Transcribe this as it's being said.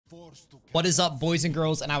What is up, boys and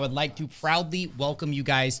girls? And I would like to proudly welcome you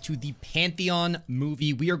guys to the Pantheon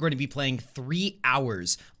movie. We are going to be playing 3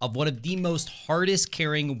 hours of one of the most hardest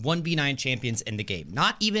carrying 1v9 champions in the game.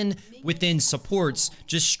 Not even within supports,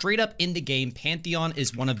 just straight up in the game. Pantheon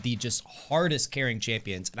is one of the just hardest carrying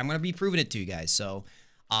champions, and I'm going to be proving it to you guys. So,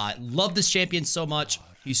 love this champion so much.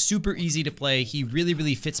 He's super easy to play. He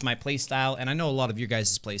really fits my playstyle, and I know a lot of your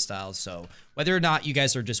guys' playstyles. So whether or not you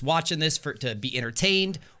guys are just watching this to be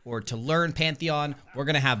entertained or to learn Pantheon, we're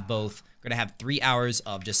gonna have both. We're gonna have 3 hours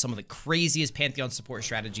of just some of the craziest Pantheon support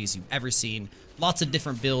strategies you've ever seen. Lots of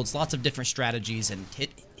different builds, lots of different strategies, and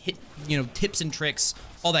tips and tricks,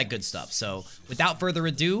 all that good stuff. So without further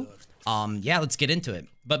ado, yeah, let's get into it.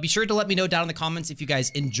 But be sure to let me know down in the comments if you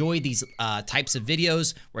guys enjoy these types of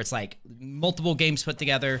videos where it's like multiple games put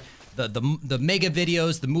together, the mega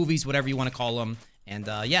videos, the movies, whatever you want to call them. And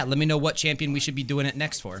yeah, let me know what champion we should be doing it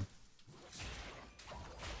next for.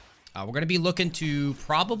 We're going to be looking to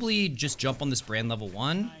probably just jump on this brand level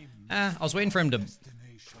 1. I was waiting for him to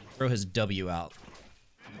throw his W out.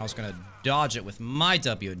 I was going to dodge it with my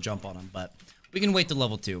W and jump on him, but we can wait to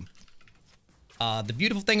level 2. The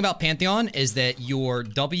beautiful thing about Pantheon is that your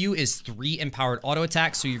W is 3 empowered auto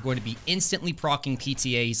attacks, so you're going to be instantly proccing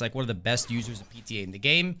PTA. He's like one of the best users of PTA in the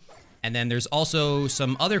game. And then there's also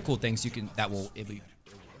some other cool things that will be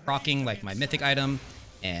proccing, like my mythic item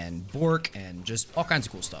and Bork and just all kinds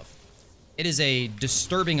of cool stuff. It is a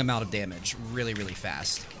disturbing amount of damage, really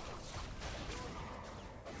fast.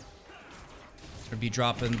 Gonna be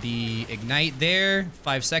dropping the ignite there.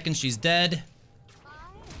 5 seconds, she's dead.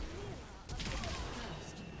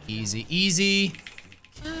 Easy.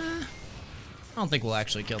 I don't think we'll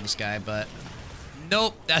actually kill this guy, but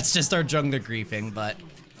nope, that's just our jungler griefing, but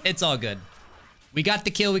it's all good. We got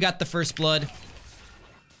the kill, we got the first blood.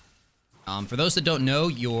 For those that don't know,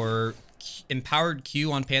 your empowered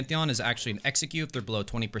Q on Pantheon is actually an execute if they're below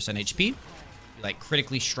 20% HP. You like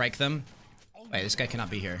critically strike them. Wait, this guy cannot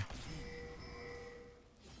be here.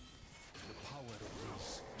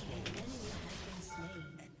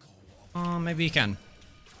 Maybe he can.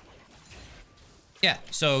 Yeah,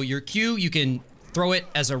 so your Q, you can throw it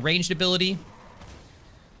as a ranged ability.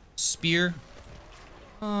 Spear.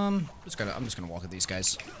 I'm just gonna walk at these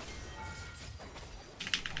guys.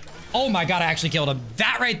 Oh my god, I actually killed him.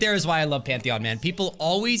 That right there is why I love Pantheon, man. People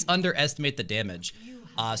always underestimate the damage.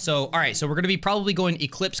 So, alright, so we're gonna be probably going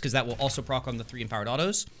Eclipse because that will also proc on the 3 empowered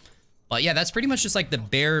autos. But yeah, that's pretty much just like the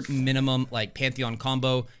bare minimum like Pantheon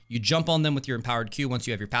combo. You jump on them with your empowered Q once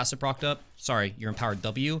you have your passive procced up. Sorry, your empowered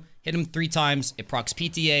W. Hit him 3 times. It procs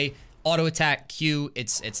PTA, auto attack, Q.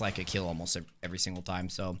 It's like a kill almost every single time.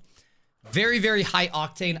 So very high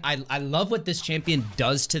octane. I love what this champion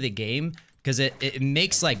does to the game because it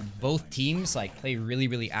makes like both teams like play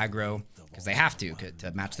really aggro because they have to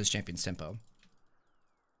match this champion's tempo.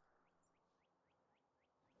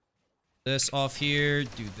 This off here,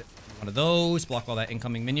 do one of those, block all that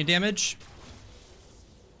incoming minion damage.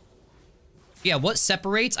 Yeah, what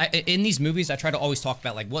separates, in these movies, I try to always talk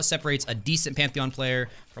about like what separates a decent Pantheon player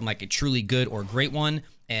from like a truly good or great one.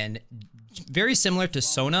 And very similar to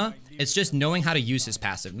Sona, it's just knowing how to use his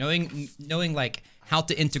passive, knowing like how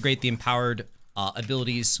to integrate the empowered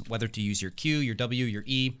abilities, whether to use your Q, your W, your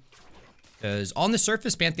E. Because on the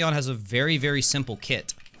surface, Pantheon has a very simple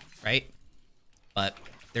kit, right? But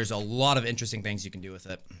there's a lot of interesting things you can do with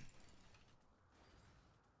it.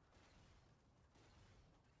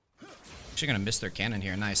 Actually gonna miss their cannon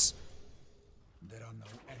here. Nice.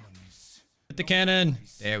 Hit the cannon.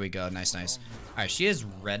 There we go. Nice. Alright, she has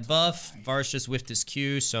red buff. Varus just whiffed his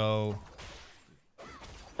Q, so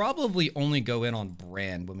probably only go in on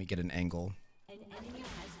Brand when we get an angle. I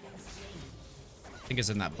think it's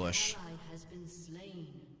in that bush.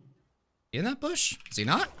 In that bush? Is he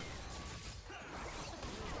not?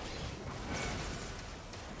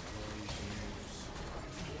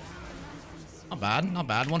 Not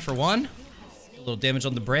bad. 1 for 1. A little damage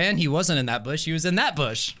on the Brand. He wasn't in that bush. He was in that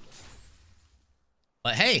bush.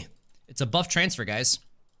 But hey, it's a buff transfer, guys.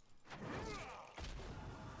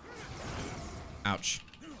 Ouch.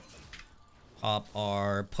 Pop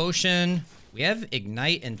our potion. We have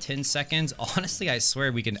Ignite in 10 seconds. Honestly, I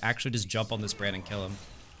swear we can actually just jump on this Brand and kill him.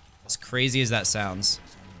 As crazy as that sounds.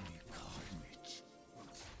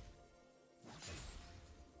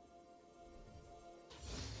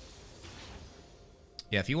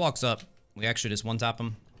 Yeah, if he walks up, we actually just one-tap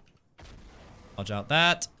him. Dodge out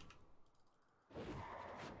that.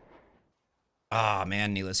 Ah,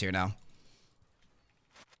 man, Neela's here now.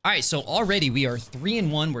 All right, so already we are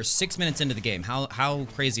 3-1. We're 6 minutes into the game. How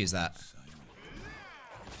crazy is that?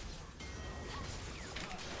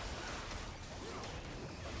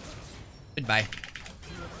 Goodbye.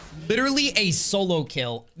 Literally a solo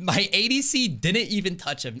kill. My ADC didn't even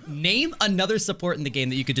touch him. Name another support in the game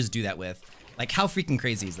that you could just do that with. Like, how freaking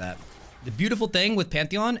crazy is that? The beautiful thing with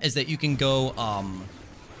Pantheon is that you can go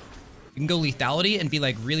lethality and be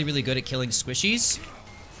like really, really good at killing squishies.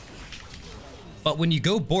 But when you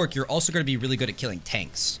go Bork, you're also going to be really good at killing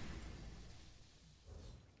tanks.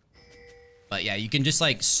 But yeah, you can just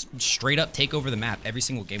like straight up take over the map every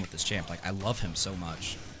single game with this champ. Like, I love him so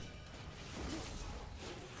much.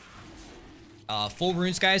 Full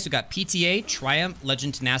runes, guys. We got PTA, Triumph,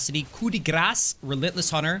 Legend Tenacity, Coup de Grace, Relentless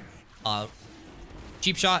Hunter,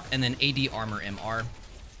 Cheap Shot, and then AD Armor MR.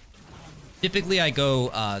 Typically, I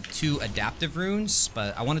go 2 adaptive runes,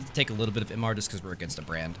 but I wanted to take a little bit of MR just because we're against a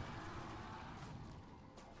brand.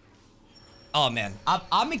 Oh, man.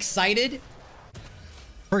 I'm excited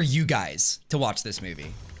for you guys to watch this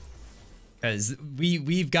movie. Because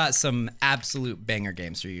we've got some absolute banger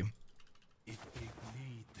games for you.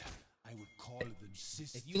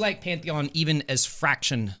 If you like Pantheon even a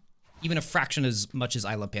fraction as much as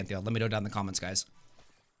I love Pantheon, let me know down in the comments, guys.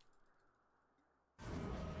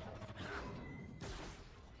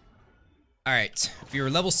 All right, if you're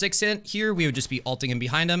level 6 in here, we would just be ulting in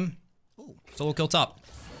behind him. Ooh, solo kill top.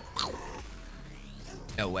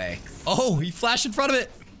 No way. Oh, he flashed in front of it.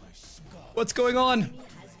 What's going on?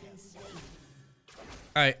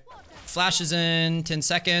 All right, flashes in 10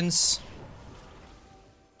 seconds.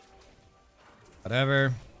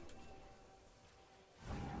 Whatever.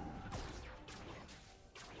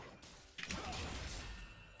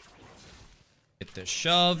 Get this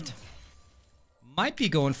shoved. Might be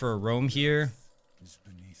going for a roam here.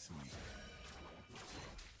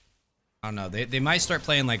 I don't know. They might start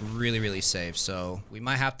playing like really, really safe. So we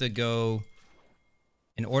might have to go,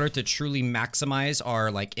 in order to truly maximize our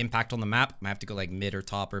like impact on the map, might have to go like mid or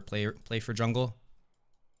top or play for jungle.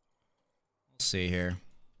 We'll see here.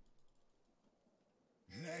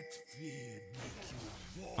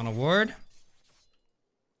 On a ward.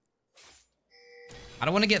 I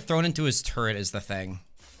don't want to get thrown into his turret is the thing.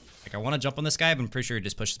 Like, I want to jump on this guy, but I'm pretty sure he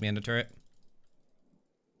just pushes me into turret.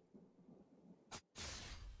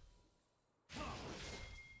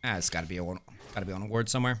 Ah, it's gotta be on a ward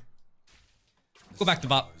somewhere. Go back to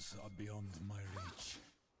bot.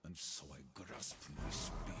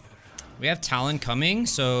 We have Talon coming,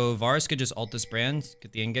 so Varus could just ult this brand,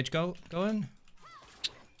 get the engage going.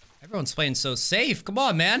 Everyone's playing so safe. Come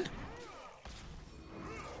on, man.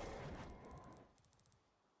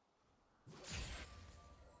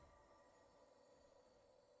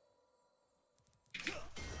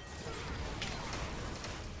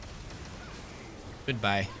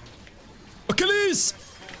 Goodbye. Achilles!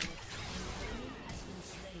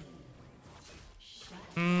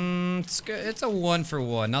 It's good. It's a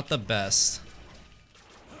 1-for-1, not the best.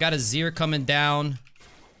 Got a Azir coming down.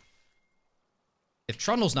 If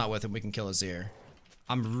Trundle's not with him, we can kill Azir.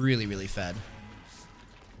 I'm really, really fed.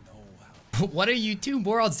 What are you two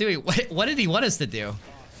morons doing? What did he want us to do?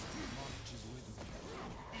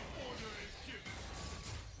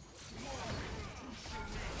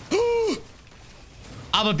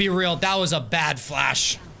 I'm gonna be real, that was a bad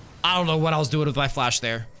flash. I don't know what I was doing with my flash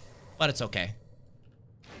there, but it's okay.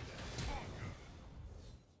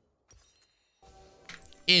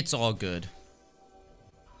 It's all good.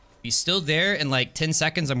 He's still there. In like 10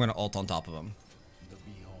 seconds, I'm gonna ult on top of him.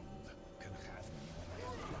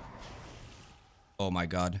 Oh my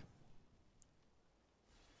god.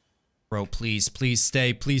 Bro, please, please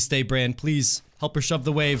stay, Brand, please. Help her shove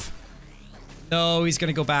the wave. No, he's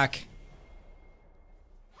gonna go back.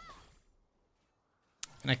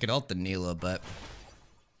 And I could ult the Neela, but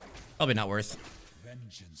probably not worth.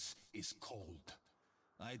 Vengeance is cold.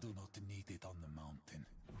 I do not need it on the mountain.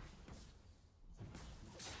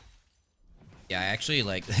 Yeah, I actually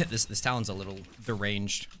like this Talon's a little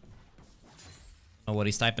deranged. I don't know what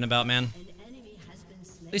he's typing about, man.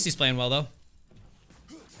 At least he's playing well though.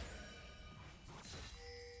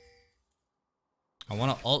 I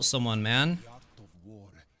want to ult someone, man.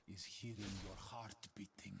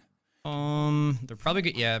 They're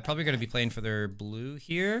probably probably gonna be playing for their blue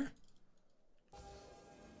here.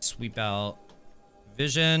 Sweep out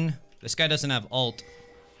Vision. This guy doesn't have ult.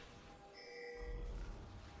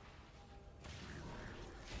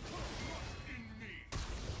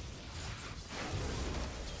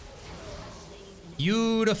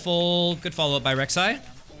 Beautiful. Good follow up by Rek'Sai.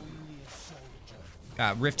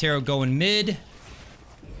 Got Rift Hero going mid.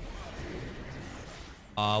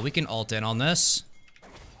 We can ult in on this.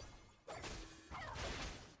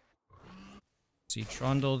 See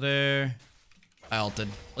Trundle there. I ulted.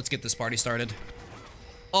 Let's get this party started.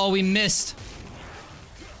 Oh, we missed.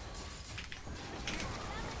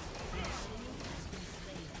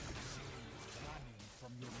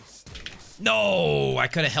 No, I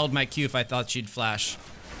could have held my Q if I thought she'd flash.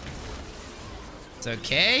 It's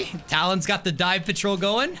okay. Talon's got the dive patrol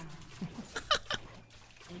going.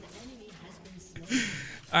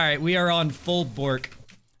 All right, we are on full Bork.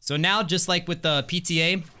 So now, just like with the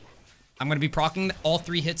PTA, I'm going to be proccing all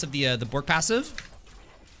 3 hits of the Bork passive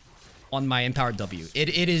on my Empowered W. It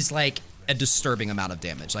is like a disturbing amount of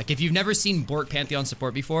damage. Like, if you've never seen Bork Pantheon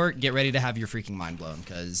support before, get ready to have your freaking mind blown,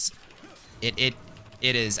 because it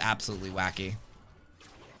is absolutely wacky.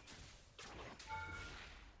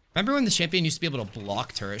 Remember when the champion used to be able to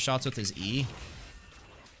block turret shots with his E?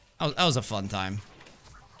 That was a fun time.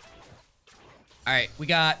 All right, we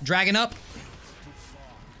got Dragon up.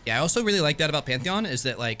 Yeah, I also really like that about Pantheon, is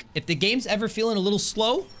that, like, if the game's ever feeling a little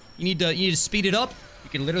slow, you need to speed it up. You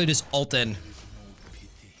can literally just ult in.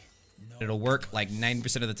 It'll work like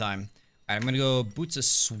 90% of the time. All right, I'm gonna go Boots of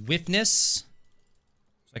Swiftness,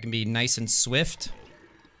 so I can be nice and swift.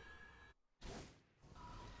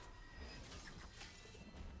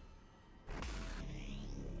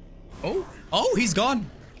 Oh, he's gone.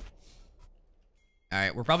 All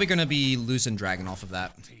right, we're probably gonna be losing Dragon off of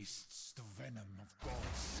that.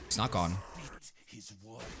 It's not gone.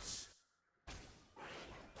 All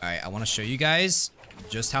right, I want to show you guys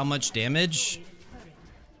just how much damage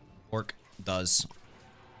Bork does.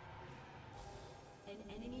 An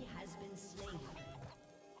enemy has been slain.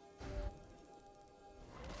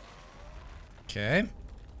 Okay.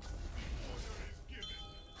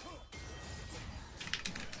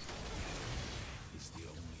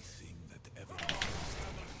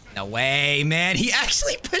 No way, man. He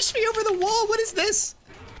actually pushed me over the wall. What is this?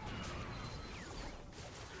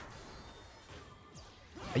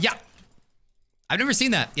 Yeah. I've never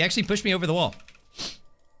seen that. He actually pushed me over the wall.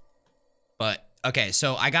 But, okay,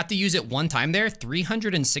 so I got to use it one time there.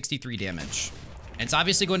 363 damage. And it's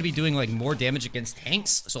obviously going to be doing, like, more damage against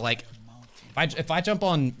tanks. So, like, if I jump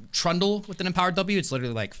on Trundle with an Empowered W, it's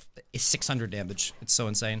literally, like, 600 damage. It's so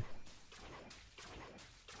insane.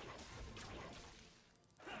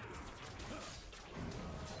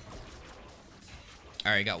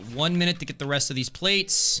 All right, got 1 minute to get the rest of these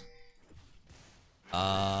plates.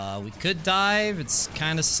 We could dive. It's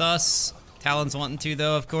kind of sus. Talon's wanting to,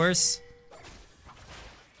 though, of course.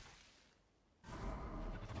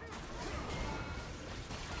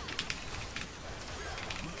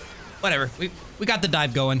 Whatever. We got the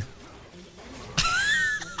dive going.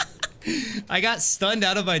 I got stunned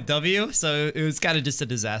out of my W, so it was kind of just a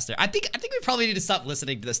disaster. I think we probably need to stop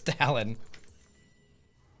listening to this Talon.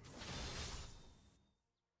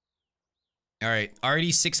 All right,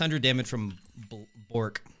 already 600 damage from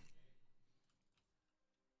Bork.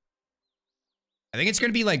 I think it's going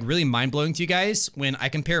to be like really mind-blowing to you guys when I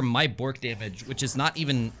compare my Bork damage, which is not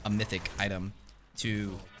even a mythic item,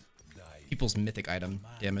 to people's mythic item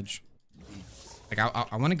damage. Like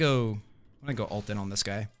I want to go ult in on this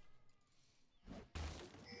guy.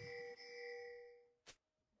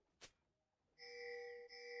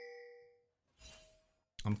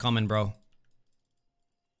 I'm coming, bro.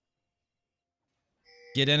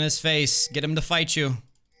 Get in his face. Get him to fight you.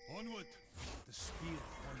 Onward. The spear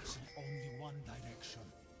points in only one direction.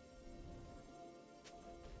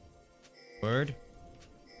 Word.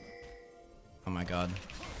 Oh my god.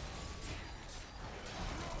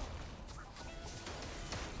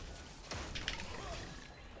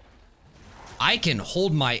 I can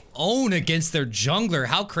hold my own against their jungler.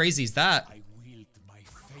 How crazy is that? I wield my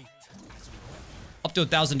fate as a weapon. Up to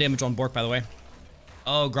 1,000 damage on Bork, by the way.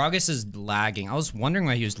 Oh, Gragas is lagging. I was wondering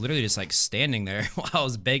why he was literally just like standing there while I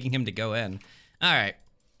was begging him to go in. All right.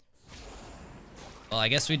 Well, I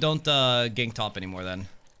guess we don't gank top anymore then.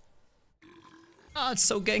 Oh, it's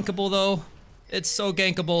so gankable though. It's so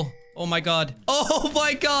gankable. Oh my god. Oh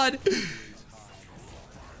my god.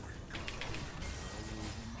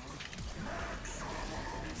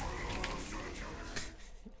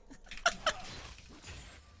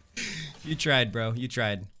 You tried, bro. You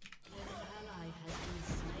tried.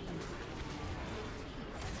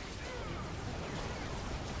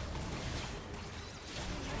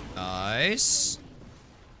 Nice.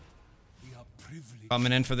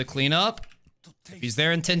 Coming in for the cleanup. If he's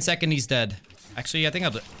there in 10 seconds, he's dead. Actually, I think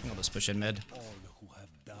I'll just push in mid. All who have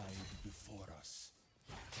died before us.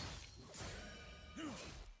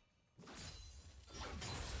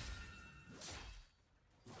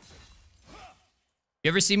 You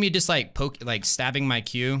ever see me just like stabbing my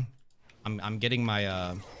Q? I'm getting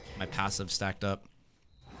my my passive stacked up.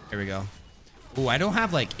 Here we go. Ooh, I don't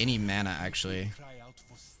have like any mana actually. Cry out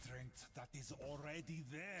for strength that is already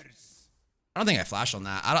theirs. I don't think I flashed on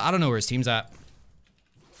that. I don't know where his team's at.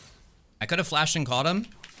 I could have flashed and caught him.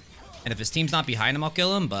 And if his team's not behind him, I'll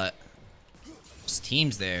kill him, but Those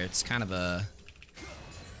teams there, it's kind of a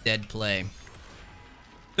dead play.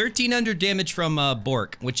 1300 damage from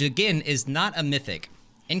Bork, which again is not a mythic.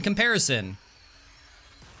 In comparison,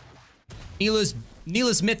 Neela's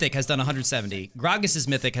mythic has done 170. Gragas's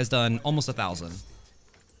mythic has done almost 1,000.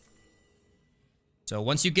 So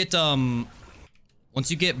once you get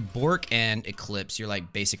Bork and Eclipse, you're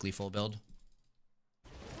like basically full build.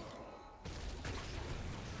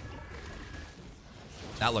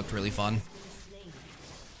 That looked really fun.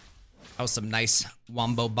 That was some nice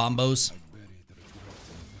wombo bombos.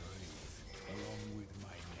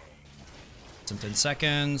 Some 10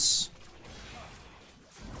 seconds.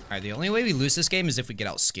 Alright, the only way we lose this game is if we get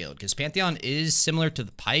outscaled, because Pantheon is similar to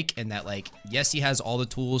the Pyke in that, like, yes, he has all the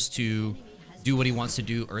tools to do what he wants to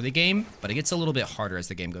do early game, but it gets a little bit harder as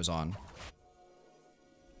the game goes on.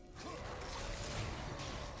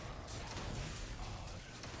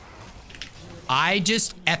 I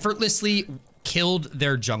just effortlessly killed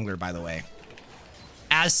their jungler, by the way,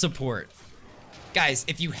 as support. Guys,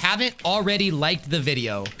 if you haven't already liked the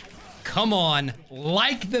video, come on,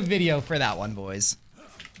 like the video for that one, boys.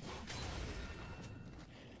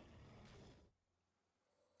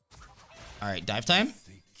 All right, dive time.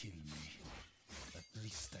 They kill me. At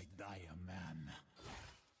least I die a man.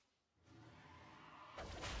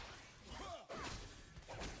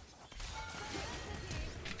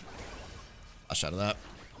 I'll shut it up.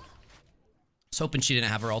 I was hoping she didn't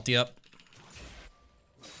have her ulti up.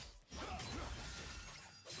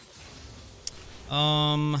 The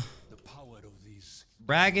power of these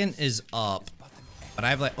Dragon is up, but I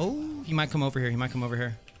have like, oh, he might come over here. He might come over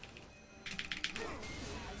here.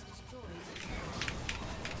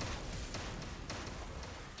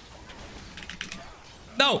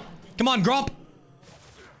 No, come on, Grump.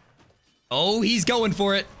 Oh, he's going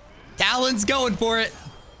for it. Talon's going for it.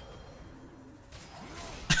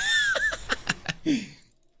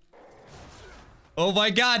 Oh my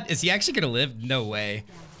God, is he actually gonna live? No way.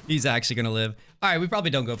 He's actually gonna live. All right, we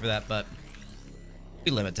probably don't go for that, but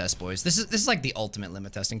we limit test, boys. This is like the ultimate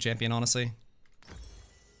limit testing champion, honestly.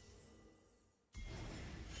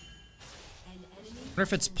 I wonder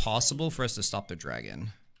if it's possible for us to stop the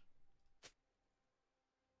dragon.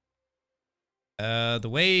 The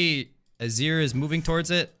way Azir is moving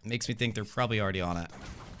towards it makes me think they're probably already on it.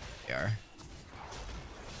 They are.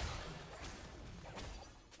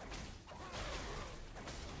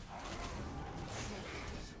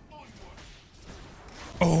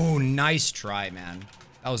 Oh, nice try, man.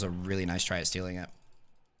 That was a really nice try at stealing it.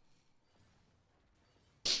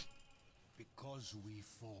 because we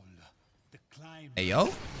fall. The climb Hey, yo.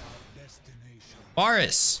 destination.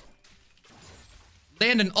 Varus.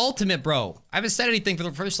 Land an ultimate, bro. I haven't said anything for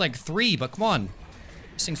the first, like, 3, but come on.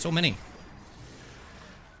 Missing so many.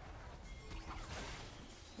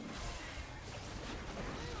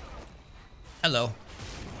 Hello.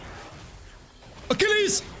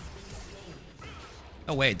 Achilles!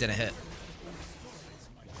 Oh, wait, it didn't hit.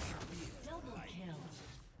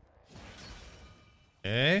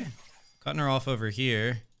 Okay. Cutting her off over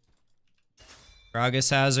here.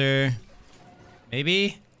 Gragas has her.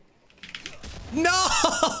 Maybe? No!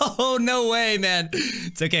 No way, man.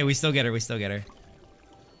 It's okay. We still get her. We still get her.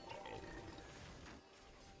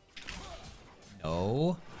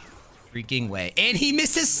 No freaking way. And he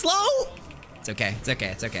misses slow? It's okay. It's okay.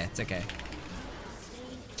 It's okay. It's okay.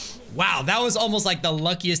 Wow, that was almost like the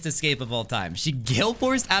luckiest escape of all time. She Gale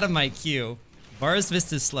Forced out of my queue. Varus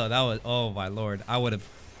missed his slow. That was, oh my lord. I would have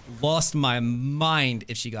lost my mind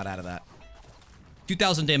if she got out of that.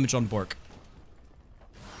 2,000 damage on Bork.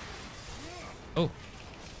 Oh.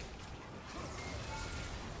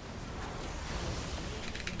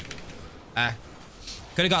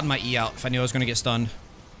 Could have gotten my E out if I knew I was going to get stunned.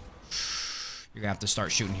 You're going to have to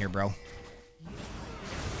start shooting here, bro.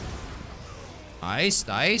 Nice,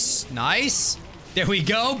 nice, nice. There we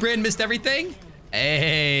go. Brand missed everything.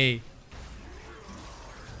 Hey.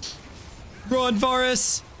 Run,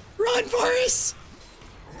 Varus. Run, Varus.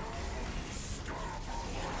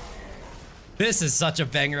 This is such a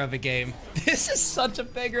banger of a game. This is such a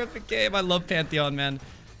banger of a game. I love Pantheon, man.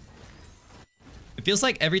 It feels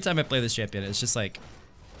like every time I play this champion, it's just like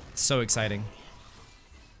so exciting.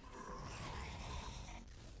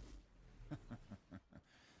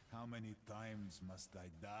 How many times must I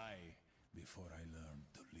die before I learn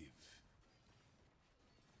to live?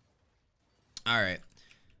 All right.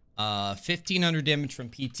 1,500 damage from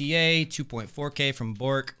PTA, 2.4k from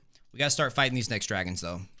Bork. We gotta start fighting these next dragons,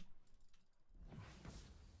 though.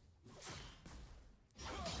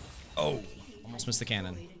 Oh, almost missed the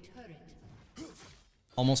cannon.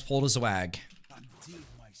 Almost pulled a swag. Until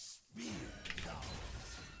my spear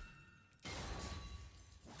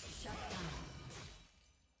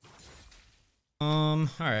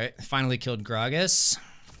Alright. Finally killed Gragas.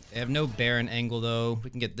 They have no Baron angle, though. We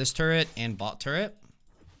can get this turret and bot turret.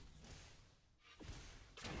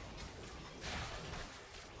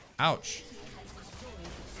 Ouch.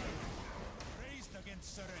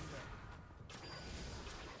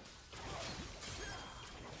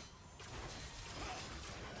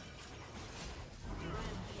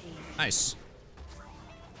 Nice.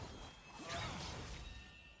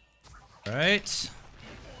 Alright.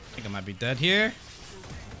 I think I might be dead here.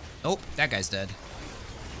 Oh, that guy's dead.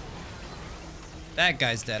 That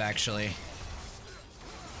guy's dead, actually.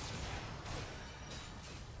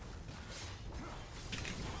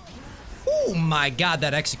 Oh my god,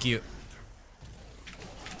 that execute.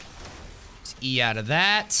 Let's E out of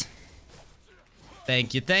that.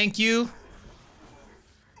 Thank you, thank you.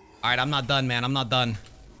 Alright, I'm not done, man. I'm not done.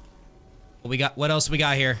 What else we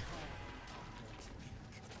got here?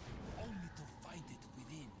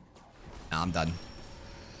 Nah, I'm done.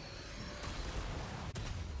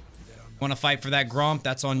 Want to fight for that Gromp?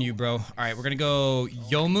 That's on you, bro. All right, we're gonna go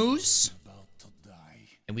Yomu's,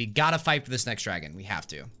 and we gotta fight for this next dragon. We have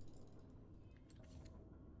to.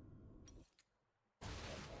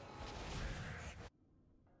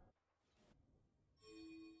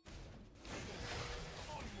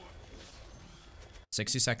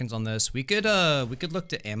 $60 seconds on this. We could look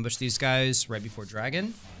to ambush these guys right before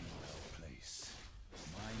dragon.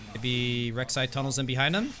 Maybe Rek'Sai tunnels in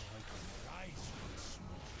behind him.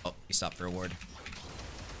 Oh, he stopped for a ward.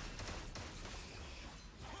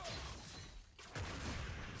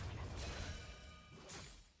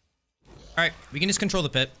 All right, we can just control the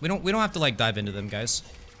pit. We don't have to like dive into them, guys.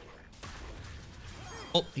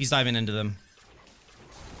 Oh, he's diving into them.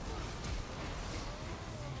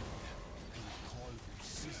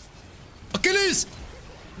 Achilles!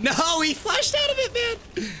 No, he flashed out of it,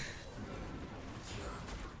 man.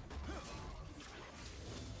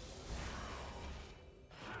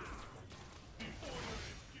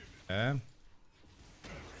 Okay.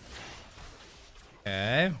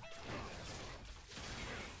 Okay.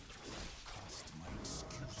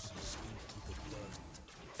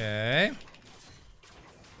 Okay.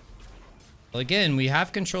 Well, again, we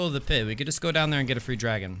have control of the pit. We could just go down there and get a free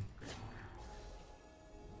dragon.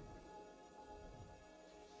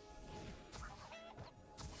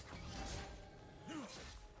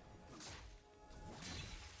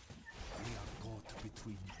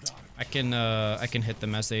 I can hit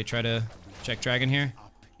them as they try to check dragon here.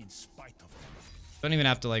 Don't even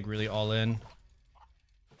have to like really all in.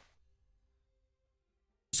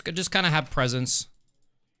 Just kind of have presence.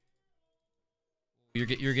 You're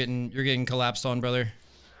getting collapsed on, brother.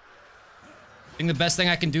 I think the best thing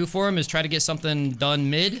I can do for him is try to get something done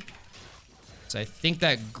mid. So I think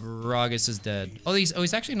that Gragas is dead. Oh,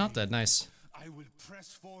 he's actually not dead. Nice. I will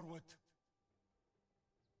press forward.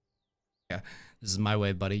 Yeah, this is my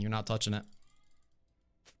way, buddy. You're not touching it.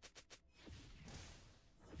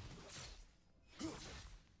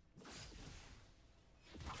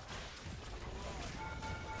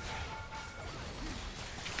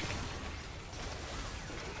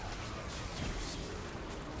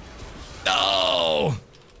 No!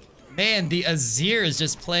 Man, the Azir is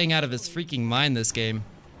just playing out of his freaking mind this game.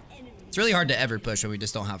 It's really hard to ever push when we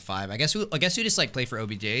just don't have 5. I guess we just like play for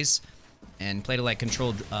OBJs and play to like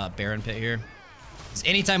control Baron pit here. Because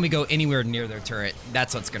anytime we go anywhere near their turret,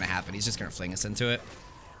 that's what's gonna happen. He's just gonna fling us into it.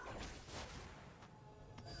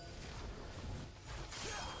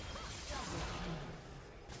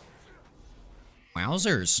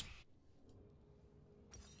 Wowzers.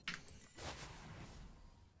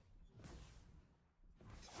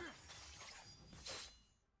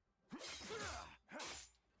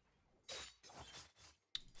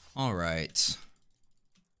 All right.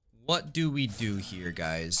 What do we do here,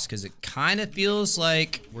 guys? Because it kind of feels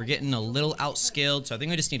like we're getting a little outscaled, so I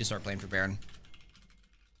think we just need to start playing for Baron.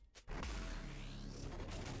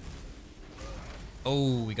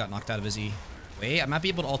 Oh, we got knocked out of his E. Wait, I might be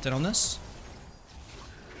able to ult in on this.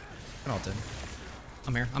 I can ult in.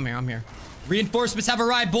 I'm here, I'm here, I'm here. Reinforcements have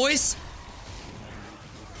arrived, boys!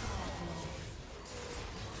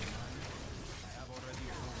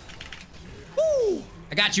 Woo!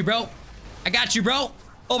 I got you, bro. I got you, bro.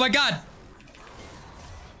 Oh my god.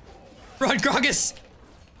 Run, Gragas.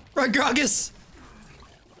 Run, Gragas.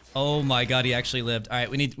 Oh my god, he actually lived. All right,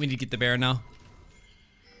 we need to get the Baron now.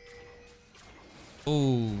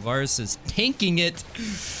 Oh, Varus is tanking it.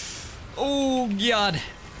 Oh god.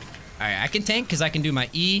 All right, I can tank because I can do my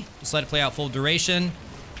E. Just let it play out full duration.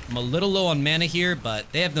 I'm a little low on mana here, but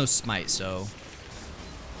they have no smite, so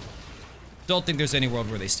don't think there's any world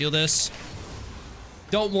where they steal this.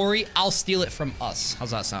 Don't worry, I'll steal it from us.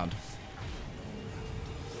 How's that sound?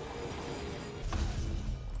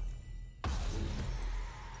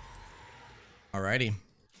 Alrighty.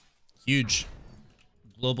 Huge.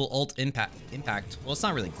 Global ult impact. Well, it's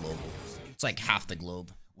not really global. It's like half the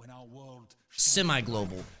globe. When our world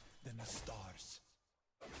Semi-global. than the stars.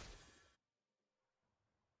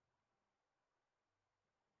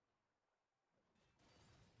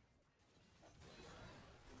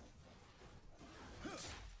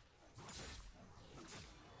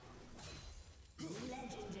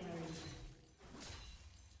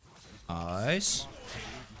 Nice.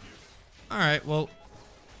 Alright, well,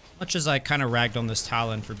 much as I kind of ragged on this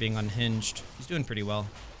Talon for being unhinged, he's doing pretty well.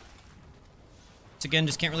 Once again,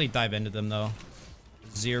 just can't really dive into them, though.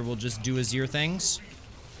 Zir will just do his Zir things.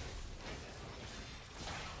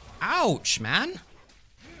 Ouch, man.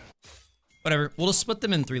 Whatever, we'll just split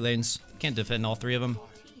them in 3 lanes. Can't defend all 3 of them.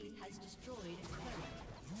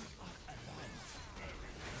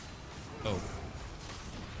 Oh.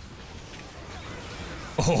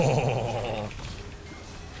 Oh.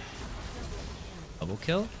 Double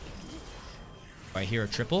kill. I hear a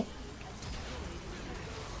triple.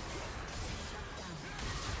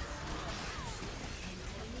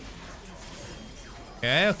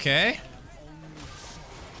 Okay, okay.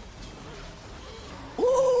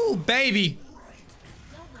 Ooh, baby.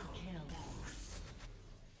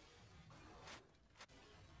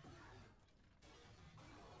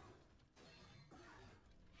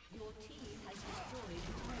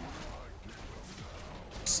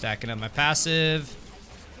 Stacking up my passive.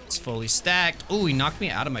 It's fully stacked. Oh, he knocked me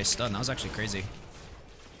out of my stun. That was actually crazy.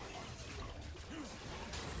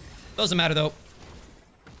 Doesn't matter though.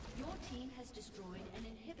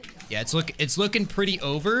 Yeah, it's looking pretty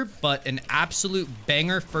over, but an absolute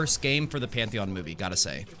banger first game for the Pantheon movie, gotta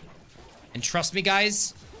say. And trust me,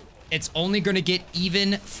 guys, it's only gonna get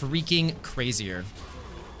even freaking crazier.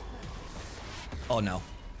 Oh no.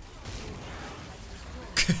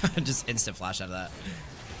 Just instant flash out of that.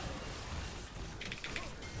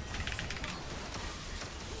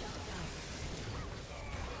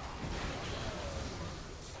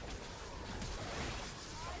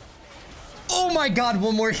 Oh my god,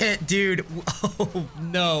 one more hit, dude. Oh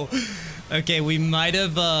no. Okay, we might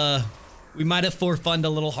have forefund a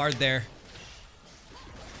little hard there.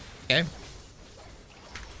 Okay.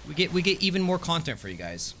 We get even more content for you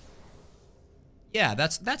guys. Yeah,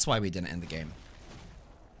 that's why we didn't end the game.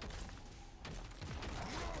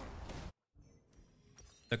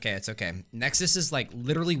 Okay, it's okay. Nexus is like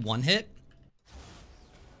literally 1 hit.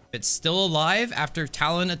 If it's still alive after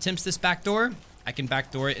Talon attempts this backdoor, I can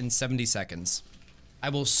backdoor it in 70 seconds. I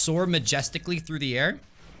will soar majestically through the air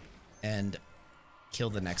and kill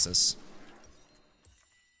the Nexus.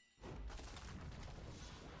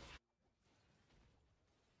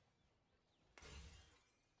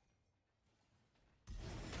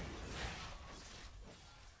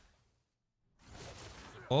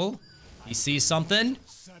 Oh, he sees something.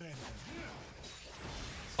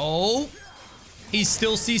 Oh, he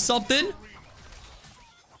still sees something.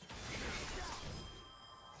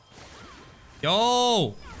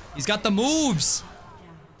 Yo, he's got the moves.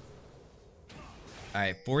 All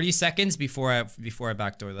right, 40 seconds before I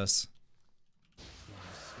backdoor this.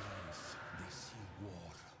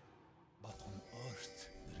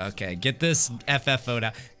 Okay, get this FF vote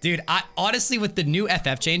out. Dude, I honestly, with the new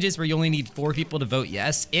FF changes where you only need 4 people to vote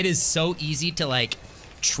yes, it is so easy to like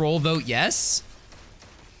troll vote yes,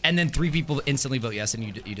 and then 3 people instantly vote yes and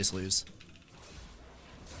you just lose.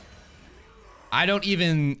 I don't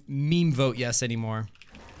even meme vote yes anymore.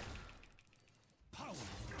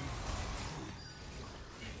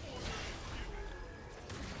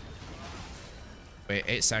 Wait,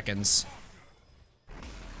 8 seconds.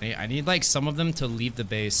 I need like some of them to leave the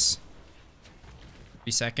base.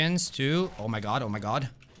 3 seconds, 2. Oh my god, oh my god.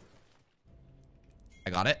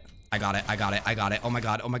 I got it. I got it, I got it, I got it. Oh my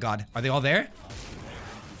god, oh my god. Are they all there?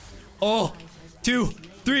 Oh, 2,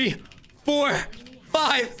 3, 4,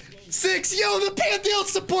 5, 6. Yo, the Pantheon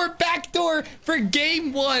support backdoor for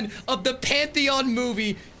game 1 of the Pantheon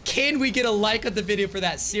movie. Can we get a like on the video for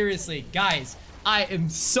that? Seriously, guys, I am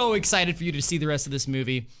so excited for you to see the rest of this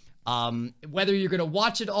movie. Whether you're gonna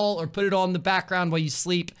watch it all or put it on in the background while you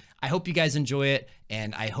sleep, I hope you guys enjoy it,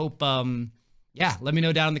 and I hope yeah, let me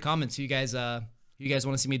know down in the comments who you guys want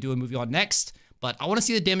to see me do a movie on next. But I want to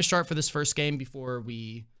see the damage chart for this first game before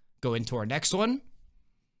we go into our next one.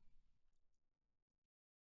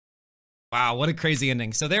 Wow, what a crazy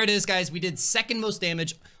ending. So there it is, guys. We did second most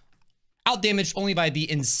damage, out damaged only by the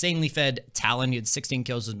insanely fed Talon. He had 16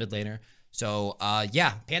 kills as mid laner. So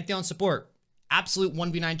yeah, Pantheon support, absolute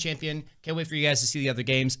 1v9 champion. Can't wait for you guys to see the other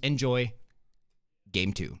games. Enjoy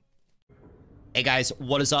game 2. Hey guys,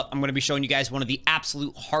 what is up? I'm going to be showing you guys one of the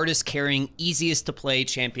absolute hardest carrying, easiest to play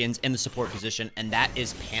champions in the support position, and that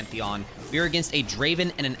is Pantheon. We are against a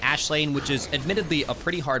Draven and an Ashe lane, which is admittedly a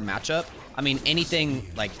pretty hard matchup. I mean, anything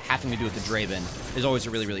like having to do with the Draven is always a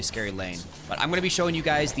really, really scary lane. But I'm going to be showing you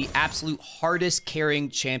guys the absolute hardest carrying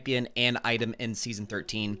champion and item in Season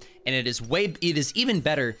 13. And it is even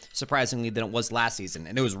better, surprisingly, than it was last season.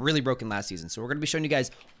 And it was really broken last season. So we're going to be showing you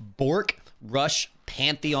guys Bork Rush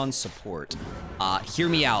Pantheon support. Hear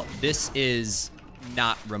me out. This is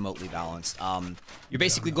not remotely balanced. You're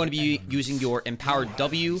basically going to be using your empowered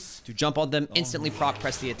W to jump on them, instantly proc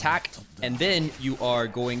press the attack, and then you are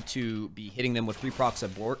going to be hitting them with 3 procs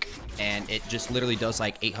of Bork, and it just literally does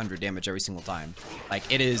like 800 damage every single time. Like,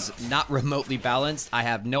 it is not remotely balanced. I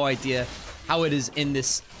have no idea how it is in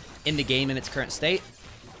the game in its current state.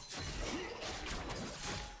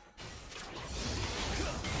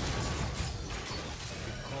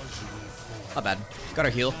 Not bad. Got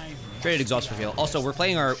our heal. Traded exhaust for heal. Also, we're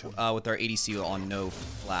playing our with our ADC on no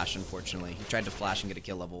flash, unfortunately. He tried to flash and get a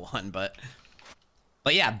kill level 1, but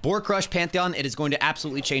yeah, Bork Rush Pantheon, it is going to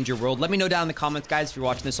absolutely change your world. Let me know down in the comments, guys, if you're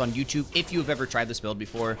watching this on YouTube, if you have ever tried this build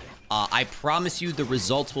before. I promise you the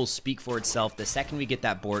results will speak for itself. The second we get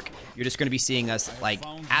that Bork, you're just going to be seeing us, like,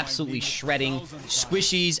 absolutely shredding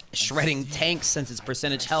squishies, shredding tanks since it's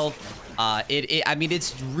percentage health. I mean,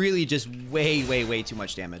 it's really just way too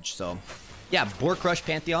much damage, so yeah, Bork Rush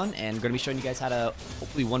Pantheon, and I'm going to be showing you guys how to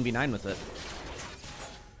hopefully 1v9 with it.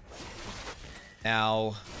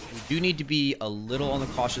 Now, we do need to be a little on the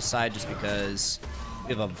cautious side just because we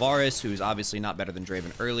have a Varus who's obviously not better than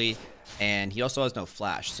Draven early, and he also has no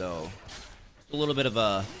flash, so it's a little bit of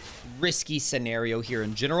a risky scenario here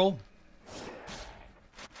in general.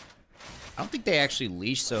 I don't think they actually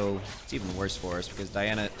leash, so it's even worse for us because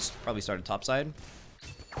Diana probably started topside.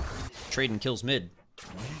 Trading kills mid.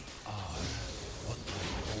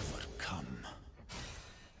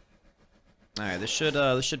 Alright, this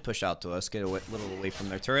should push out to us, get a little away from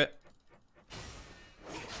their turret.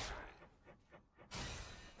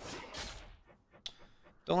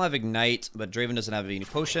 Don't have Ignite, but Draven doesn't have any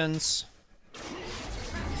potions.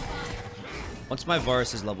 Once my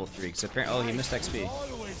Varus is level 3, because apparently, oh, he missed XP.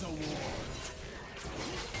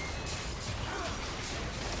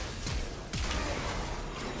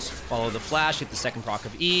 Just follow the flash, hit the second proc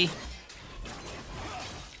of E.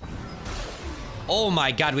 Oh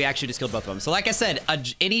my god, we actually just killed both of them. So like I said,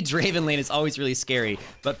 any Draven lane is always really scary.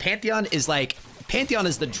 But Pantheon is the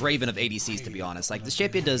Draven of ADCs, to be honest. Like, this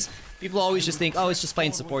champion does... People always just think, oh, it's just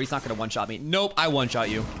playing support. He's not going to one-shot me. Nope, I one-shot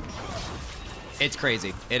you. It's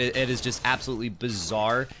crazy. It is just absolutely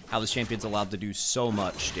bizarre how this champion's allowed to do so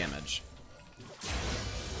much damage.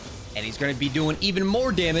 And he's going to be doing even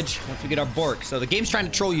more damage once we get our Bork. So the game's trying to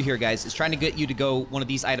troll you here, guys. It's trying to get you to go one of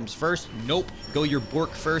these items first. Nope. Go your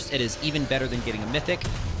Bork first. It is even better than getting a Mythic.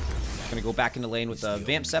 Going to go back into lane with a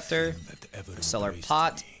Vamp Scepter. Sell our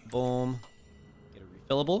pot. Boom. Get a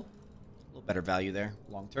refillable. A little better value there,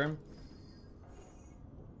 long term.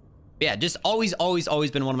 Yeah, just always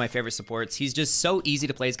been one of my favorite supports. He's just so easy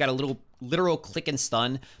to play. He's got a little literal click and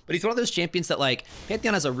stun, but he's one of those champions that, like,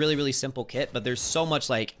 Pantheon has a really simple kit, but there's so much,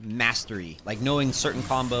 like, mastery, like knowing certain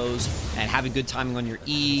combos and having good timing on your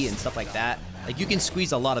E and stuff like that. Like, you can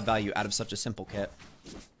squeeze a lot of value out of such a simple kit.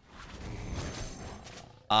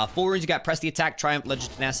 Full runes, you got Press the Attack, Triumph,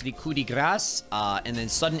 Legend Tenacity, Coup de Grace, and then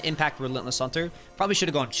Sudden Impact, Relentless Hunter. Probably should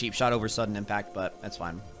have gone Cheap Shot over Sudden Impact, but that's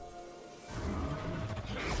fine.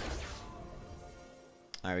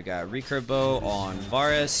 Alright, we got Recurve Bow on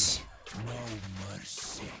Varus.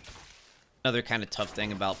 Another kind of tough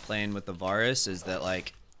thing about playing with the Varus is that,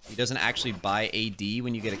 like, he doesn't actually buy AD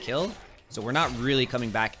when you get a kill. So we're not really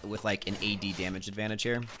coming back with, like, an AD damage advantage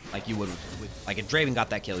here. Like you would with, like, if Draven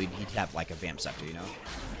got that kill, he'd have, like, a Vamp Scepter, you know?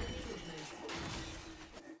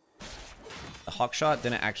 The Hawkshot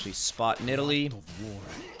didn't actually spot Nidalee.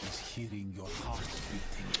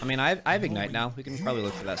 I mean, I have Ignite now. We can probably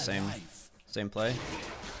look for that same play.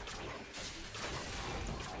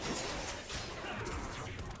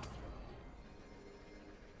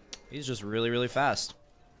 He's just really fast.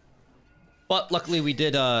 But luckily we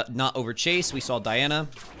did not overchase. We saw Diana.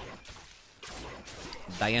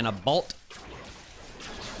 Diana Bolt.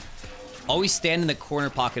 Always stand in the corner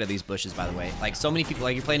pocket of these bushes, by the way. Like, so many people,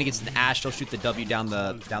 like, you're playing against an Ashe, he'll shoot the W down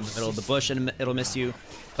the middle of the bush and it'll miss you.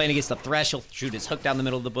 Playing against the Thresh, he'll shoot his hook down the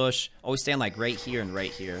middle of the bush. Always stand, like, right here and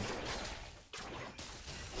right here.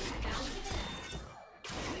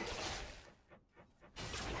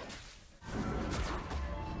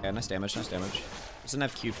 Yeah, nice damage. Doesn't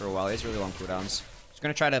have Q for a while. He has really long cooldowns. He's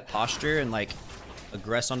gonna try to posture and, like,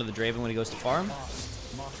 aggress onto the Draven when he goes to farm.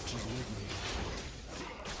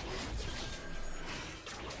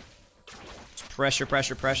 Pressure,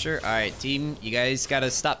 pressure, pressure. All right, team, you guys gotta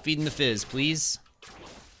stop feeding the fizz, please.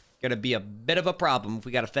 Gonna be a bit of a problem if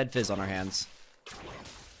we got a fed fizz on our hands.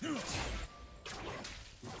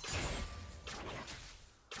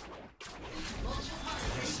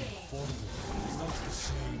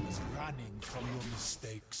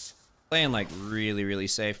 Playing like really, really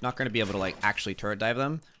safe. Not gonna be able to like actually turret dive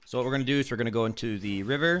them. So what we're gonna do is we're gonna go into the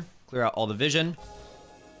river, clear out all the vision.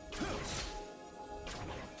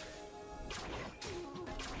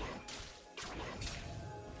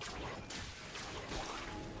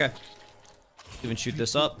 Okay. Even shoot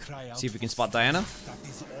this up. See if we can spot Diana.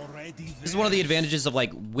 This is one of the advantages of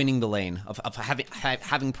like winning the lane. Of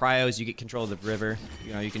having prios, you get control of the river.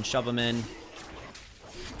 You know, you can shove them in.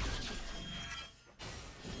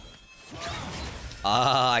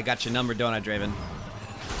 Ah, I got your number, don't I, Draven?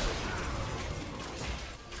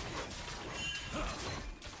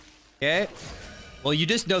 Okay. Well, you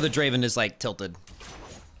just know the Draven is like tilted.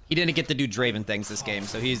 He didn't get to do Draven things this game,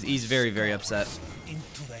 so he's very, very upset.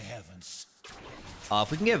 If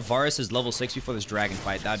we can get Varus' level 6 before this dragon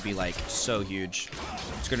fight, that'd be like so huge.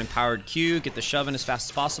 Just gonna empowered Q, get the shove in as fast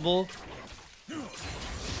as possible.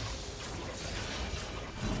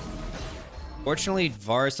 Fortunately,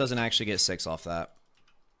 Varus doesn't actually get 6 off that.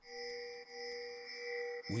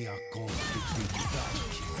 We are caught between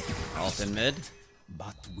dark, Alt in mid.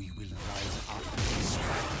 but we will rise up this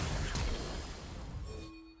fight.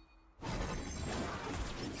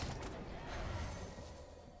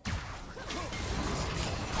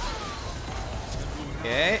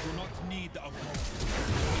 Okay.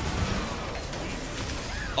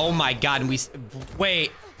 Oh my god, and we...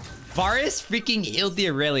 Wait. Varus freaking healed the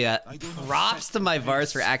Aurelia. Props to my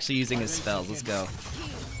Varus for actually using his spells. Let's go.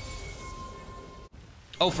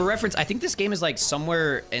 Oh, for reference, I think this game is like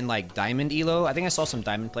somewhere in like Diamond Elo. I think I saw some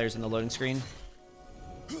Diamond players in the loading screen.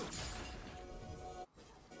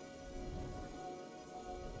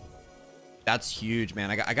 That's huge, man.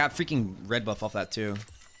 I got freaking red buff off that too.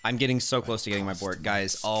 I'm getting so close to getting my board.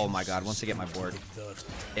 Guys, oh my god, once I get my board,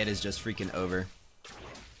 it is just freaking over.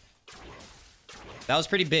 That was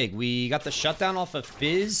pretty big. We got the shutdown off of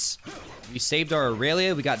Fizz. We saved our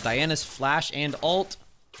Aurelia. We got Diana's flash and ult.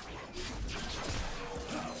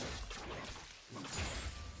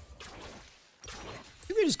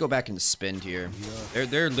 Maybe we just go back and spin here.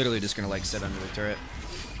 They're literally just gonna like sit under the turret.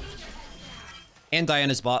 And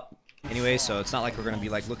Diana's bot anyway, so it's not like we're gonna be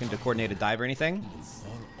like looking to coordinate a dive or anything.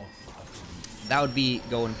 That would be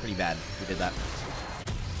going pretty bad if we did that.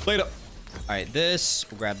 Later. Alright, this.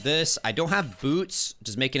 We'll grab this. I don't have boots,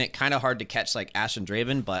 just making it kind of hard to catch like Ashe and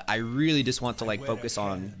Draven, but I really just want to like focus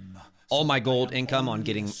on all my gold income on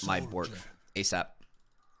getting my Bork ASAP.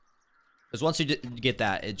 Because once you get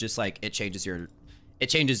that, it just like, it changes your... It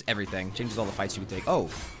changes everything. Changes all the fights you can take. Oh.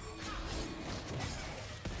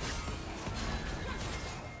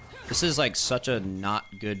 This is like such a not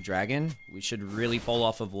good dragon. We should really fall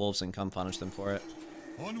off of wolves and come punish them for it.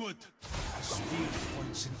 Onward. Speed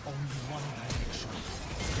points in only one direction.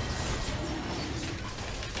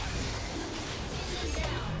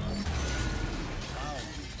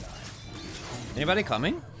 Anybody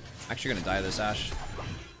coming? I'm actually gonna die of this Ashe.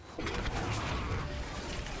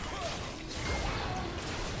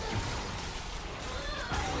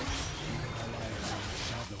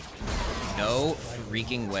 No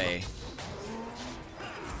freaking way.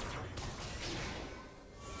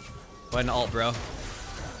 Go ahead and ult, bro.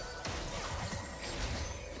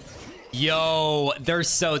 Yo, they're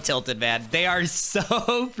so tilted, man. They are so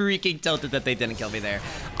freaking tilted that they didn't kill me there.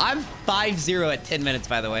 I'm 5-0 at 10 minutes,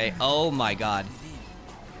 by the way. Oh my god.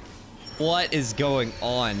 What is going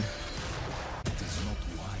on?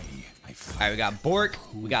 Alright, we got Bork,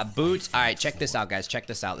 we got Boots. Alright, check this out, guys. Check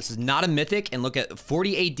this out. This is not a mythic, and look at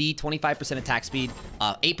 40 AD, 25% attack speed,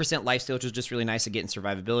 8% lifesteal, which is just really nice to get in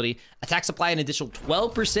survivability. Attack supply an additional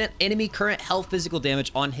 12% enemy current health physical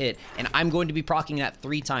damage on hit, and I'm going to be proccing that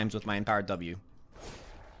 3 times with my Empowered W.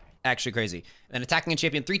 Actually crazy. And then attacking a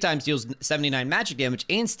champion 3 times deals 79 magic damage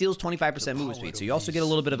and steals 25% movement speed, so you also get a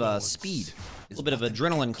little bit of a speed, a little bit of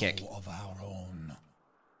adrenaline kick.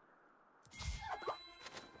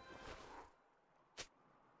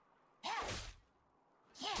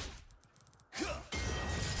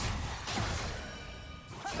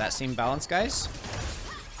 Does that seem balanced, guys?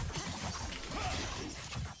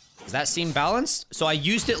 Does that seem balanced? So I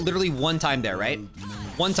used it literally 1 time there, right?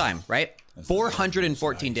 1 time, right?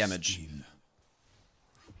 414 damage.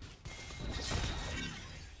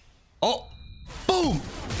 Oh! Boom!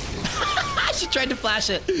 She tried to flash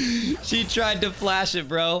it. She tried to flash it,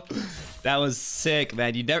 bro. That was sick,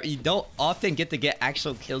 man. You don't often get to get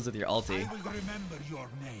actual kills with your ulti. I will remember your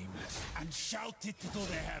name and shout it to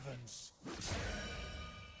the heavens.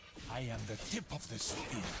 I am the tip of the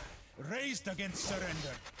spear, raised against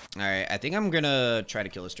surrender. All right, I think I'm gonna try to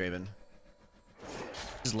kill this Draven.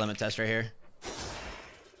 This is limit test right here.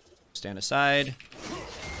 Stand aside.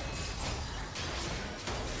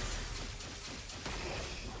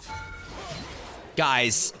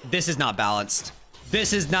 Guys, this is not balanced.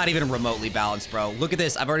 This is not even remotely balanced, bro. Look at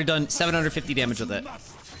this. I've already done 750 damage with it.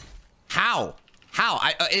 How? How?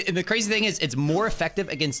 And the crazy thing is, it's more effective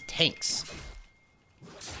against tanks.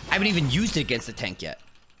 I haven't even used it against a tank yet.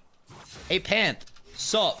 Hey, Panth.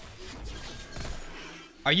 Sup?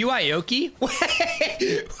 Are you Ioki? Wait.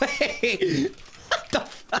 What the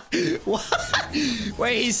fuck? What?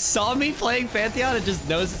 Wait, he saw me playing Pantheon and just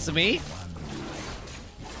knows it's me?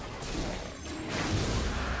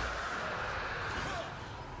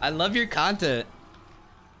 I love your content.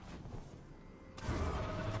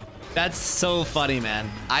 That's so funny, man.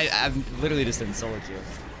 I'm literally just in solo queue.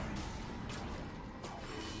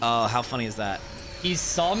 Oh, how funny is that? He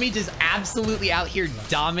saw me just absolutely out here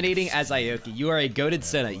dominating as Ioki. You are a goated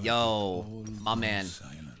Senna. Yo, my man.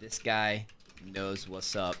 This guy knows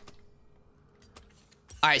what's up.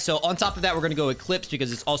 All right, so on top of that, we're gonna go Eclipse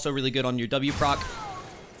because it's also really good on your W proc.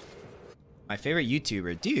 My favorite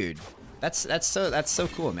YouTuber, dude. That's so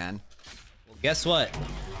cool, man. Well, guess what?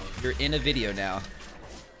 You're in a video now.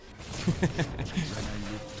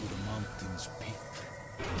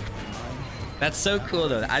 That's so cool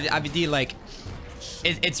though. I mean, like,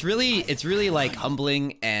 it's really like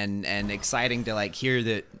humbling and exciting to like hear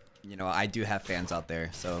that, you know, I do have fans out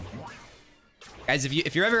there. So, guys,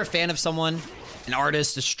 if you're ever a fan of someone, an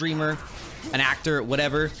artist, a streamer, an actor,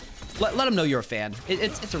 whatever, let them know you're a fan.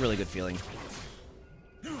 It's a really good feeling.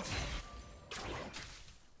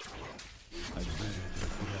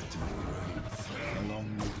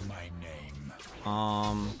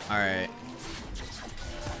 All right.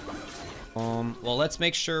 Well, let's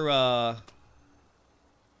make sure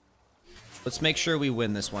we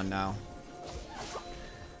win this one now.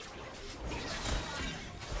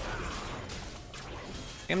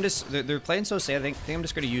 They're playing so safe. I think I'm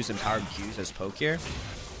just gonna use empowered Qs as poke here.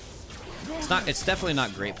 It's definitely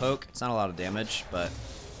not great poke. It's not a lot of damage, but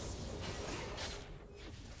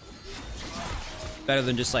better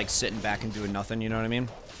than just like sitting back and doing nothing, you know what I mean?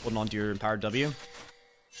 Holding on to your empowered W.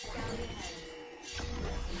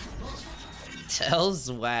 Tell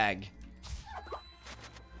Zwag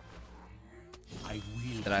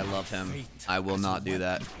that I love him. I will not do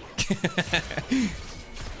that.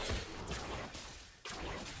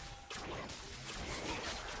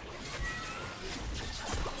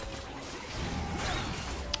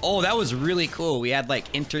 Oh, that was really cool. We had like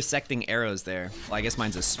intersecting arrows there. Well, I guess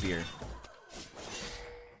mine's a spear.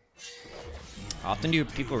 Often do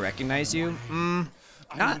people recognize you?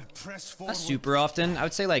 Not super often. I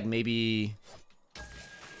would say like maybe...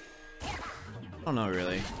 I don't know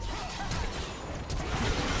really.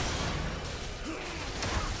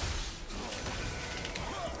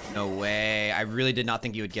 No way. I really did not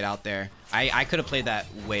think you would get out there. I could have played that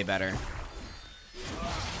way better.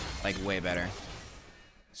 Like way better.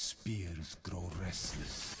 Spears grow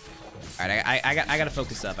restless. Alright, I gotta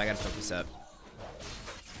focus up. I gotta focus up.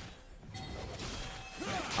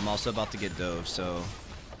 I'm also about to get dove, so...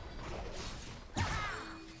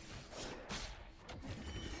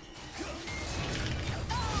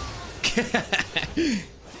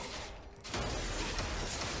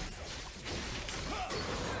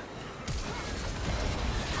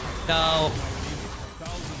 No.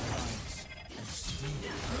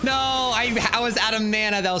 No, I was out of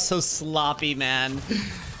mana. That was so sloppy, man.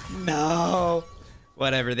 No.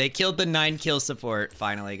 Whatever. They killed the 9-kill support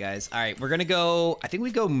finally, guys. All right, we're gonna go. I think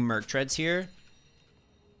we go Merc Treads here,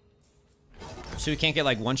 so we can't get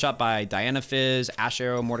like one shot by Diana Fizz, Ash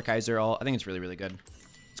Arrow, Mordekaiser. All I think it's really, really good.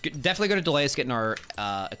 It's good, definitely going to delay us getting our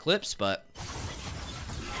Eclipse, but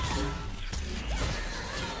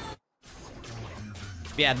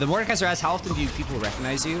yeah, the Mordekaiser asks, how often do people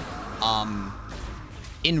recognize you?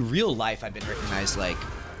 In real life, I've been recognized like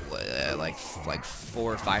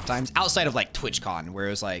 4 or 5 times outside of like TwitchCon, where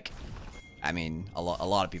it was like, I mean, a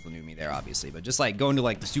lot of people knew me there, obviously, but just like going to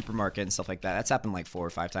like the supermarket and stuff like that, that's happened like 4 or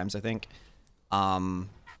 5 times, I think. And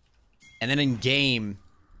then in game,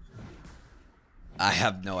 I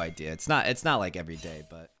have no idea. It's not like every day,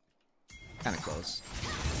 but kind of close.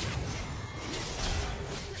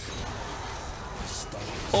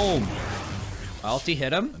 Boom! Ulti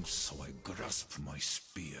hit him. And so I grasp my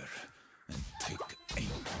spear and take aim.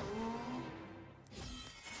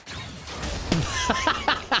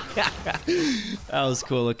 That was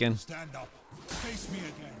cool looking. Stand up. Face me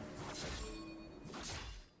again.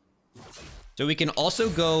 So we can also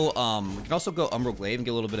go Umbral Glaive and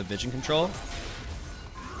get a little bit of vision control.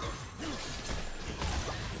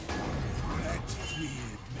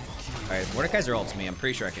 Alright, Mordekaiser ults me. I'm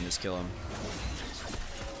pretty sure I can just kill him.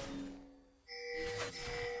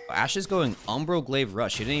 Oh, Ashe is going Umbral Glaive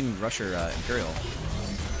Rush. She didn't even rush her Imperial.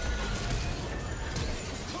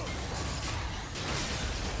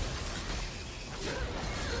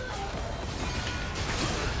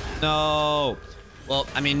 No. Well,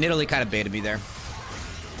 I mean, Nidalee kind of baited me there.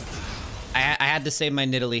 I had to save my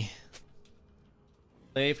Nidalee.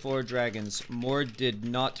 Play for dragons. Mord did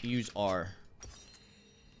not use R.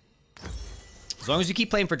 As long as you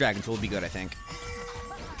keep playing for dragons, we'll be good, I think.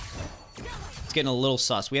 It's getting a little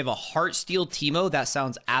sus. We have a Heartsteel Teemo. That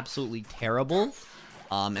sounds absolutely terrible.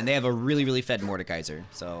 And they have a really, really fed Mordekaiser.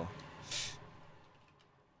 So...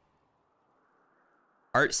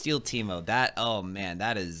 Heartsteel Teemo. That, oh man,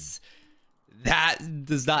 that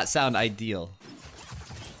does not sound ideal.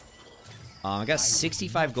 I got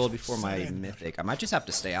 65 gold before my mythic. I might just have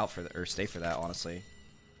to stay out for stay for that, honestly.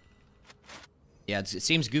 Yeah, it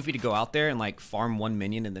seems goofy to go out there and like farm one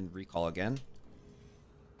minion and then recall again.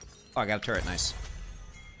 Oh, I got a turret. Nice.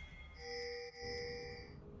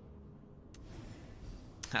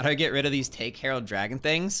 How do I get rid of these Take Herald Dragon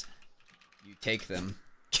things? You take them.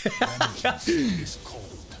 Vengeance is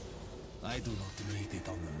cold. I do not need it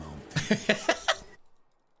on the mountain.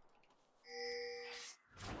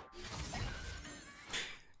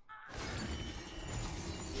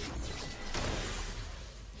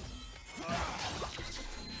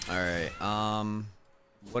 All right.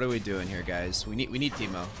 What are we doing here, guys? We need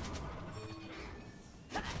Teemo.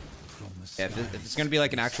 Yeah, if it's gonna be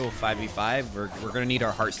like an actual 5v5, we're gonna need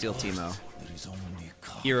our Heartsteel Teemo.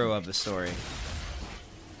 Hero of the story.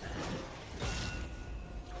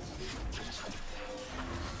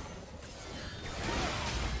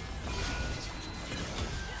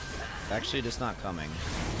 Actually, just not coming.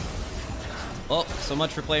 Well, so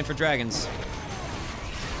much for playing for dragons.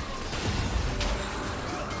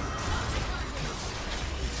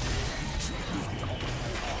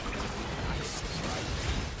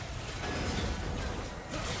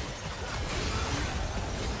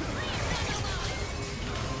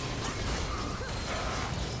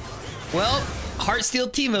 Well,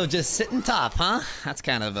 Heartsteel Teemo just sitting top, huh? That's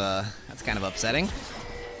kind of upsetting.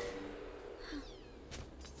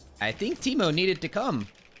 I think Teemo needed to come.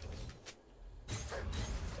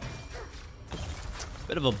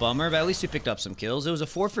 Bit of a bummer, but at least we picked up some kills. It was a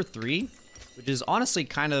 4 for 3, which is honestly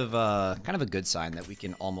kind of a good sign that we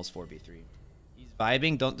can almost 4v3. He's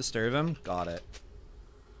vibing, don't disturb him. Got it.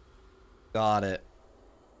 Got it.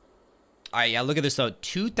 Alright, yeah, look at this though.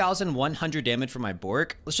 2,100 damage from my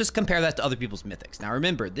Bork. Let's just compare that to other people's mythics. Now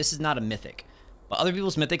remember, this is not a mythic. But other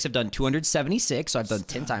people's mythics have done 276, so I've done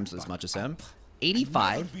 10 times as much as him.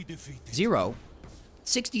 85, 0,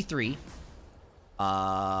 63,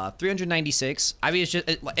 396. I mean, it's just,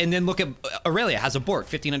 and then look at Aurelia has a Bork,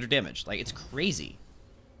 1,500 damage. Like, it's crazy.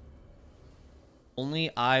 Only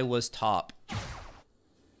I was top.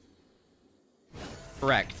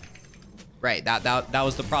 Correct. Right, that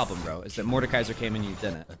was the problem, bro. Is that Mordekaiser came and you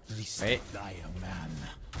didn't. Right? I am man.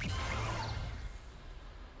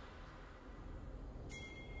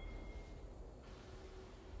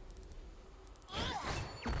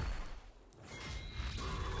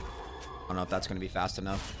 I don't know if that's going to be fast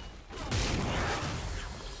enough.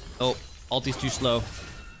 Oh, ulti's too slow.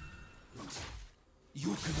 You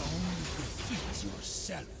can only defeat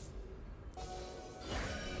yourself.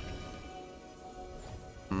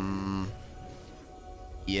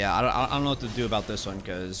 Yeah, I don't know what to do about this one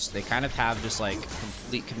because they kind of have just like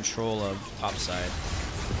complete control of top side.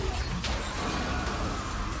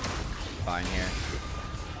 Fine here.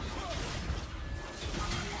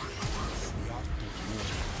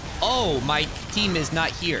 Oh, my team is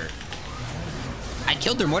not here. I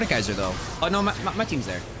killed their Mordekaiser though. Oh no, my team's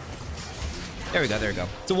there. There we go, there we go.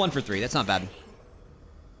 It's a 1 for 3. That's not bad.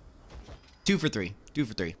 2 for 3. 2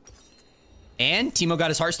 for 3. And Teemo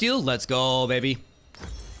got his Heartsteel. Let's go, baby.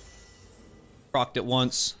 Procced it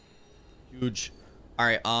once. Huge. All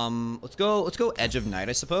right, let's go Edge of Night,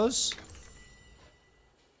 I suppose.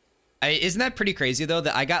 Isn't that pretty crazy though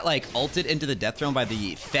that I got like ulted into the death throne by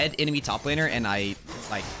the fed enemy top laner and I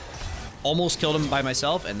like almost killed him by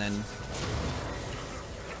myself and then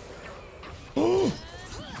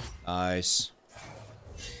nice.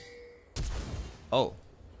 Oh.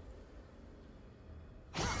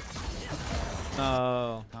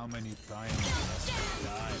 No. How many times must I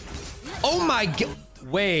die? Oh my god.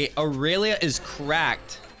 Wait, Aurelia is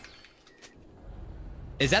cracked.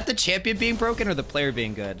 Is that the champion being broken or the player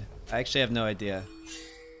being good? I actually have no idea.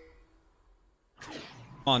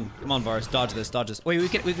 Come on, Varus. Dodge this, dodge this. Wait, we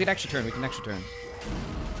can actually turn. We can actually turn.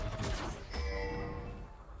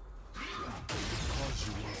 Because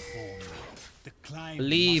you will fall. The climb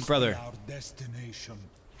Believe, must brother. be our destination.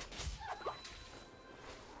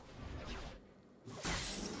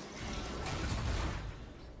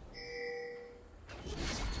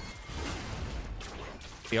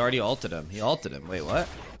 He already ulted him. He ulted him. Wait, what?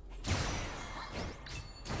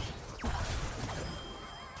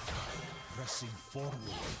 Pressing forward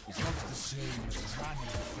is not the same as running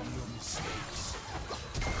from your mistakes.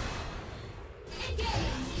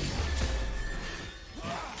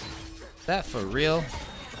 Is that for real?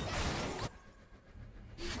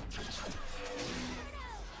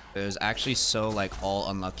 It was actually so, like, all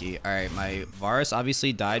unlucky. Alright, my Varus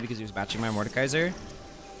obviously died because he was matching my Mordekaiser.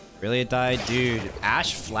 Really, it died? Dude,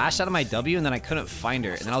 Ashe flashed out of my W and then I couldn't find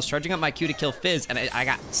her. And then I was charging up my Q to kill Fizz and I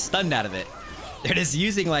got stunned out of it. They're just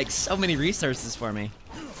using, like, so many resources for me.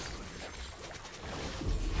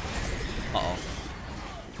 Uh-oh.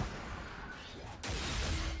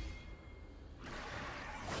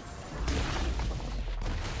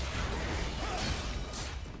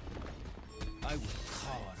 I will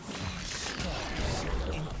carve my stars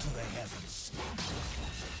into the heavens.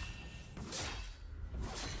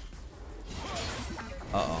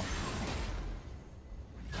 Uh-oh.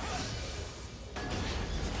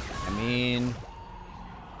 I mean...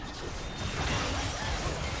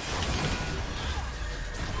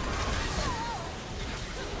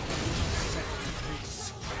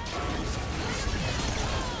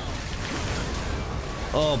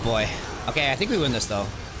 Oh boy. Okay, I think we win this though.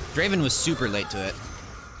 Draven was super late to it.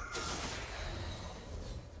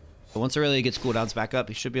 But once Aurelia gets cooldowns back up,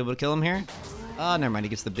 he should be able to kill him here. Oh, never mind. He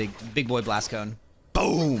gets the big boy blast cone.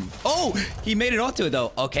 Boom! Oh, he made it onto it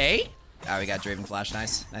though. Okay. Ah, we got Draven flash.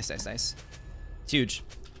 Nice, nice, nice, nice. It's huge.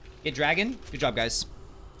 Get dragon. Good job, guys.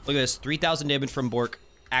 Look at this. 3,000 damage from Bork.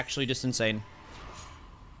 Actually, just insane.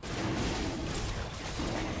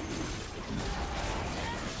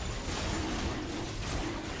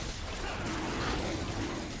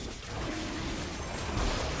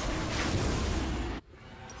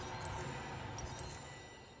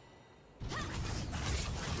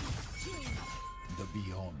 The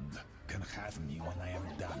beyond can have me when I am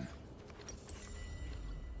done.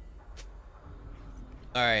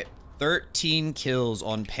 Alright, 13 kills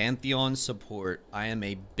on Pantheon support. I am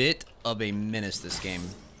a bit of a menace this game.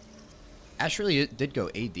 Ashe really did go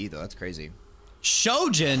AD though, that's crazy.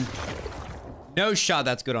 Shojin! No shot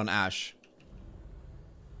that's good on Ashe.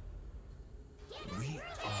 We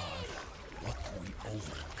are what we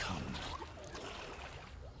overcome.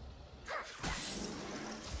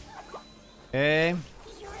 Okay.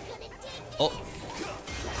 Oh.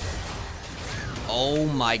 Oh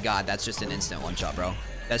my god, that's just an instant one shot, bro.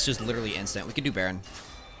 That's just literally instant. We could do Baron.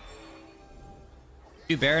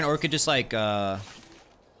 Do Baron, or we could just like just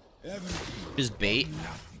bait.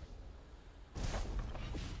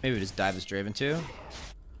 Maybe we just dive this Draven too.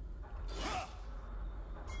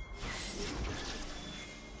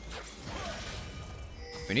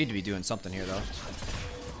 We need to be doing something here though.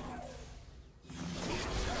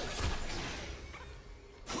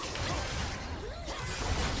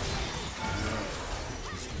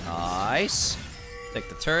 Nice. Take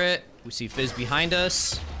the turret. We see Fizz behind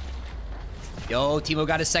us. Yo, Teemo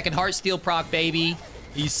got his second Heartsteel proc, baby.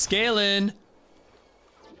 He's scaling.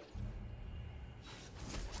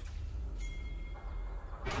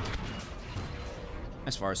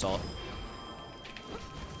 Nice far assault.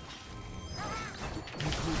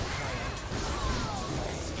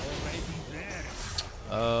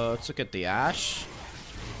 Let's look at the Ashe.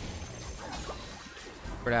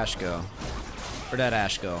 Where'd Ashe go? Where'd that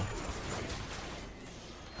Ashe go?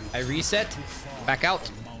 I reset. Back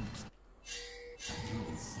out.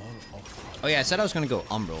 Oh yeah, I said I was gonna go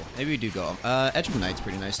Umbral. Maybe we do go. Edge of Knight's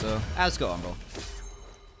pretty nice though. Let's go Umbral.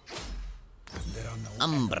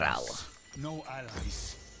 Umbral. No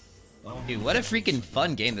allies. Dude, what a freaking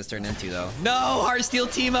fun game this turned into though. No, Heartsteel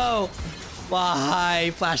Teemo!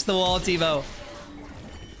 Why? Flash the wall, Teemo.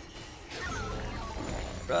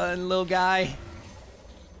 Run, little guy.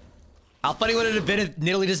 How funny would it have been if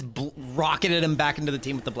Nidalee just rocketed him back into the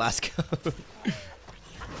team with the blast code?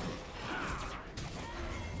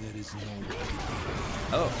 There is no.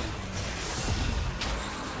 Oh.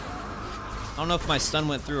 I don't know if my stun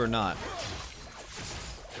went through or not.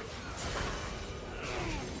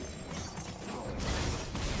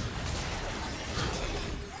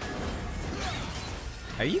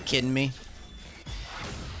 Are you kidding me?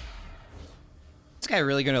 This guy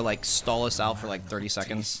really gonna like stall us out for like 30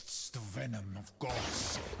 seconds? The venom of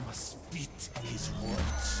gods must spit his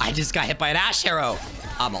words. I just got hit by an Ash Arrow.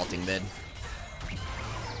 I'm ulting mid.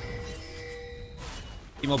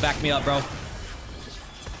 Timo, back me up, bro.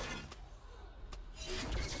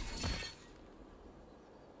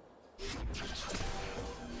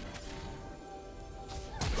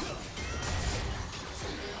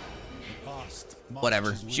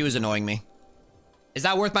 Whatever. She was annoying me. Is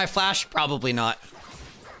that worth my flash? Probably not.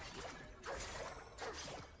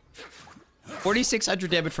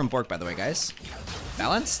 4,600 damage from Bork, by the way, guys.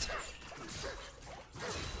 Balanced?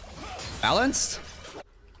 Balanced?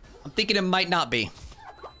 I'm thinking it might not be.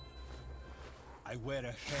 I wear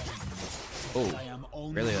a helm. Oh, I am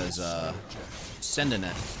only really is sending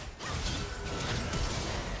it.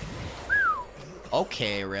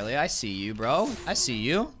 Okay, really? I see you, bro. I see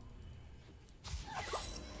you.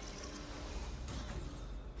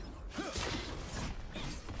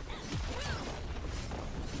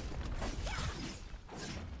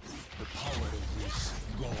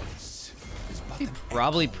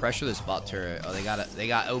 Probably pressure this bot turret. Oh, they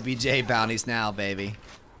got OBJ bounties now, baby.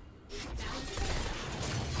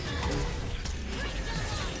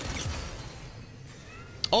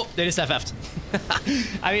 Oh, they just FF'd.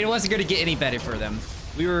 I mean, it wasn't going to get any better for them.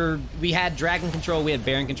 We had Dragon control, we had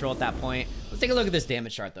Baron control at that point. Let's take a look at this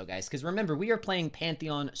damage chart though, guys, because remember, we are playing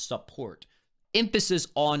Pantheon support. Emphasis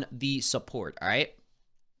on the support, all right?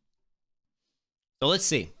 So let's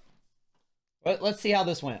see. Let's see how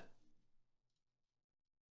this went.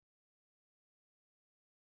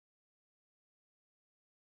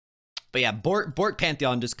 But yeah, Bork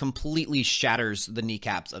Pantheon just completely shatters the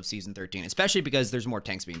kneecaps of Season 13, especially because there's more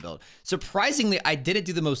tanks being built. Surprisingly, I didn't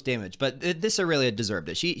do the most damage, but this Aurelia deserved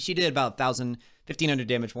it. She did about 1,000, 1,500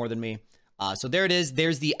 damage more than me. So there it is.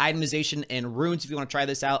 There's the itemization and runes if you want to try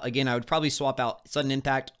this out. Again, I would probably swap out Sudden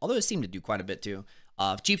Impact, although it seemed to do quite a bit too.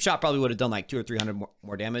 Cheap Shot probably would have done like 200 or 300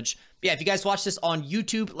 more damage. But yeah, if you guys watch this on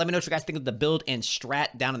YouTube, let me know what you guys think of the build and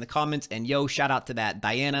strat down in the comments. And yo, shout out to that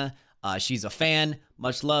Diana. She's a fan.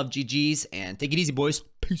 Much love, GG's, and take it easy, boys.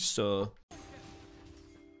 Peace. All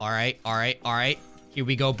right. Here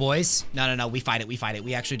we go, boys. No. We fight it.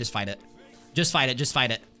 We actually just fight it. Just fight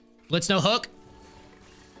it. Blitz no hook.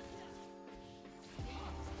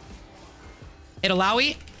 Hit a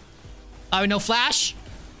Lowy. No flash.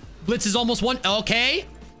 Blitz is almost one. Okay.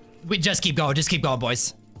 We just keep going. Just keep going,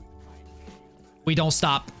 boys. We don't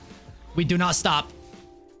stop. We do not stop.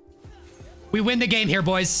 We win the game here,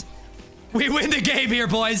 boys. We win the game here,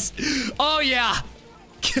 boys. Oh, yeah.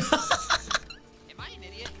 Am I an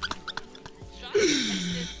idiot?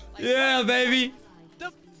 Yeah, baby.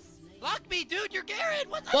 Block me, dude. You're Garen.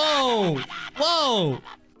 What the Whoa.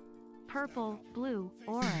 Purple, blue,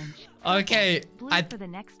 orange. Okay. Blue for the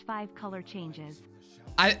next 5 color changes.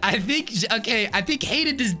 I think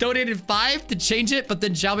Hayden just donated 5 to change it, but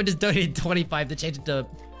then Xiaomi just donated 25 to change it to...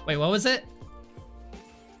 Wait, what was it?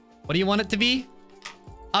 What do you want it to be?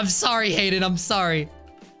 I'm sorry, Hayden. I'm sorry.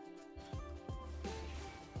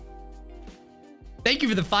 Thank you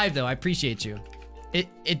for the 5, though. I appreciate you.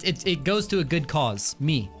 It goes to a good cause.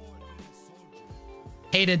 Me.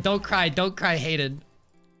 Hayden, don't cry. Don't cry, Hayden.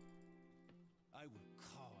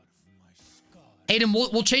 Hayden,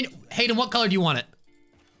 we'll change. Hayden, what color do you want it?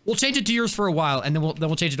 We'll change it to yours for a while, and then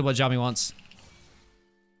we'll change it to what Xiaomi wants.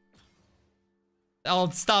 Oh,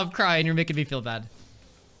 stop crying. You're making me feel bad.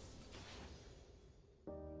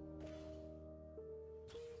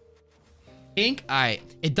 Pink? Alright.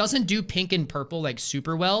 It doesn't do pink and purple like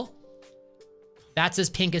super well. That's as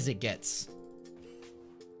pink as it gets.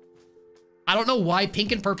 I don't know why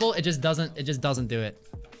pink and purple, it just doesn't do it.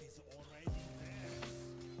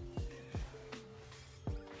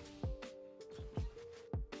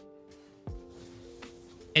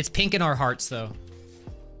 It's pink in our hearts though.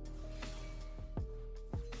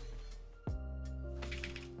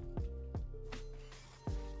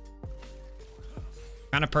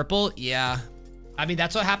 Kind of purple? Yeah. I mean,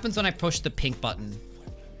 that's what happens when I push the pink button.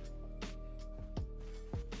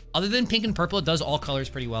 Other than pink and purple, it does all colors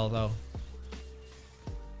pretty well, though.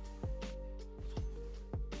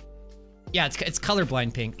 Yeah, it's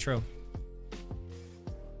colorblind pink, true.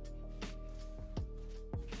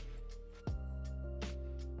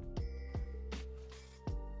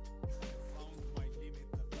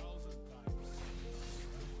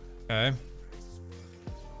 Okay.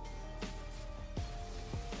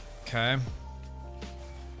 Okay.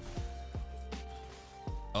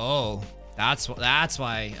 Oh, that's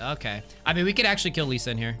why. Okay. I mean, we could actually kill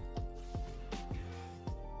Lisa in here.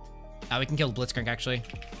 We can kill Blitzcrank actually.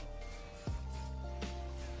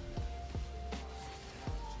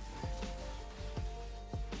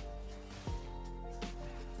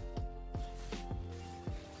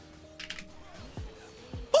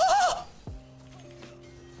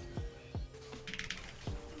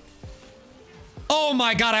 Oh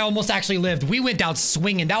my god, I almost actually lived. We went down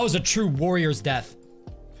swinging. That was a true warrior's death.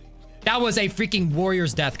 That was a freaking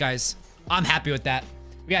warrior's death, guys. I'm happy with that.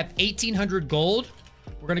 We got 1,800 gold.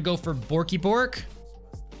 We're gonna go for Borky Bork.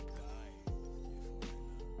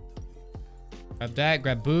 Grab that,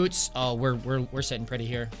 grab boots. Oh, we're sitting pretty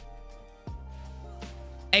here.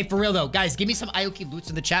 Hey, for real though, guys, give me some Ioki boots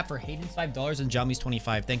in the chat for Hayden's $5 and Jami's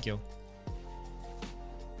 25. Thank you.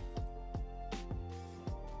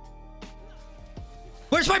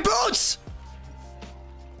 Where's my boots?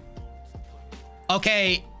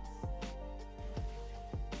 Okay.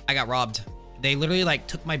 I got robbed. They literally like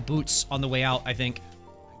took my boots on the way out, I think.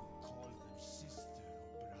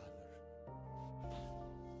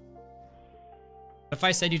 If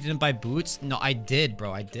I said you didn't buy boots? No, I did,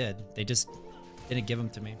 bro. I did. They just didn't give them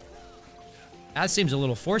to me. That seems a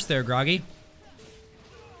little forced there, Groggy.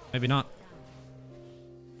 Maybe not.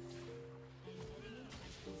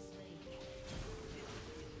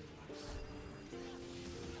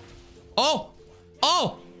 Oh!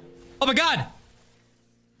 Oh! Oh my god!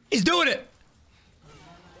 He's doing it!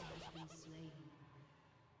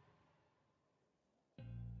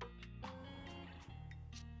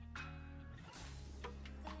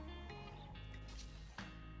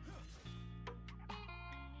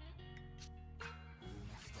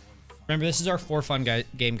 Remember, this is our for fun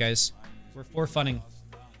game, guys. We're for funning.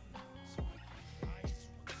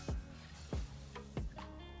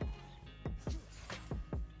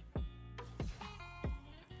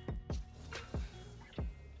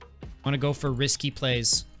 I want to go for risky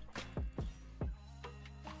plays.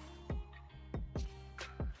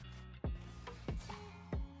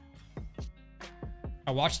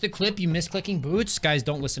 I watched the clip. You misclicking boots? Guys,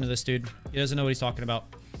 don't listen to this dude. He doesn't know what he's talking about.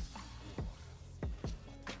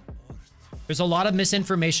 There's a lot of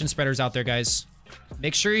misinformation spreaders out there, guys.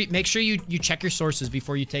 Make sure you check your sources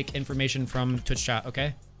before you take information from Twitch chat,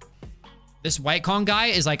 okay? This White Kong guy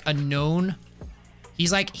is like a known...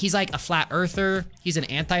 He's like a flat earther. He's an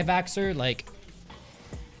anti-vaxxer. Like...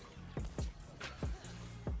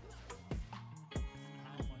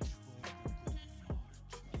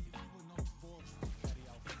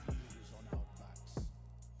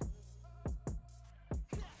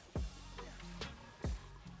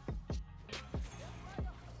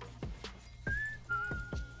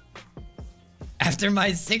 After my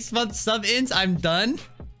 6-month sub ins, I'm done.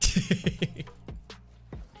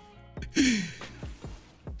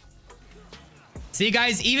 See,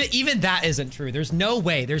 guys, even that isn't true. There's no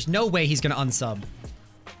way he's gonna unsub.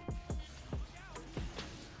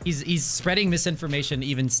 He's spreading misinformation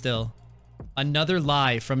even still. Another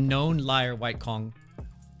lie from known liar White Kong.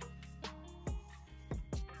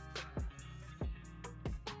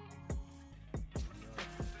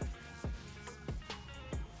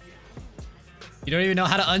 You don't even know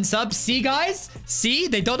how to unsub? See, guys? See?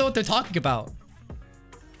 They don't know what they're talking about.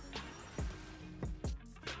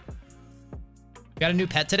 Got a new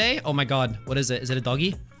pet today? Oh my god. What is it? Is it a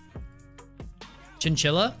doggy?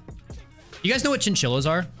 Chinchilla? You guys know what chinchillas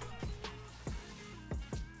are?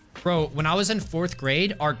 Bro, when I was in 4th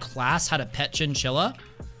grade, our class had a pet chinchilla.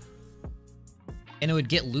 And it would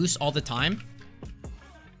get loose all the time.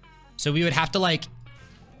 So we would have to like...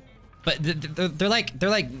 But they're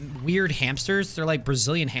like weird hamsters. They're like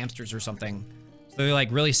Brazilian hamsters or something. So they're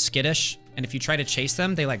like really skittish. And if you try to chase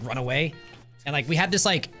them, they like run away. And like we had this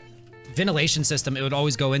like ventilation system it would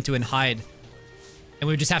always go into and hide. And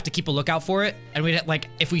we would just have to keep a lookout for it. And we'd like,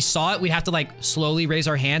 if we saw it, we'd have to like slowly raise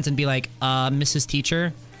our hands and be like, Mrs.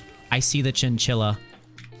 Teacher, I see the chinchilla.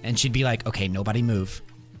 And she'd be like, okay, nobody move.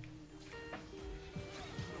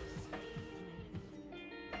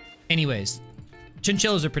 Anyways.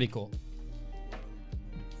 Chinchillas are pretty cool.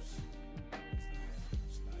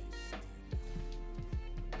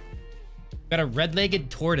 Got a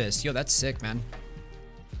red-legged tortoise. Yo, that's sick, man.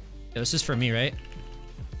 Yo, this is for me, right?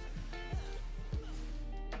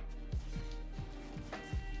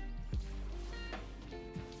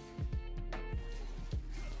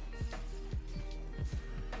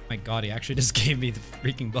 My god, he actually just gave me the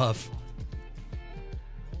freaking buff.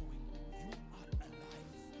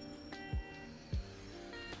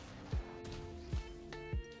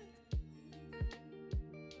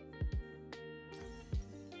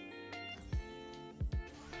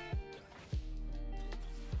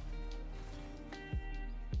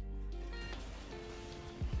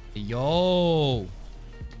 Yo,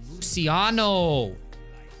 Luciano.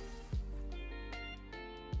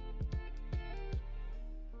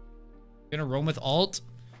 Gonna roam with alt?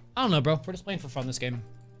 I don't know, bro. We're just playing for fun this game.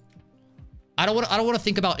 I don't want to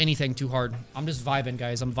think about anything too hard. I'm just vibing,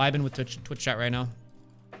 guys. I'm vibing with Twitch chat right now.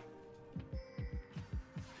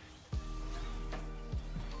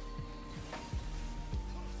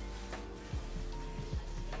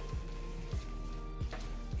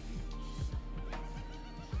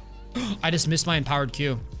 I just missed my empowered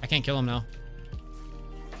Q. I can't kill him now.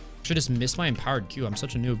 Should just miss my empowered Q. I'm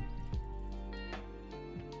such a noob.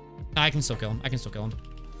 Nah, I can still kill him. I can still kill him.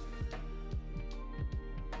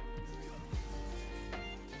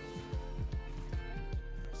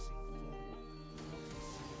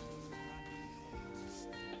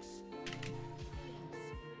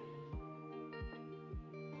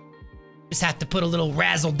 Just have to put a little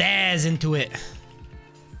razzle dazz into it. You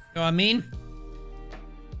know what I mean?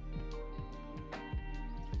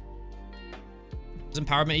 What does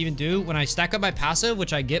empowerment even do? When I stack up my passive,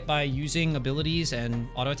 which I get by using abilities and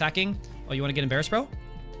auto-attacking. Oh, you want to get embarrassed, bro? Want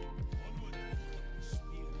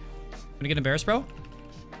to get embarrassed, bro?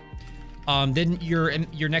 Then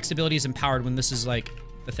your next ability is empowered when this is like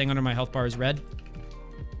the thing under my health bar is red.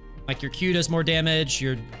 Like your Q does more damage,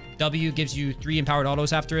 your W gives you 3 empowered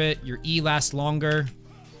autos after it, your E lasts longer,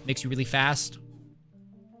 makes you really fast.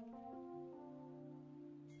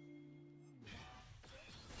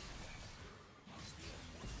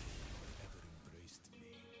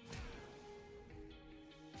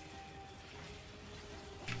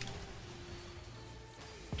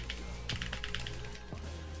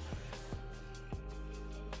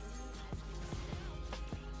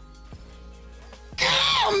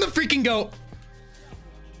 I'm the freaking GOAT.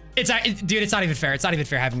 Dude, it's not even fair. It's not even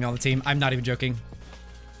fair having me on the team. I'm not even joking.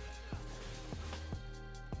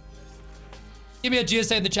 Give me a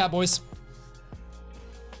GSA in the chat, boys.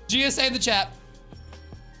 GSA in the chat.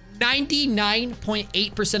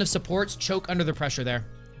 99.8% of supports choke under the pressure there,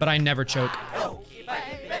 but I never choke.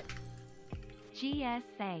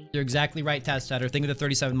 GSA. You're exactly right, Taz Tatter. Think of the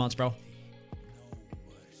 37 months, bro.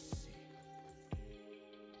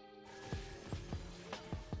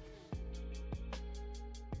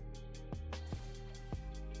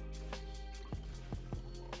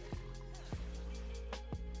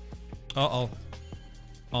 Uh-oh.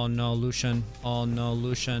 Oh no, Lucian. Oh no,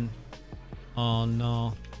 Lucian. Oh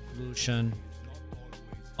no, Lucian.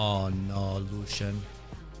 Oh no, Lucian.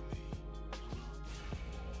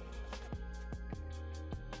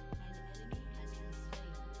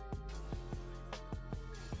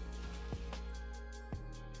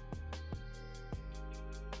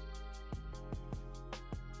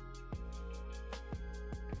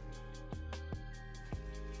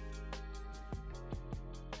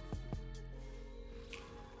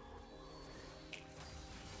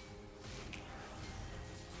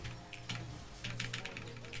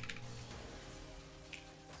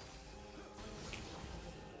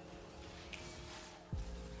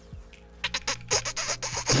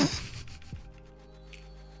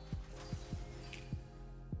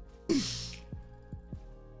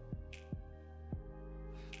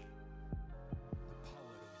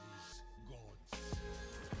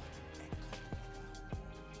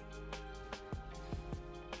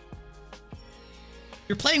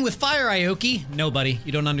 You're playing with fire, Aoki. No, buddy.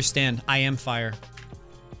 You don't understand. I am fire.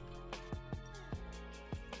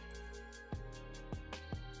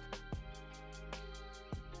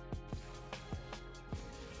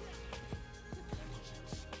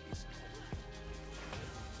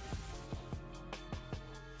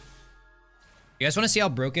 You guys want to see how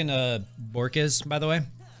broken Bork is, by the way?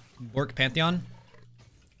 Bork Pantheon.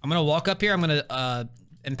 I'm going to walk up here. I'm going to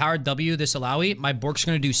empower W this Alawi. My Bork's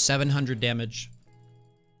going to do 700 damage.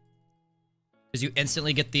 Because you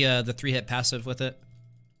instantly get the 3-hit passive with it.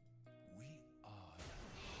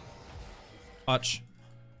 Watch.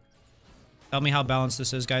 Tell me how balanced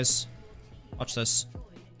this is, guys. Watch this.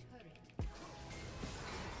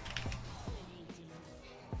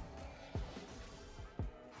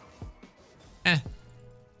 Eh.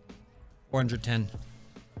 410.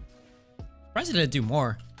 Surprised it didn't do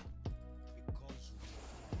more.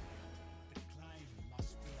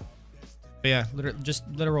 But yeah, just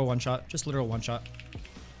literal one shot. Just literal one shot.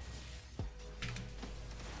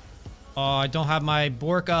 Oh, I don't have my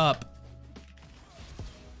Bork up.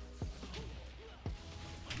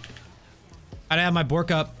 I didn't have my Bork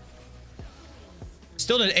up.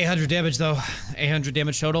 Still did 800 damage though. 800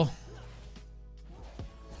 damage total.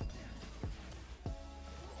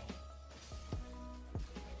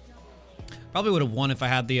 Probably would have won if I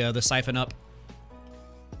had the siphon up.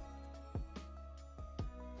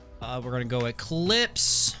 We're gonna go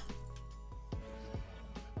Eclipse.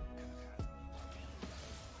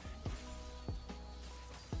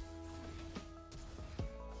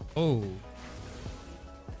 Oh.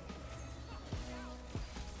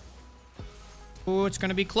 Oh, it's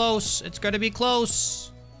gonna be close. It's gonna be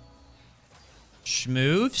close.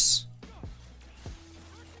 Schmoofs.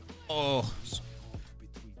 Oh.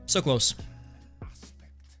 So close.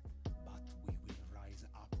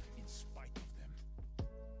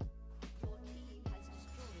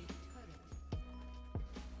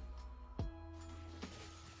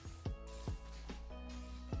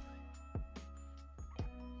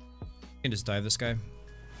 can just dive this guy. You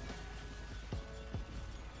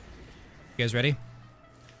guys ready?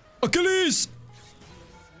 Achilles!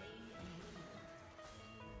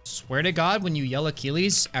 Swear to God, when you yell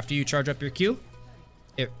Achilles after you charge up your Q,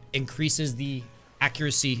 it increases the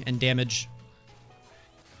accuracy and damage.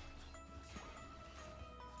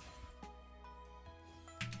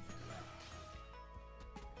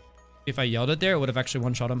 If I yelled it there, it would have actually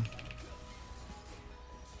one-shot him.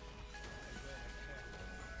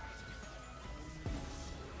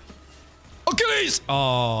 Achilles!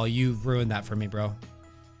 Oh, you ruined that for me, bro.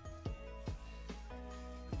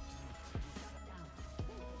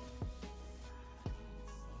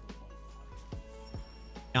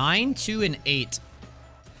 Nine, 2, and 8.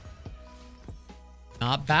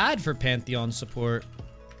 Not bad for Pantheon support.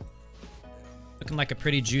 Looking like a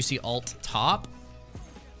pretty juicy alt top.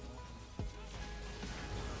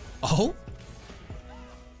 Oh?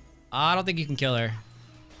 I don't think you can kill her.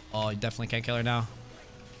 Oh, you definitely can't kill her now.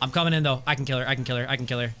 I'm coming in though. I can kill her. I can kill her. I can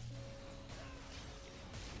kill her.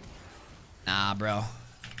 Nah, bro.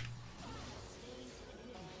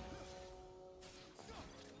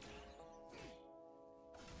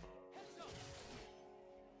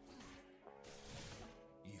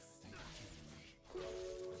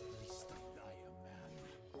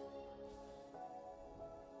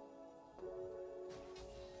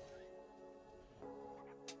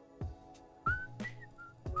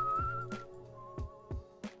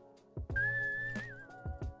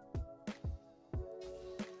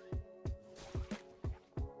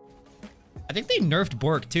 I think they nerfed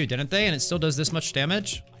Bork too, didn't they? And it still does this much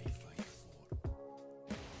damage.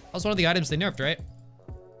 That was one of the items they nerfed, right?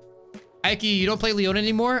 Ike, you don't play Leona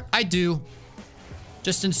anymore? I do.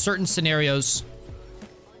 Just in certain scenarios.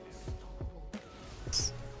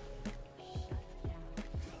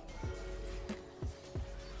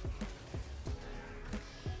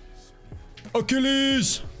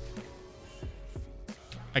 Achilles!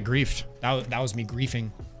 I griefed. That was me griefing.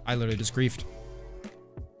 I literally just griefed.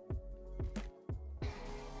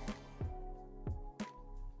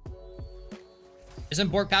 Isn't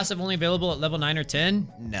Bork passive only available at level 9 or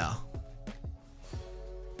 10? No.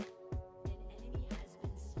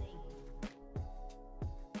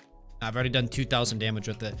 I've already done 2,000 damage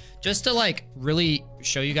with it. Just to like really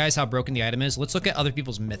show you guys how broken the item is, let's look at other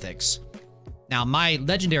people's mythics. Now my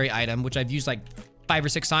legendary item, which I've used like 5 or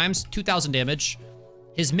 6 times, 2,000 damage.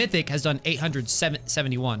 His mythic has done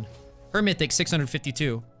 871. Her mythic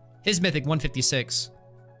 652. His mythic 156.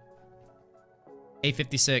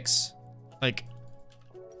 856. Like,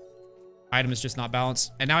 item is just not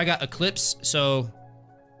balanced. And now I got Eclipse, so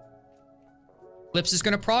Eclipse is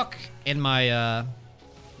gonna proc in my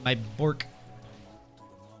my Bork.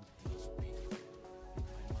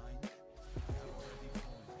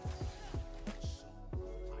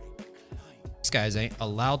 These guys ain't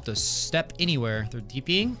allowed to step anywhere. They're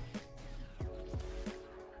DPing.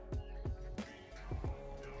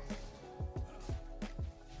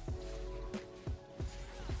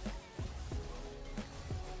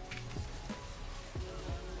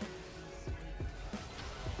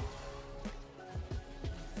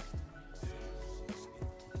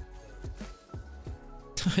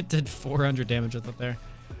 I did 400 damage with it there.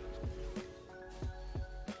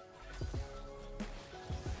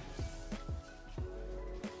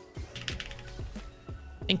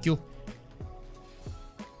 Thank you.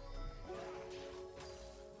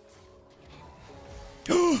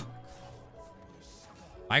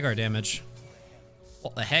 Vygar damage.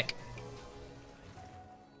 What the heck?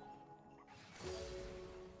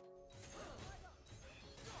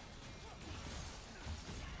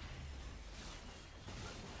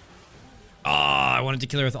 I wanted to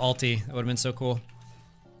kill her with ulti. That would have been so cool.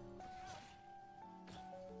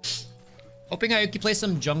 Hoping Ayuki plays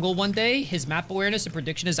some jungle one day. His map awareness and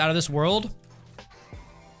prediction is out of this world.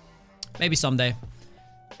 Maybe someday.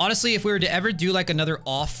 Honestly, if we were to ever do like another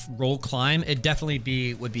off-roll climb, it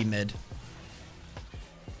definitely would be mid.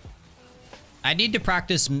 I need to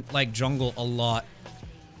practice like jungle a lot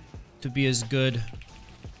to be as good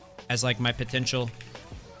as like my potential.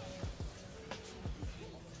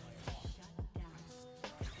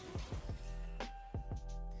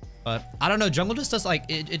 But I don't know, jungle just does like,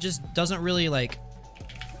 it just doesn't really like,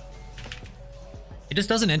 it just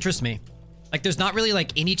doesn't interest me. Like there's not really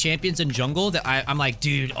like any champions in jungle that I'm like,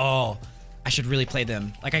 dude, oh, I should really play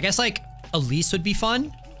them. Like I guess like Elise would be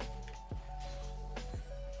fun.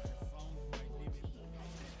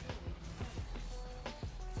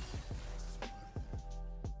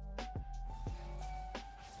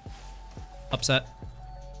 Upset.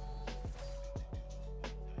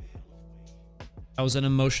 That was an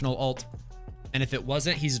emotional ult. And if it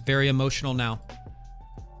wasn't, he's very emotional now.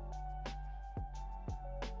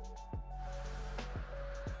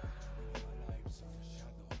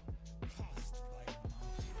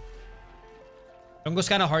 Jungle's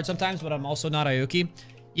kind of hard sometimes, but I'm also not Aoki.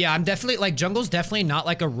 Yeah, I'm definitely, like, jungle's definitely not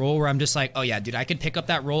like a role where I'm just like, oh yeah, dude, I could pick up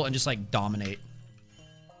that role and just like dominate.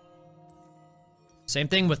 Same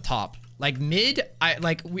thing with top. Like mid,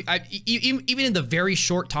 even in the very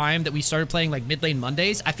short time that we started playing like mid lane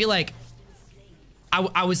Mondays, I feel like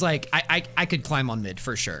I was like, I could climb on mid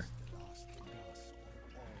for sure.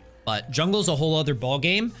 But jungle's a whole other ball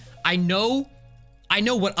game. I know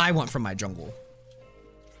what I want from my jungle.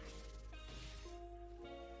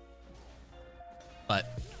 But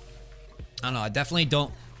I don't know. I definitely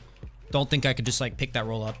don't think I could just like pick that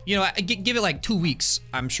role up. You know, give it like 2 weeks.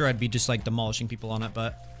 I'm sure I'd be just like demolishing people on it,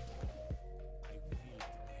 but.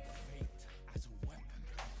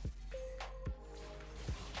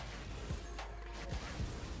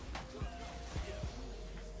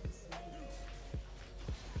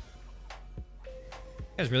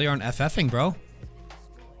 You guys really aren't FFing, bro.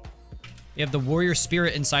 You have the warrior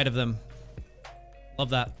spirit inside of them.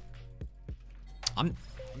 Love that. I'm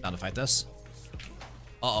down to fight this.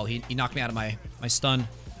 Uh-oh, he knocked me out of my stun.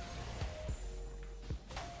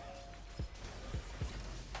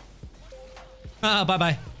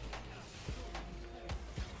 Bye-bye.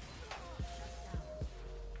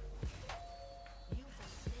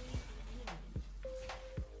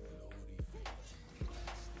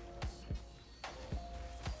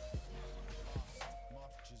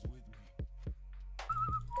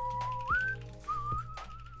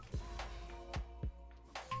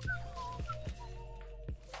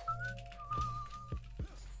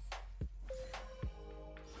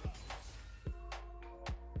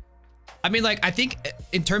 I mean, like, I think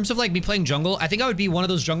in terms of like me playing jungle, I think I would be one of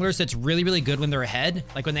those junglers that's really, really good when they're ahead.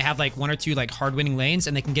 Like when they have like 1 or 2 like hard winning lanes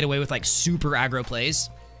and they can get away with like super aggro plays.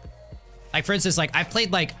 Like for instance, like I've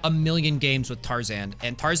played like a million games with Tarzan,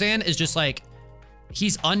 and Tarzan is just like,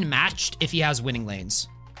 he's unmatched if he has winning lanes.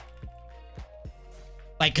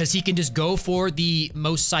 Like, cause he can just go for the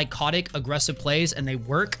most psychotic aggressive plays and they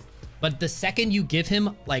work. But the second you give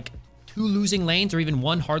him like 2 losing lanes or even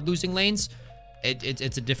 1 hard losing lanes,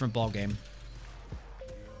 it's a different ball game.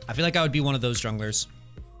 I feel like I would be one of those junglers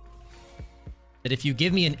that if you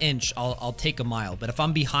give me an inch, I'll take a mile. But if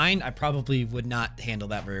I'm behind, I probably would not handle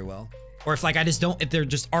that very well. Or if like if there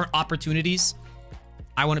just aren't opportunities,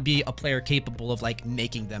 I want to be a player capable of like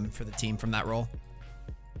making them for the team from that role.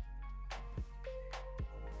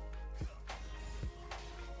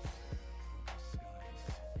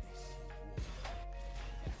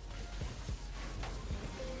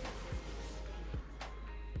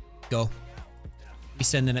 Go. We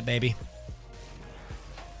sending it, baby.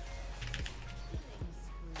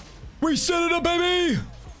 We sending it, baby!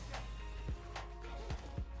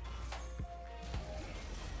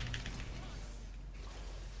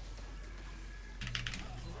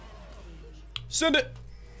 Send it!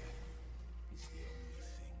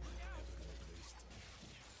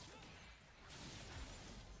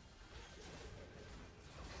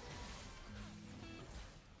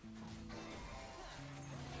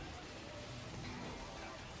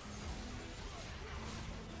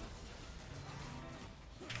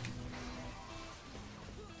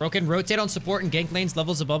 Broken, rotate on support and gank lanes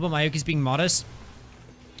levels above him. Aoki's being modest.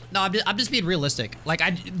 No, I'm just being realistic. Like,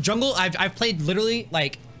 jungle, I've played literally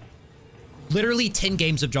 10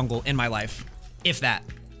 games of jungle in my life. If that.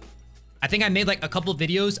 I think I made like a couple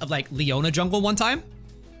videos of like Leona jungle one time.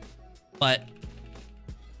 But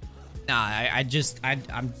nah,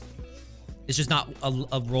 I'm it's just not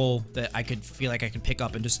a role that I could feel like I could pick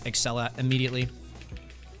up and just excel at immediately.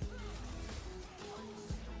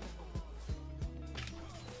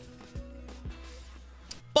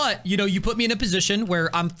 But, you know, you put me in a position where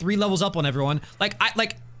I'm 3 levels up on everyone. Like, I'm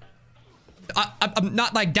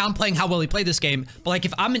not like downplaying how well he played this game, but like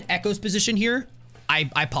if I'm in Echo's position here,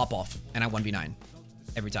 I pop off and I 1v9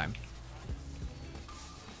 every time.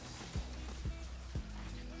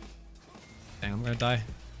 Dang, I'm gonna die.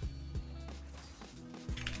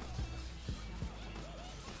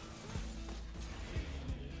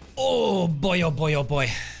 Oh boy, oh boy, oh boy.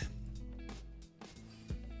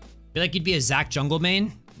 Feel like you'd be a Zac jungle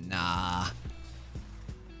main? Nah.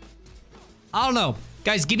 I don't know.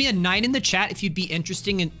 Guys, give me a 9 in the chat if you'd be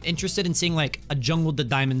interested in seeing like a Jungle to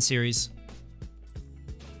Diamond series.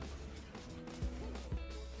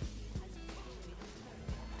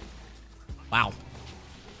 Wow.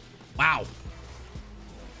 Wow.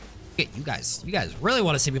 Okay, you guys really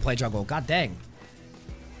want to see me play jungle. God dang.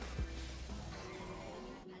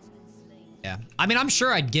 Yeah. I mean, I'm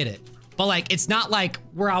sure I'd get it. But like, it's not like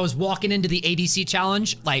where I was walking into the ADC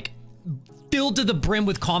challenge, like filled to the brim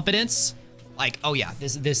with confidence. Like, oh yeah,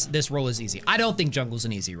 this role is easy. I don't think jungle's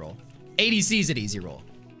an easy role. ADC is an easy role.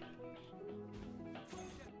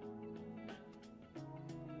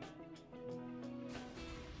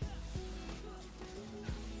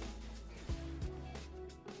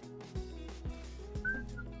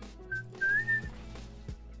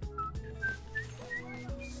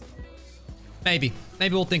 Maybe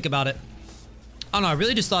we'll think about it. I don't know. I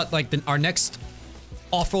really just thought like our next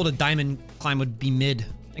off-roll to diamond climb would be mid.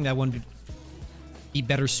 I think that one would be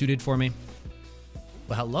better suited for me.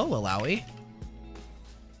 Well, hello, Alawi.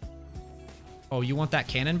 Oh, you want that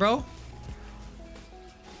cannon, bro?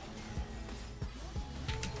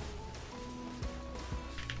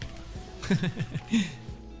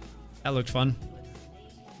 That looked fun.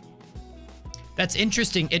 That's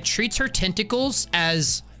interesting. It treats her tentacles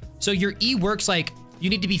as... So your E works like you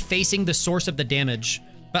need to be facing the source of the damage.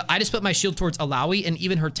 But I just put my shield towards Alawi and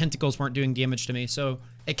even her tentacles weren't doing damage to me. So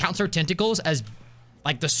it counts her tentacles as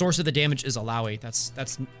like the source of the damage is Alawi.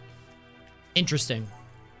 That's interesting.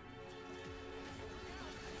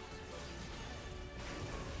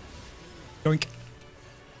 Doink.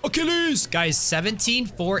 Achilles! Guys, 17,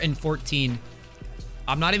 4, and 14.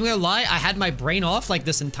 I'm not even gonna lie. I had my brain off like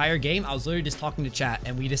this entire game. I was literally just talking to chat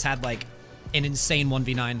and we just had like an insane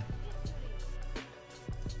 1v9.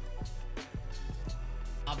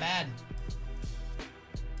 Not bad.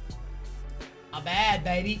 Not bad,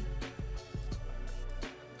 baby.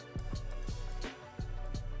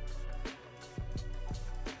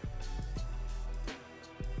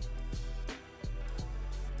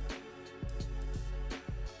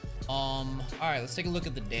 All right, let's take a look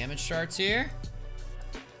at the damage charts here.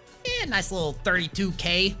 Yeah, nice little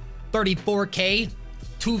 32k, 34k,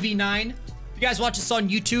 2v9. If you guys watch this on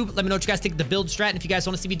YouTube, let me know what you guys think of the build strat. And if you guys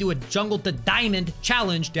want to see me do a jungle to diamond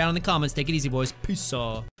challenge down in the comments, take it easy, boys. Peace.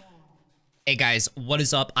 Hey guys, what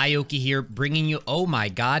is up? Ioki here, bringing you... Oh my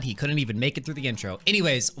god, he couldn't even make it through the intro.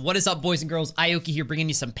 Anyways, what is up, boys and girls? Ioki here, bringing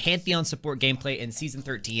you some Pantheon support gameplay in Season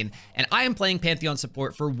 13. And I am playing Pantheon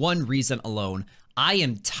support for one reason alone. I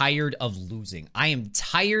am tired of losing. I am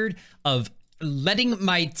tired of letting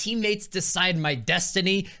my teammates decide my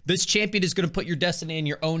destiny. This champion is going to put your destiny in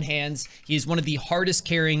your own hands. He is one of the hardest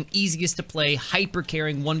carrying, easiest to play, hyper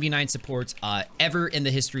carrying 1v9 supports ever in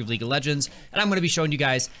the history of League of Legends. And I'm going to be showing you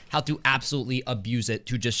guys how to absolutely abuse it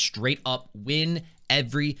to just straight up win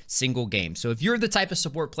every single game. So if you're the type of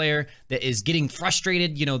support player that is getting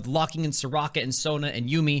frustrated, you know, locking in Soraka and Sona and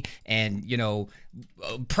Yumi and, you know,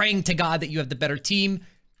 praying to God that you have the better team,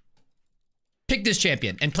 pick this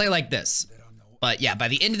champion and play like this. But yeah, by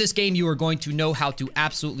the end of this game, you are going to know how to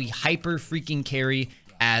absolutely hyper freaking carry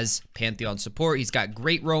as Pantheon support. He's got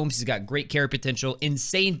great roams. He's got great carry potential,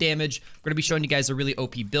 insane damage. We're going to be showing you guys a really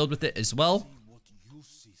OP build with it as well.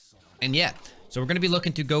 And yeah, so we're going to be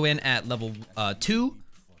looking to go in at level 2.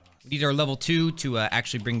 We need our level 2 to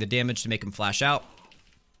actually bring the damage to make him flash out.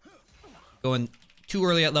 Going too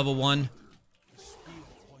early at level 1.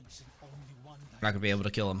 We're not going to be able to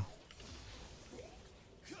kill him.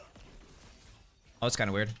 Oh, it's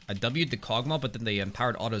kind of weird. I W'd the Kog'Maw, but then the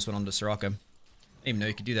empowered autos went on to Soraka. I didn't even know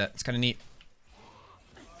you could do that. It's kind of neat.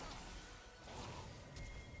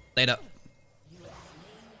 Laid up.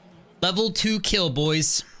 Level 2 kill,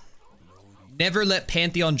 boys. Never let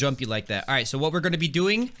Pantheon jump you like that. All right, so what we're going to be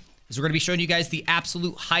doing is we're going to be showing you guys the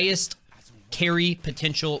absolute highest carry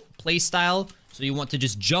potential playstyle. So you want to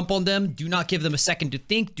just jump on them. Do not give them a second to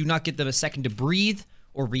think. Do not give them a second to breathe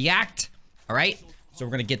or react. All right? So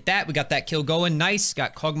we're going to get that. We got that kill going. Nice.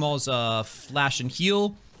 Got Kog'Maw's flash and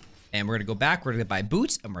heal. And we're going to go back. We're going to buy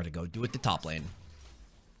boots. And we're going to go do it the top lane.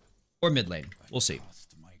 Or mid lane. We'll see.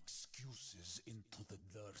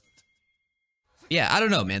 Yeah, I don't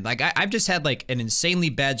know, man. Like, I've just had, like, an insanely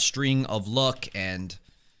bad string of luck and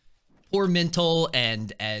poor mental.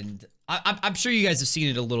 And I'm sure you guys have seen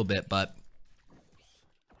it a little bit. But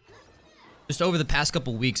just over the past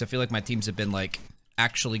couple weeks, I feel like my teams have been, like,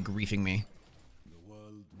 actually griefing me.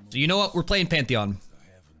 So you know what? We're playing Pantheon.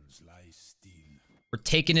 We're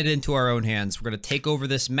taking it into our own hands. We're going to take over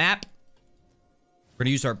this map. We're going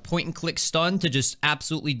to use our point and click stun to just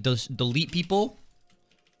absolutely delete people.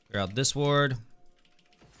 Clear out this ward.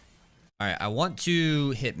 Alright, I want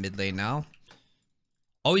to hit mid lane now.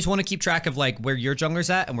 Always want to keep track of like where your jungler's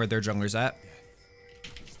at and where their jungler's at.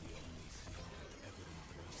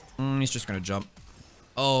 He's just going to jump.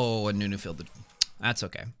 Oh, and Nunu filled it. That's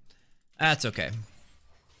okay. That's okay.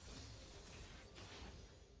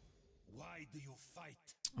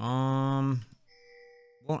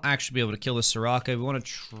 Won't actually be able to kill this Soraka. We want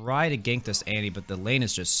to try to gank this Annie, but the lane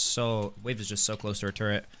is just so... Wave is just so close to her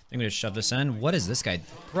turret. I think we just shove this in. What is this guy?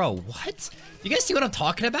 Bro, what? You guys see what I'm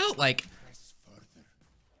talking about? Like...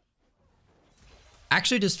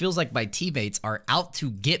 Actually just feels like my teammates are out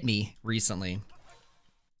to get me recently.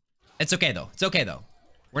 It's okay though. It's okay though.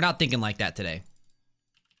 We're not thinking like that today.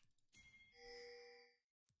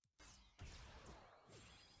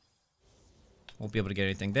 Won't be able to get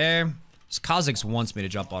anything there. Kha'Zix wants me to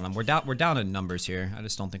jump on him. We're down in numbers here. I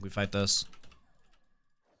just don't think we fight this.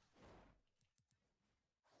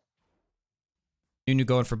 Nunu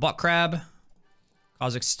going for butt crab.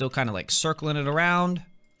 Kha'Zix still kind of like circling it around.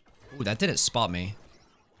 Ooh, that didn't spot me.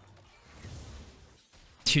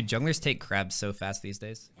 Dude, junglers take crabs so fast these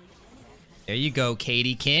days. There you go,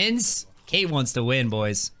 Katykins. Kate wants to win,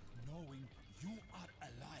 boys.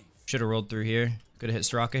 Should have rolled through here. Could have hit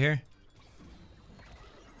Soraka here.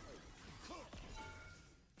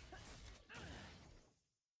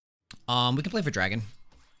 We can play for Dragon.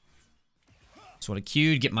 Just want to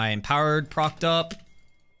queue, get my Empowered procced up.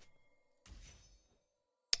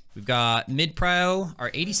 We've got mid prio.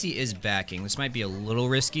 Our ADC is backing. This might be a little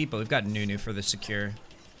risky, but we've got Nunu for the secure.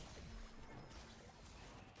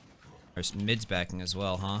 There's mid's backing as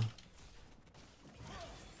well, huh?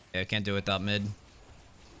 Yeah, I can't do it without mid.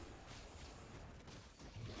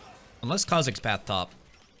 Unless Kha'Zix path top.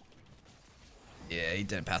 Yeah, he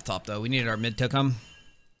didn't path top though. We needed our mid to come.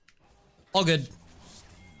 All good.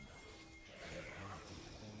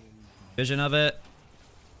 Vision of it.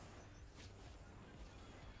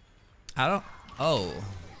 I don't... Oh.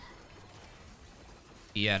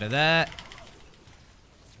 Be out of that.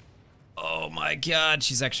 Oh my god,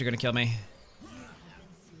 she's actually gonna kill me.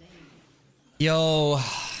 Yo.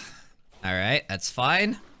 Alright, that's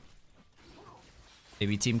fine.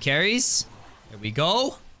 Maybe team carries. There we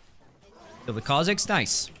go. Kill the Kha'Zix.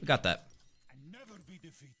 Nice. We got that.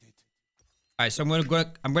 Alright, so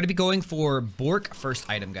I'm gonna be going for Bork first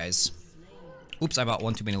item, guys. Oops, I bought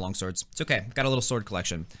one too many long swords. It's okay. Got a little sword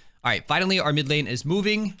collection. Alright, finally our mid lane is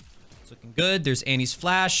moving. It's looking good. There's Annie's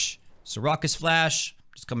flash. Soraka's flash.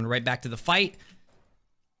 Just coming right back to the fight.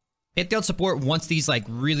 Pantheon support wants these like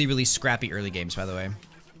really, really scrappy early games, by the way.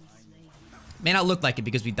 May not look like it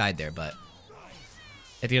because we died there, but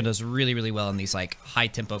Pantheon does really, really well in these like high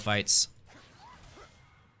tempo fights.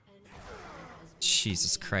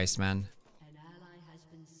 Jesus Christ, man.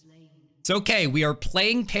 It's okay. We are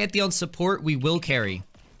playing Pantheon support. We will carry.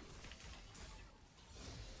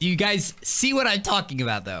 Do you guys see what I'm talking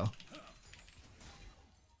about, though?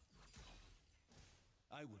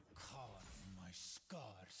 I will carve my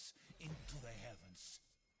scars into the heavens.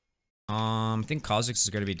 I think Kha'Zix is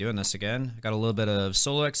going to be doing this again. I got a little bit of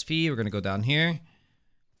solo XP. We're going to go down here.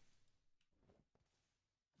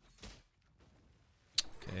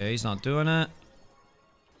 Okay, he's not doing it.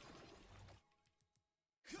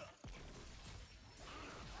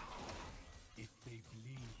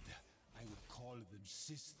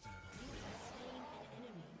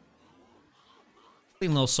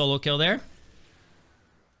 Clean little solo kill there.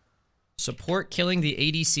 Support killing the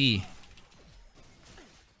ADC.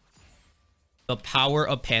 The power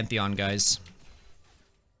of Pantheon, guys.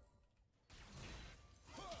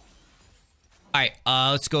 Alright,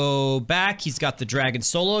 let's go back. He's got the dragon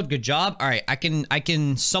soloed. Good job. Alright, I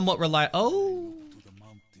can somewhat rely. Oh!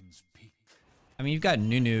 I mean, you've got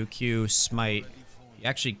Nunu, Q, Smite. You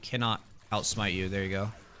actually cannot outsmite you. There you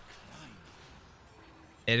go.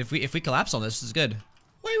 And if we collapse on this is good.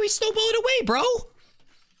 Why are we snowballing away, bro?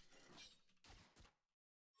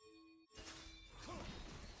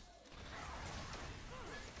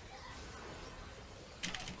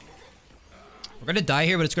 We're gonna die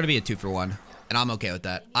here, but it's gonna be a 2-for-1. And I'm okay with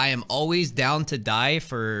that. I am always down to die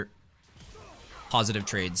for positive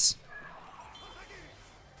trades.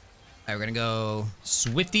 Alright, we're gonna go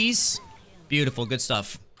Swifties. Beautiful, good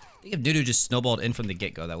stuff. I think if Nunu just snowballed in from the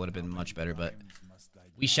get-go, that would have been much better, but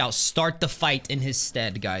we shall start the fight in his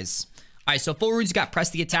stead, guys. Alright, so full runes got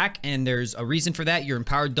press the attack, and there's a reason for that. Your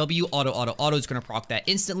empowered W, auto is going to proc that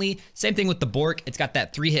instantly. Same thing with the Bork. It's got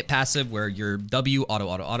that 3-hit passive where your W,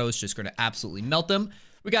 auto is just going to absolutely melt them.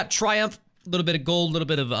 We got Triumph, a little bit of gold, a little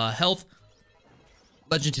bit of health.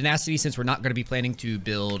 Legend Tenacity, since we're not going to be planning to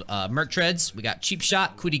build Merc Treads. We got Cheap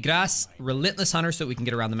Shot, Coup de Grace, Relentless Hunter, so we can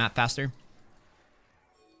get around the map faster.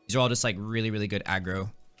 These are all just like really, really good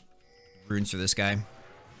aggro runes for this guy.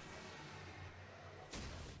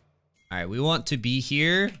 Alright, we want to be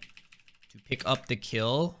here to pick up the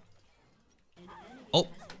kill. Oh.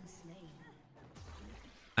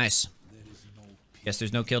 Nice. Guess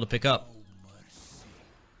there's no kill to pick up.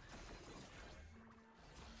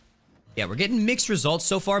 Yeah, we're getting mixed results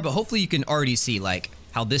so far, but hopefully you can already see like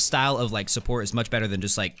how this style of like support is much better than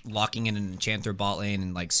just like locking in an enchanter bot lane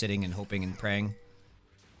and like sitting and hoping and praying.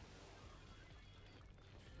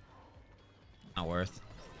 Not worth.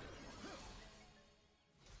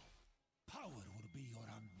 Power will be your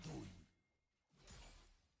undoing.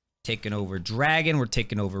 Taking over Dragon, we're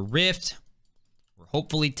taking over Rift. We're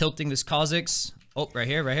hopefully tilting this Kha'Zix. Oh, right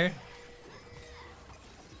here, right here.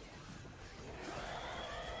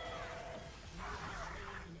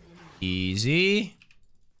 Easy.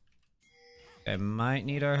 I might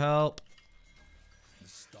need our help. The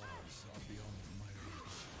stars are beyond my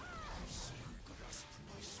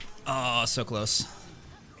reach. Oh, so close.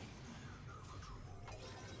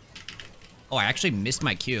 Oh, I actually missed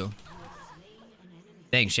my Q.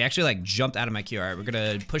 Dang, she actually like jumped out of my Q. All right, we're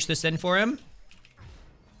gonna push this in for him.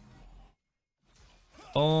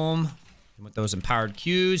 Boom. With those empowered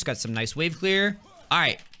Qs, got some nice wave clear. All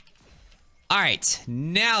right. All right,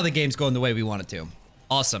 now the game's going the way we want it to.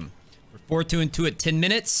 Awesome. We're 4-2-2 at 10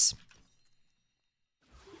 minutes.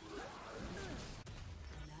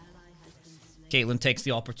 Caitlyn takes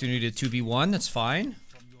the opportunity to 2v1. That's fine.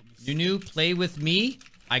 Nunu, play with me.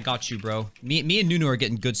 I got you, bro. Me and Nunu are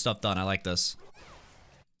getting good stuff done. I like this.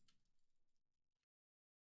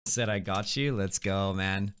 Said I got you. Let's go,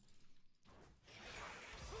 man.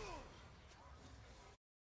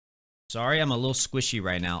 Sorry, I'm a little squishy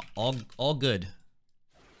right now. All good.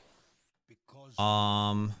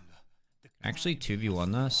 Actually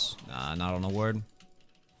 2v1 this. Nah, not on a ward.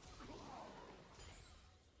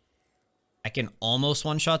 I can almost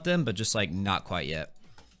one-shot them, but just like not quite yet.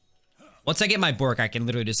 Once I get my Bork, I can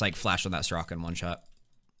literally just like flash on that Soraka in one shot.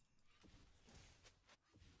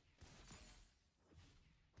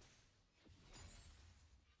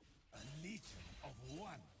 A legion of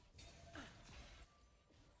one.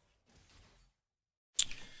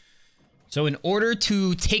 So in order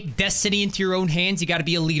to take destiny into your own hands, you got to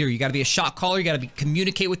be a leader. You got to be a shot caller. You got to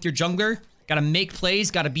communicate with your jungler. Got to make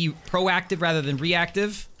plays. Got to be proactive rather than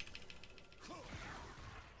reactive.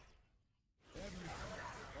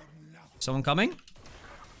 Someone coming?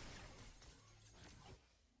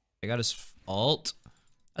 I got his ult.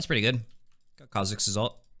 That's pretty good. Got Kha'Zix's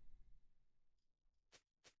ult.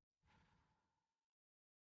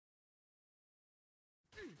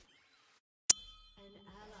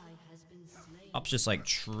 Op's just like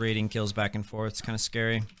trading kills back and forth. It's kind of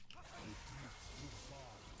scary.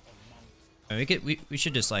 We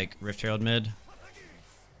should just like Rift Herald mid. It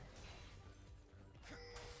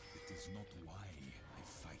is not why I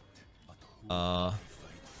fight, but who I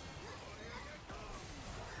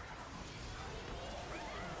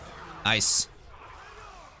fight. Nice.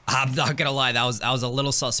 I'm not gonna lie, that was a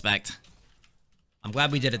little suspect. I'm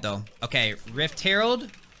glad we did it though. Okay, Rift Herald,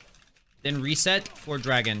 then reset for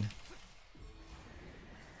Dragon.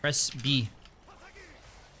 Press B.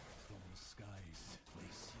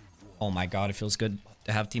 Oh my god, it feels good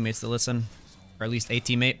to have teammates that listen. Or at least a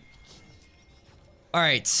teammate.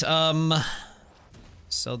 Alright, so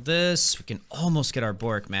this, we can almost get our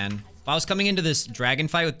Bork, man. If I was coming into this Dragon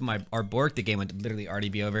fight with our Bork, the game would literally already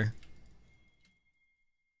be over.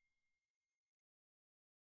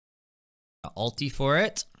 Ulti for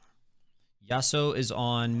it. Yasuo is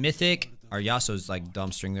on Mythic. Our Yasuo's like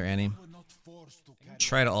dumbstring their Annie.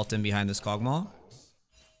 Try to ult in behind this Kog'Maw.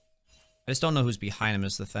 I just don't know who's behind him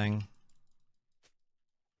is the thing.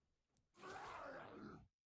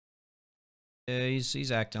 Yeah,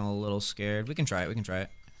 he's acting a little scared. We can try it, we can try it.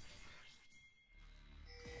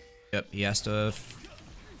 Yep, he has to...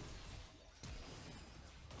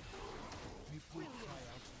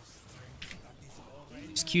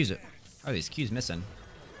 These Qs, are these Qs missing?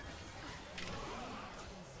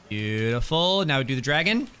 Beautiful, now we do the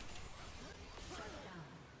dragon.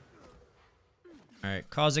 Alright,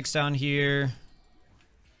 Kha'Zix down here.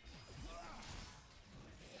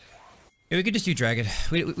 Yeah, we could just do dragon.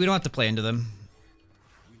 We don't have to play into them.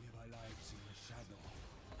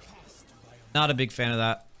 Not a big fan of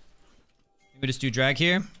that. We just do drag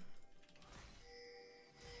here.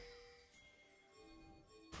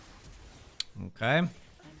 Okay.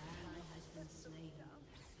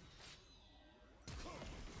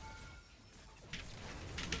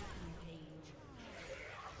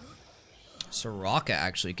 Soraka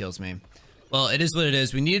actually kills me. Well, it is what it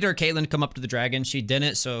is. We needed our Caitlyn to come up to the dragon. She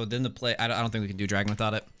didn't, so then the play... I don't think we can do dragon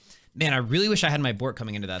without it. Man, I really wish I had my Bork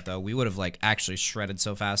coming into that, though. We would have, like, actually shredded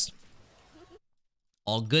so fast.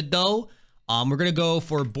 All good, though. We're going to go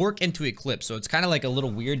for Bork into Eclipse. So it's kind of like a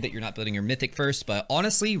little weird that you're not building your Mythic first. But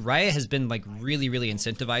honestly, Riot has been, like, really, really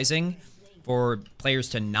incentivizing for players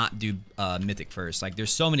to not do Mythic first. Like,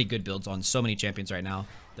 there's so many good builds on so many champions right now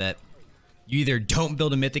that You either don't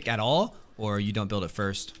build a mythic at all, or you don't build it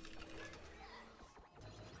first.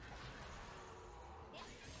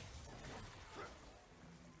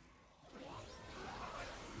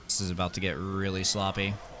 This is about to get really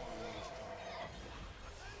sloppy.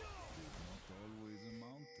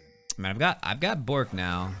 Man, I've got Bork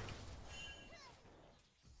now.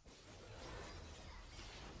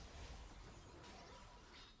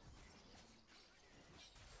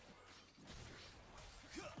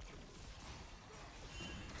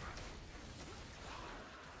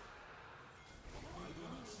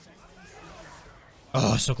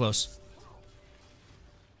 Oh, so close.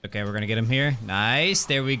 Okay, we're gonna get him here. Nice.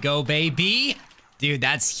 There we go, baby. Dude,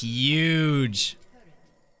 that's huge.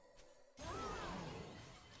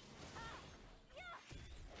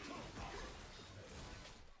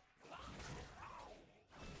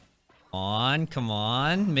 Come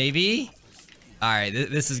on, maybe? Alright,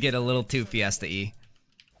 this is getting a little too Fiesta-y.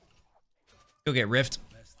 Go get Rift.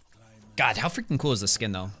 God, how freaking cool is this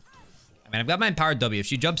skin, though? I mean, I've got my empowered W. If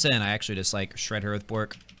she jumps in, I actually just, like, shred her with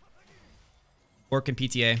Bork. Bork and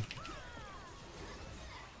PTA.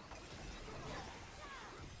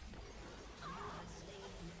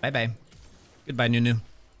 Bye-bye. Goodbye, Nunu.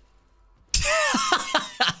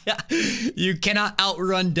 You cannot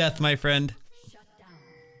outrun death, my friend.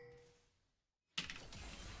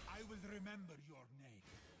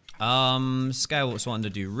 This guy was wanting to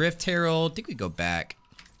do Rift Herald. I think we go back.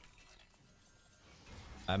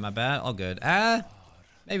 My bad. All good.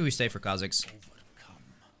 Maybe we stay for Kha'Zix.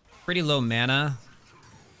 Pretty low mana.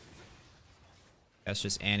 That's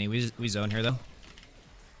just Annie. We zone here though.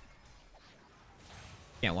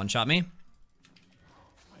 Can't one-shot me.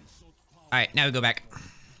 Alright, now we go back.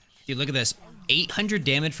 Dude, look at this. 800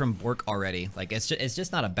 damage from Bork already. Like, it's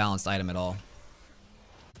just not a balanced item at all.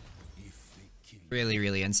 Really,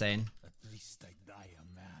 really insane. At least I die a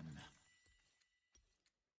man.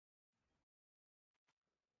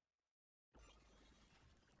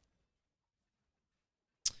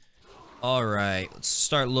 Alright, let's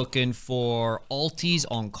start looking for ultis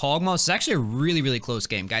on Kog'Maw. It's actually a really, really close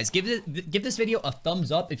game. Guys, give this video a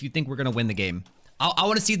thumbs up if you think we're going to win the game. I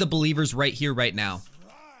want to see the believers right here, right now.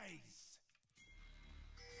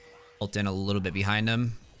 Ult in a little bit behind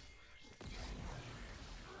him.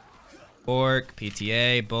 Bork,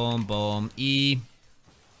 PTA, boom, boom, E.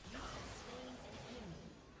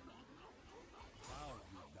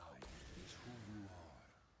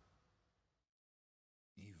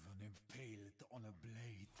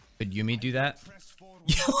 Could Yumi do that?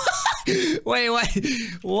 Wait, what?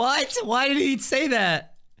 What? Why did he say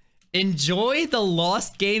that? Enjoy the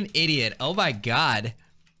lost game, idiot. Oh my god.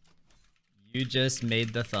 You just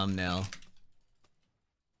made the thumbnail.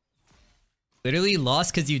 Literally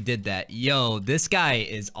lost because you did that. Yo, this guy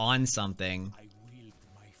is on something. I wield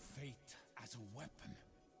my fate as a weapon.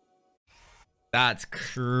 That's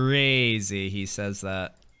crazy. He says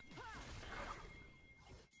that.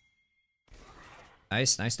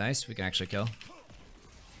 Nice, nice, nice. We can actually kill.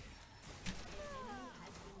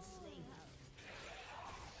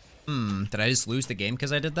 Did I just lose the game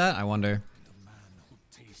because I did that? I wonder. The man who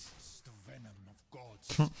tastes the venom of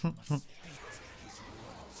gods must hate his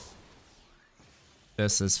words.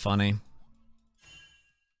 This is funny.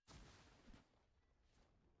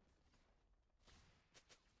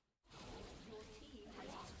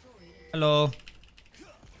 Hello.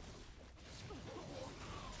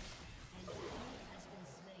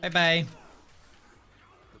 Bye-bye.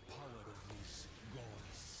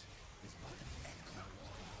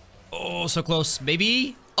 Oh, so close,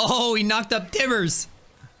 baby. Oh, he knocked up Timbers.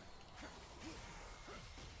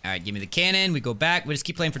 All right, give me the cannon. We go back. We just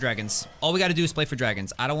keep playing for dragons. All we got to do is play for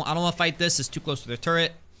dragons. I don't want to fight this. It's too close to the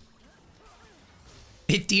turret.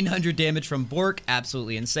 1,500 damage from Bork.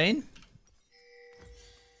 Absolutely insane.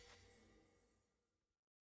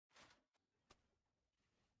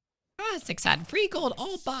 Kha'Zix had free gold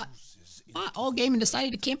all bought all game and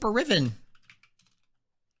decided to camp a Riven.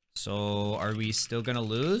 So, are we still gonna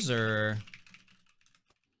lose, or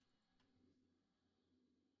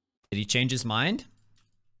did he change his mind?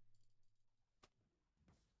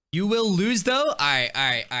 You will lose, though? Alright,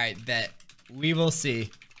 alright, alright, bet. We will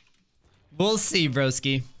see. We'll see,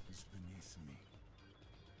 broski.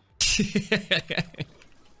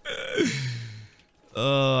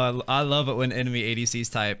 Oh, I love it when enemy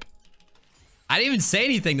ADCs type. I didn't even say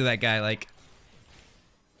anything to that guy, like...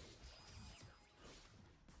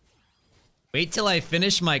 Wait till I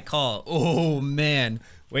finish my call. Oh, man.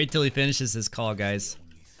 Wait till he finishes his call, guys.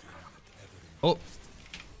 Oh.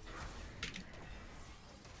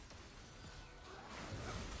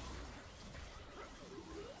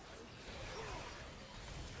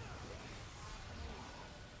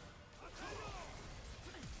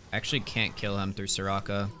 Actually can't kill him through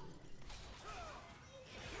Soraka.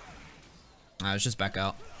 Let's just back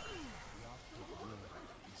out.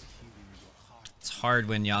 It's hard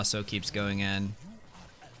when Yasuo keeps going in.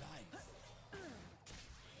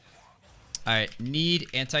 Alright, need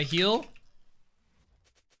anti-heal.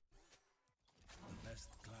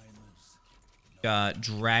 Got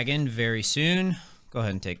dragon very soon. Go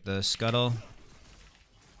ahead and take the scuttle.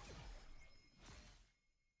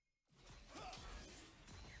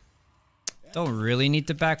 Don't really need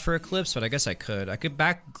to back for Eclipse, but I guess I could. I could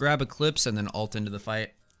back grab Eclipse and then ult into the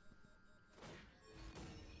fight.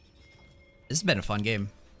 This has been a fun game.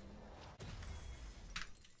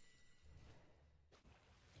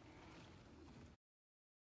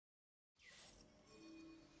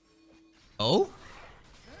 Oh?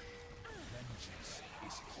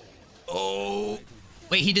 Oh.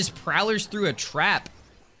 Wait, he just prowlers through a trap.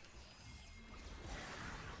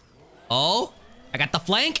 Oh. I got the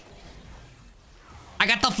flank. I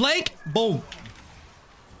got the flank. Boom.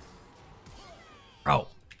 Bro.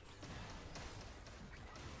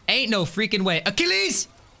 Ain't no freaking way. Achilles.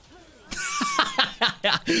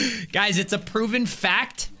 Guys, it's a proven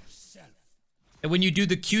fact. And when you do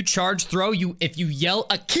the Q charge throw, if you yell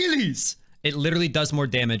Achilles, it literally does more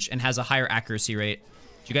damage and has a higher accuracy rate.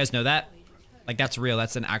 Did you guys know that? Like, that's real.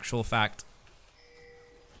 That's an actual fact.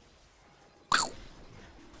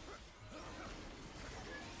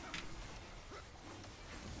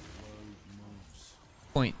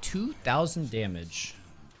 2,000 damage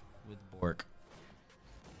with Bork.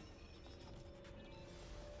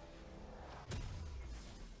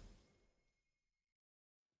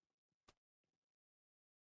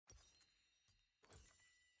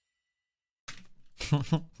 We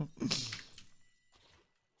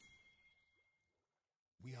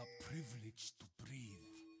are privileged to breathe.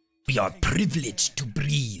 We are privileged to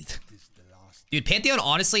breathe. Dude, Pantheon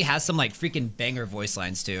honestly has some like freaking banger voice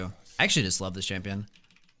lines too. I actually just love this champion.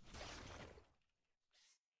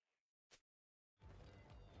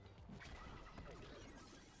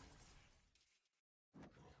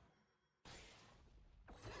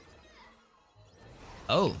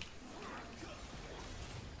 Oh.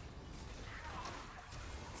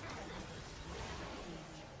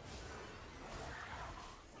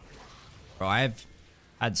 Bro, I've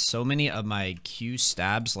had so many of my Q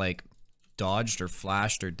stabs like dodged or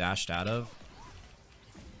flashed or dashed out of.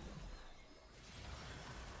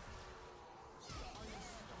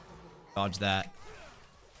 Dodge that.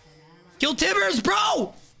 Kill Timbers,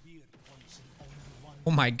 bro!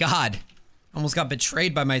 Oh my god. Almost got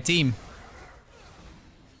betrayed by my team.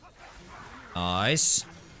 Nice.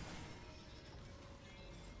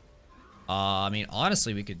 I mean,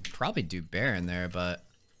 honestly, we could probably do Baron there, but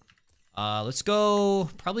let's go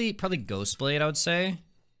probably Ghostblade, I would say.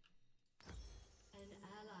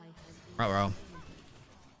 Bro.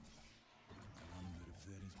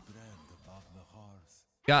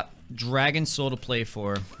 Got Dragon Soul to play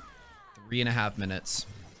for 3.5 minutes.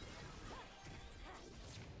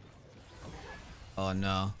 Oh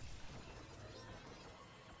no.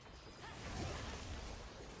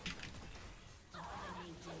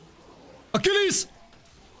 Achilles!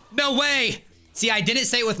 No way! See, I didn't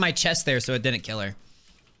say it with my chest there, so it didn't kill her.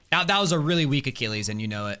 That was a really weak Achilles, and you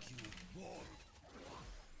know it.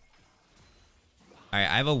 Alright,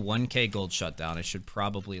 I have a 1k gold shutdown. I should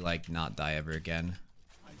probably, like, not die ever again.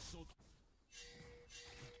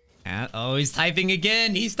 Oh, he's typing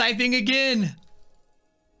again! He's typing again!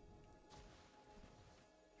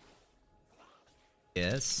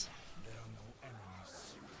 Yes. There are no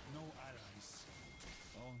enemies, no allies,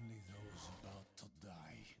 only those about to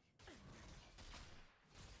die.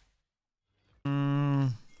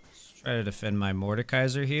 Let's try to defend my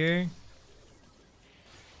Mordekaiser here.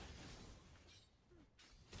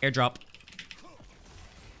 Airdrop.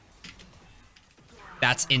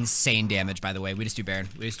 That's insane damage, by the way. We just do Baron.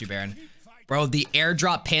 Bro, the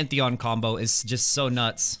airdrop Pantheon combo is just so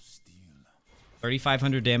nuts.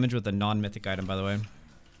 3,500 damage with a non-mythic item, by the way.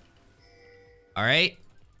 Alright.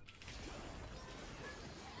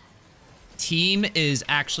 Team is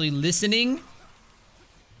actually listening.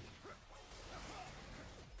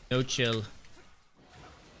 No chill.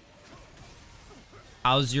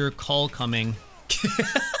 How's your call coming?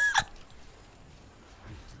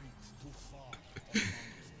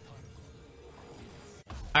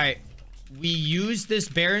 Alright. We use this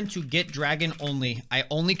Baron to get Dragon only. I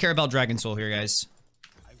only care about Dragon Soul here, guys.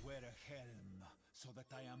 I wear a helm so that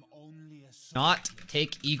I am only a Not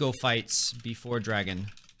take ego fights before Dragon.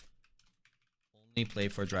 Only play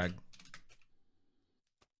for Drag.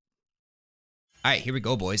 Alright, here we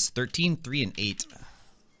go, boys. 13, 3, and 8.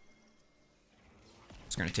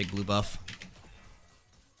 Just gonna take blue buff.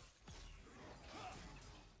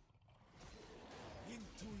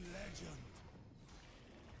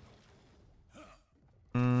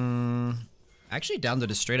 Actually down to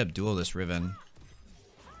just straight up duel this Riven.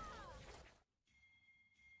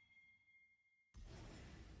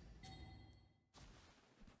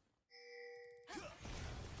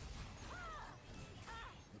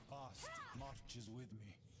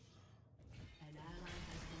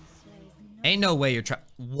 Ain't no way you're trying.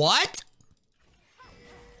 What?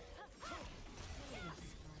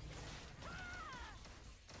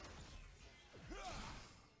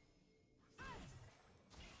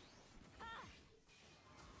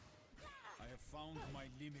 I have found my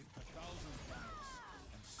limit 1,000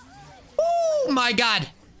 times. Oh my god.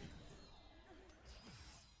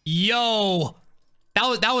 Yo.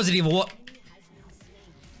 That wasn't even what.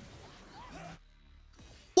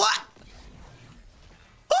 What?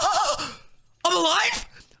 I'm alive?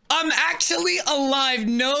 I'm actually alive.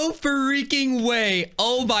 No freaking way.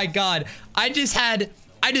 Oh my god. I just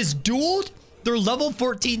dueled their level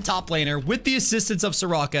 14 top laner with the assistance of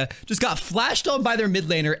Soraka. Just got flashed on by their mid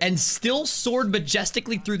laner and still soared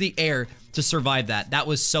majestically through the air to survive that. That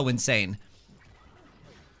was so insane.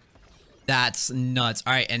 That's nuts.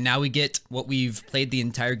 All right, and now we get what we've played the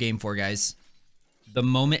entire game for, guys. The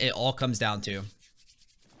moment it all comes down to.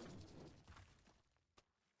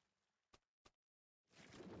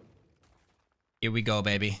 Here we go,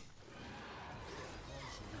 baby.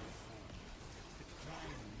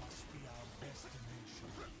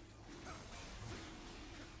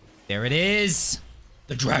 There it is.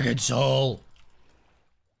 The Dragon Soul.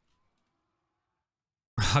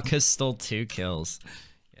 Raka stole 2 kills.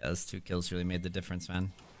 Yeah, those 2 kills really made the difference,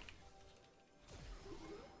 man.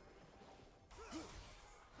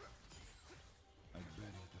 I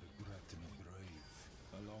buried regret in a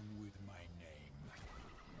grave, along with my name.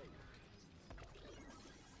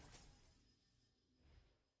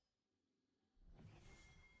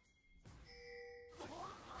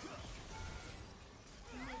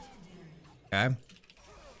 Okay.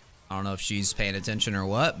 I don't know if she's paying attention or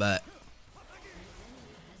what, but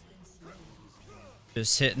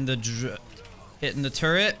just hitting the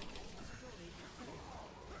turret.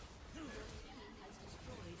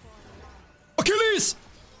 Achilles!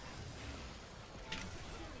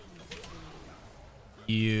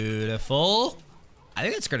 Beautiful. I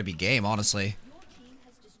think it's gonna be game, honestly.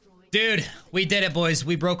 Dude, we did it, boys.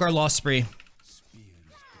 We broke our loss spree.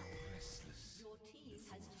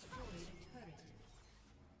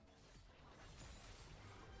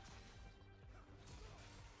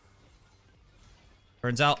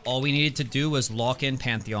 Turns out all we needed to do was lock in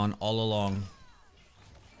Pantheon all along.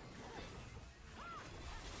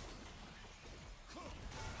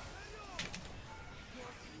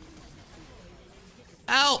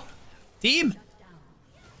 Ow! Team!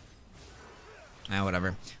 Ah,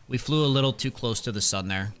 whatever. We flew a little too close to the sun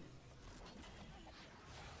there.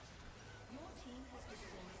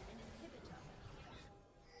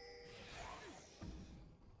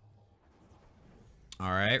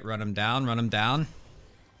 Alright, run him down, run him down.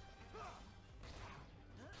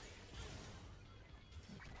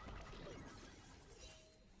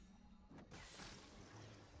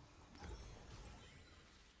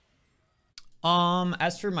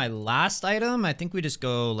 As for my last item, I think we just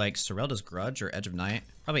go like Sorelda's Grudge or Edge of Night.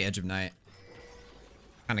 Probably Edge of Night.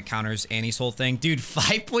 Kind of counters Annie's whole thing. Dude,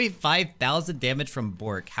 5.5 thousand damage from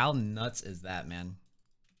Bork. How nuts is that, man?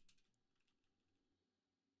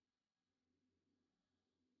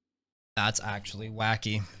 That's actually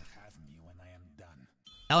wacky.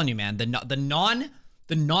 Telling you, man, the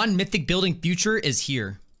non-mythic building future is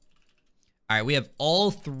here. All right, we have all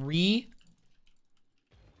three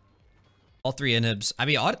inhibs. I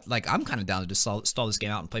mean, like, I'm kind of down to just stall this game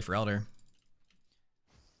out and play for Elder.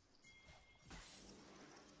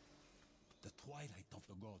 The twilight of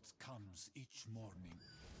the gods comes each morning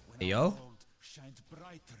when Hey, our yo. world shines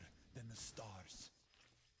brighter than the stars.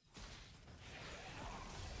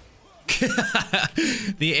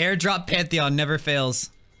 The airdrop Pantheon never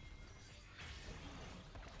fails.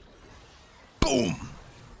 Boom.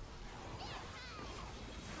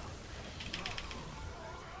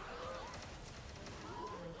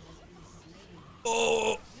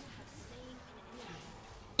 Oh.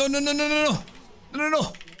 No, no, no, no, no, no. No, no,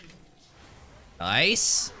 no.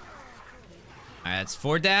 Nice. All right, that's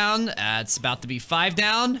 4 down. That's about to be 5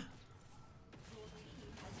 down.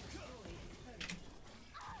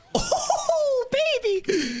 Oh,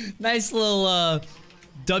 baby. Nice little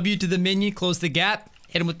W to the minion. Close the gap.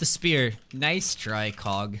 Hit him with the spear. Nice try,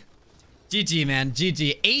 Cog. GG, man.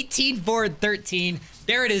 GG. 18-4-13.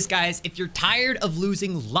 There it is, guys. If you're tired of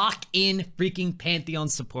losing, lock in freaking Pantheon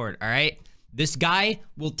support, all right? This guy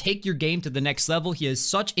will take your game to the next level. He has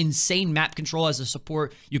such insane map control as a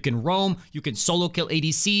support. You can roam, you can solo kill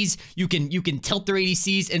ADCs, you can tilt their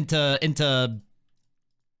ADCs into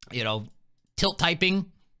you know, tilt typing.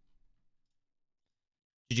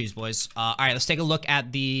 GG's, boys. All right, let's take a look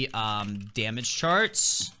at the damage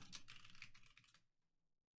charts.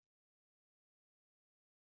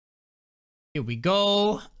 Here we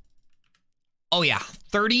go. Oh yeah,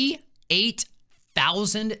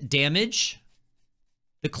 38,000 damage.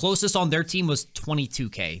 The closest on their team was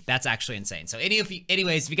 22k. That's actually insane. So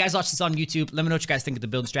anyways, if you guys watch this on YouTube, let me know what you guys think of the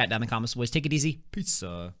build strat down in the comments, boys. Take it easy. Peace.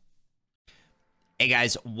 Hey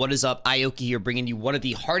guys, what is up? Ioki here, bringing you one of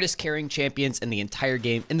the hardest carrying champions in the entire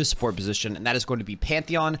game in the support position, and that is going to be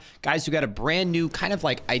Pantheon. Guys, we got a brand new kind of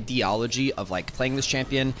like ideology of like playing this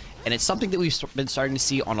champion, and it's something that we've been starting to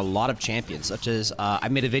see on a lot of champions, such as I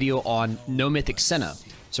made a video on No Mythic Senna.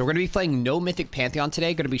 So we're going to be playing No Mythic Pantheon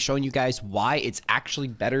today. Going to be showing you guys why it's actually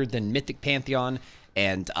better than Mythic Pantheon,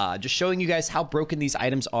 and just showing you guys how broken these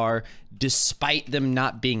items are despite them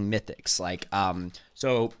not being mythics. Like,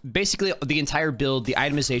 so basically the entire build, the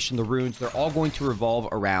itemization, the runes, they're all going to revolve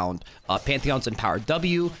around Pantheon's Empowered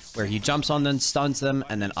W, where he jumps on them, stuns them,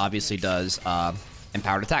 and then obviously does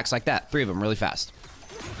empowered attacks like that. 3 of them really fast.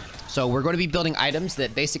 So we're going to be building items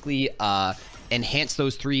that basically enhance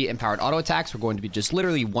those 3 empowered auto attacks. We're going to be just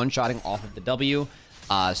literally one-shotting off of the W.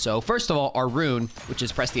 So first of all, our rune, which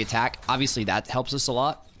is press the attack, obviously that helps us a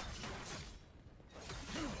lot.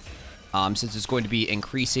 Since it's going to be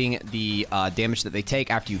increasing the damage that they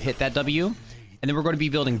take after you hit that W. And then we're going to be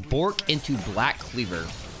building Bork into Black Cleaver.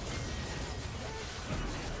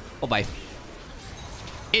 Oh, bye.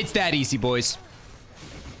 It's that easy, boys.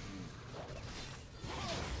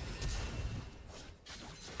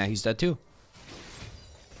 Now he's dead too.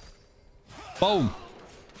 Boom.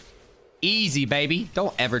 Easy, baby.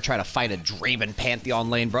 Don't ever try to fight a Draven Pantheon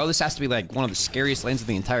lane, bro. This has to be like one of the scariest lanes of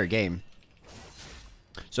the entire game.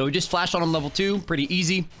 So we just flashed on him level 2. Pretty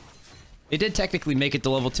easy. They did technically make it to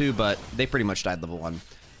level 2, but they pretty much died level 1.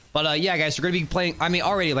 But yeah, guys, we're going to be playing... I mean,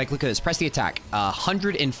 already, like, look at this. Press the attack.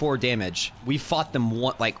 104 damage. We fought them,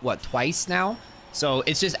 twice now? So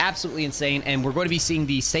it's just absolutely insane. And we're going to be seeing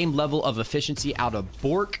the same level of efficiency out of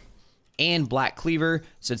Bork and Black Cleaver,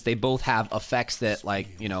 since they both have effects that,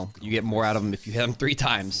 like, you know, you get more out of them if you hit them 3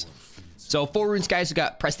 times. So 4 runes, guys. We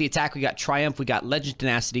got Press the Attack, we got Triumph, we got Legend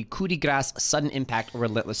Tenacity, Coup de Grace, Sudden Impact,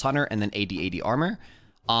 Relentless Hunter, and then AD Armor.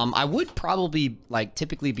 I would probably, like,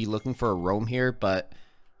 typically be looking for a roam here, but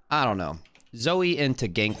I don't know. Zoe into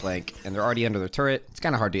Gangplank, and they're already under their turret. It's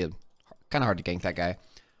kind of hard to gank that guy.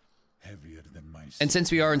 And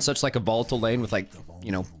since we are in such like a volatile lane with, like,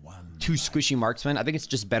 you know, 2 squishy marksmen, I think it's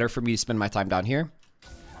just better for me to spend my time down here.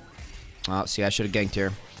 Oh, see, I should have ganked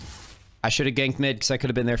here. I should have ganked mid because I could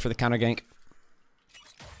have been there for the counter gank.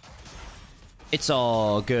 It's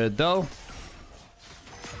all good though.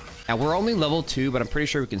 Now we're only level 2, but I'm pretty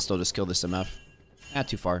sure we can still just kill this MF. Not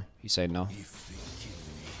too far. He's saying no.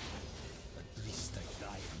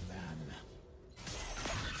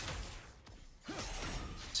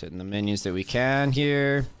 Hitting the minions that we can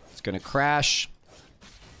here. It's gonna crash.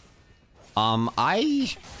 I'm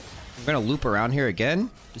gonna loop around here again,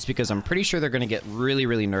 just because I'm pretty sure they're gonna get really,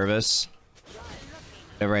 really nervous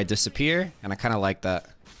whenever I disappear, and I kind of like that.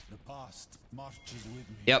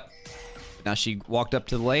 Yep. Now she walked up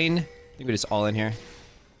to the lane. I think we're just all in here.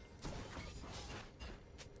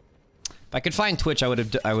 If I could find Twitch, I would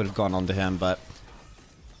have gone on to him, but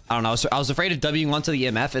I don't know. So I was afraid of Wing onto the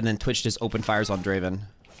EMF, and then Twitch just open fires on Draven.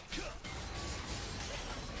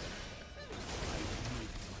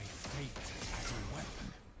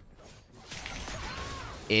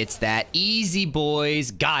 It's that easy,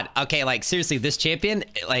 boys. God, okay, like, seriously, this champion,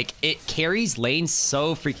 like, it carries lanes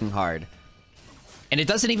so freaking hard. And it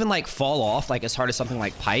doesn't even, like, fall off, like, as hard as something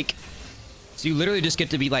like Pyke. So you literally just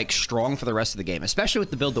get to be, like, strong for the rest of the game, especially with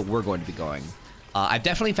the build that we're going to be going. I've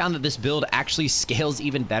definitely found that this build actually scales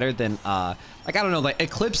even better than, like, I don't know, like,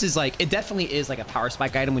 Eclipse is, like, it definitely is, like, a power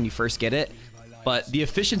spike item when you first get it. But the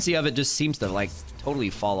efficiency of it just seems to, like, totally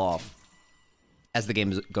fall off as the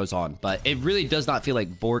game goes on. But it really does not feel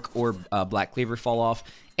like Bork or Black Cleaver fall off.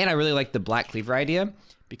 And I really like the Black Cleaver idea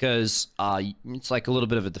because it's like a little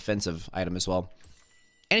bit of a defensive item as well.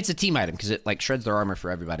 And it's a team item because it like shreds their armor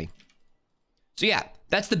for everybody. So yeah,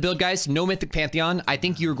 that's the build, guys. No Mythic Pantheon. I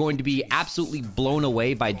think you're going to be absolutely blown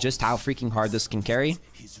away by just how freaking hard this can carry.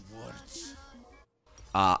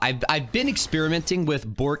 I've been experimenting with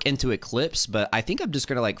Bork into Eclipse, but I think I'm just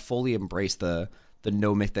gonna like fully embrace the the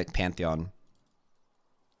no mythic Pantheon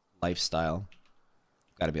lifestyle.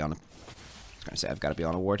 Gotta be on a... I was gonna say, I've gotta be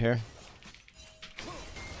on a ward here.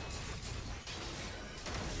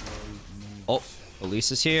 Oh,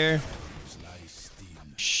 Elise is here.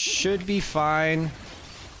 Should be fine.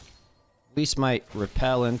 Elise might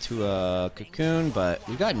repel into a cocoon, but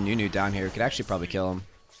we got Nunu down here. We could actually probably kill him.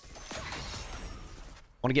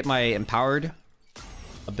 Want to get my empowered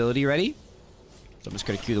ability ready. So I'm just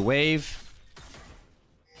gonna cue the wave.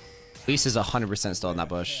 Elise is 100% still in that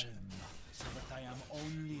bush.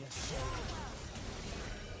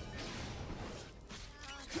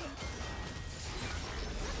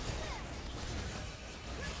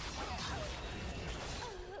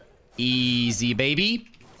 Easy, baby.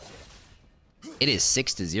 It is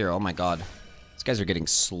 6-0. Oh my god. These guys are getting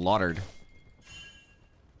slaughtered.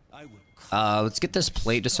 Let's get this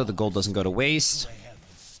plate just so the gold doesn't go to waste.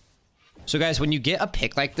 So guys, when you get a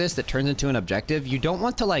pick like this that turns into an objective, you don't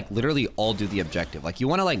want to like literally all do the objective. Like you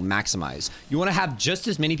want to like maximize. You want to have just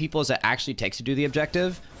as many people as it actually takes to do the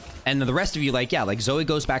objective. And then the rest of you, like, yeah, like Zoe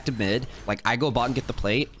goes back to mid. Like I go bot and get the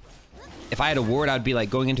plate. If I had a ward, I'd be like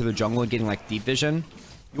going into the jungle and getting like deep vision.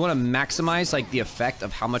 You want to maximize like the effect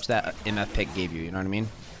of how much that MF pick gave you. You know what I mean?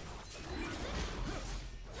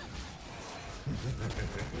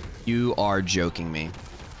 You are joking me.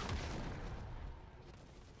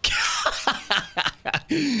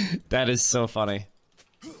 That is so funny.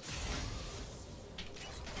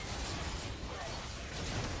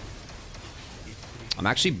 I'm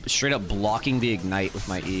actually straight up blocking the ignite with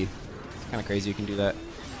my E. It's kind of crazy you can do that.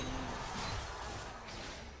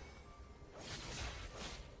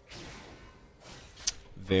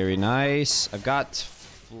 Very nice. I've got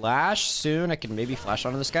flash soon. I can maybe flash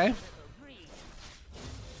onto this guy.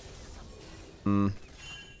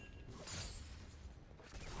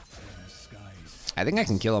 I think I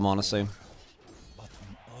can kill him, honestly.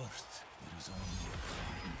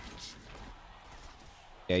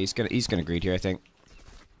 Yeah, he's gonna greed here, I think.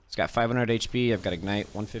 He's got 500 HP. I've got ignite,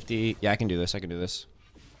 150. Yeah, I can do this. I can do this.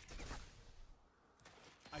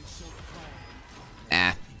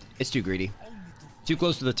 Ah, it's too greedy. Too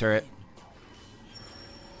close to the turret.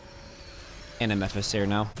 And MFS here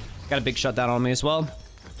now. Got a big shutdown on me as well.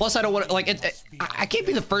 Plus, I don't want to, like, I can't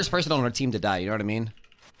be the first person on our team to die, you know what I mean?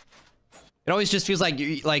 It always just feels like,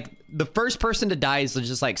 the first person to die is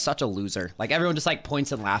just, like, such a loser. Like, everyone just, like,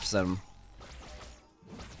 points and laughs at him.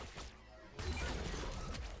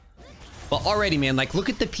 But already, man, like, look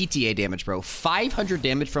at the PTA damage, bro. 500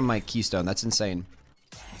 damage from my keystone. That's insane.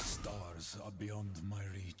 The stars are beyond my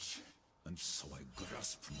reach, and so I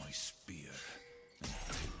grasp my spear and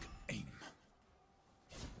take aim.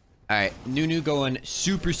 Alright, Nunu going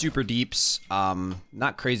super, super deeps.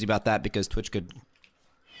 Not crazy about that because Twitch could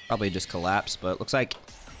probably just collapse, but it looks like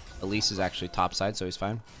Elise is actually topside, so he's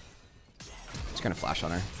fine. Just gonna flash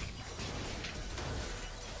on her.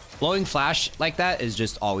 Blowing flash like that is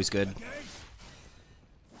just always good.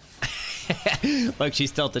 Look,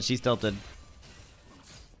 she's tilted, she's tilted.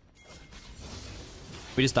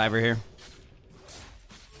 We just dive her here.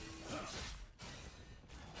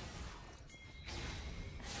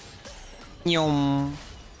 Yum.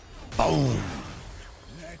 Boom.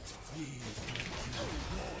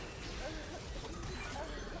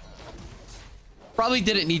 Probably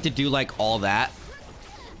didn't need to do like all that.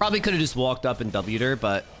 Probably could have just walked up and W'd her,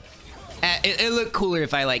 but it looked cooler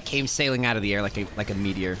if I like came sailing out of the air like a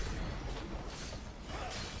meteor.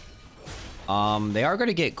 They are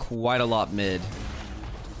gonna get quite a lot mid.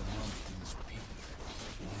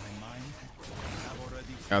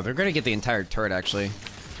 Oh, they're gonna get the entire turret actually.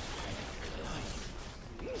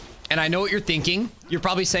 And I know what you're thinking. You're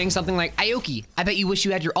probably saying something like, Aoki, I bet you wish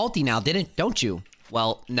you had your ulti now, don't you?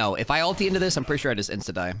 Well, no. If I ulti into this, I'm pretty sure I just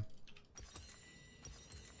insta-die.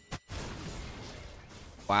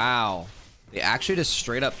 Wow. They actually just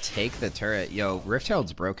straight up take the turret. Yo, Rift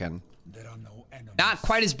Herald's broken. Not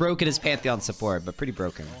quite as broken as Pantheon support, but pretty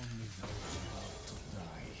broken.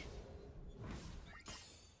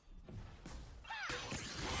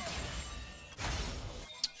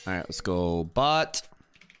 Alright, let's go bot.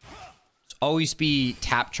 Always be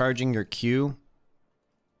tap charging your Q.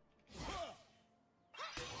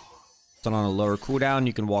 So on a lower cooldown,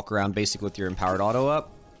 you can walk around basically with your empowered auto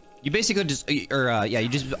up. You basically just, yeah, you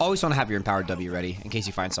just always want to have your empowered W ready in case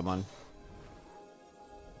you find someone.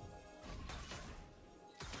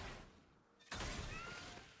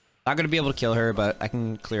 Not gonna be able to kill her, but I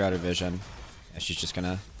can clear out her vision. Yeah, she's just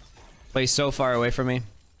gonna play so far away from me.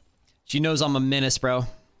 She knows I'm a menace, bro.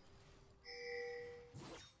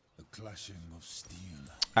 Clashing of steel.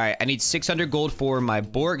 All right, I need 600 gold for my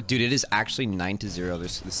Borg. Dude, it is actually 9-0.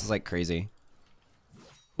 This is like crazy.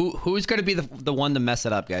 Who's gonna be the one to mess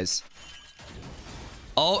it up, guys?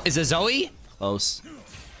 Oh, is it Zoe? Close.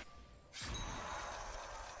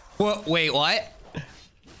 What? Wait, what?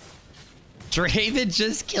 Draven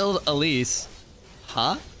just killed Elise.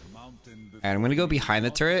 Huh? And I'm gonna go behind the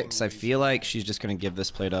turret because I feel like she's just gonna give this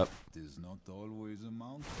plate up.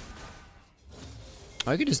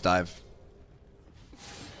 I could just dive.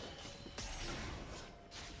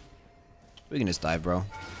 We can just dive, bro.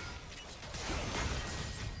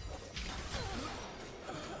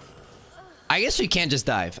 I guess we can't just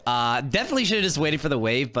dive. Definitely should have just waited for the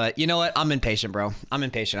wave, but you know what? I'm impatient, bro. I'm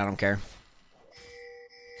impatient. I don't care.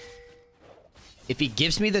 If he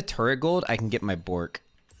gives me the turret gold, I can get my Bork.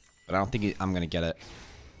 But I don't think I'm going to get it.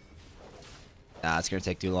 Nah, it's going to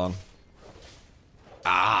take too long.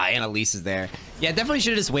 Ah, Annalise is there. Yeah, definitely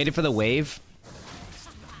should have just waited for the wave.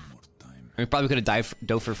 We probably could have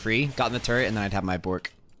dove for free, gotten the turret, and then I'd have my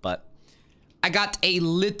Bork. But I got a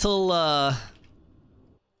little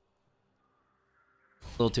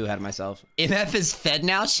too ahead of myself. MF is fed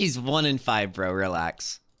now? She's 1 in 5, bro.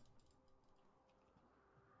 Relax.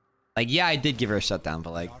 Like, yeah, I did give her a shutdown,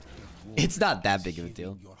 but like, it's not that big of a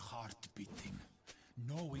deal.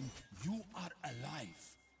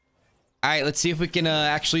 Alright, let's see if we can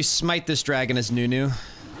actually smite this dragon as Nunu.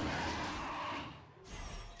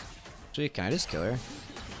 Actually, can I just kill her?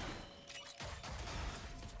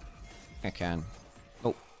 I can.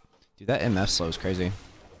 Oh. Dude, that MF slow is crazy.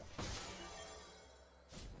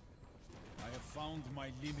 I have found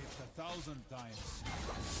my limit 1,000 times.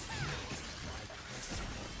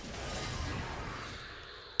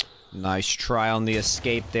 Nice try on the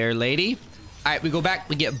escape there, lady. Alright, we go back.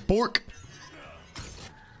 We get Bork.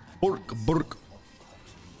 Bork.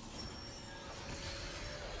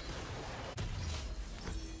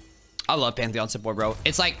 I love Pantheon support, bro.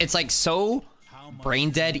 It's like so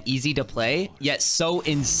brain dead, easy to play, yet so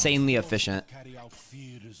insanely efficient.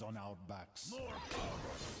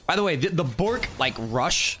 By the way, the Bork like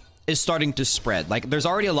rush is starting to spread. Like, there's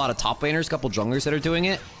already a lot of top laners, a couple junglers that are doing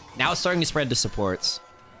it. Now it's starting to spread to supports.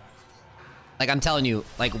 Like, I'm telling you,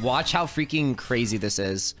 like, watch how freaking crazy this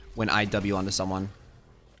is when I W onto someone.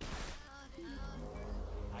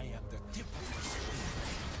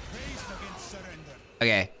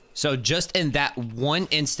 Okay, so just in that one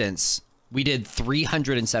instance, we did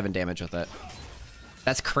 307 damage with it.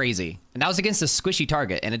 That's crazy. And that was against a squishy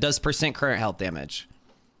target, and it does % current health damage.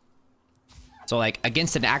 So, like,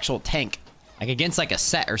 against an actual tank, like against, like, a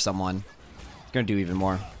set or someone, it's gonna do even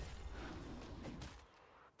more.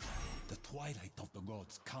 The twilight of the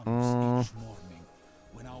gods comes each morning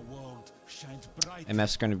when our world shines bright.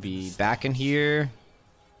 MF's gonna be back in here.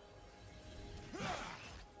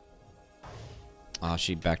 Oh,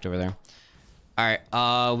 she backed over there.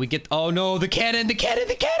 Alright, we get... Oh, no, the cannon!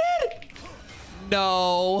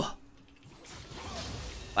 No!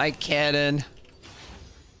 My cannon.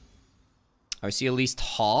 I see at least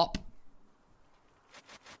hop.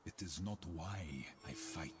 It is not why I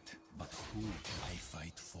fight, but who I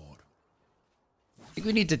fight for. I think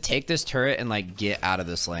we need to take this turret and, like, get out of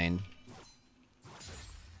this lane.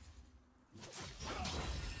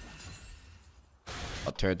 Oh,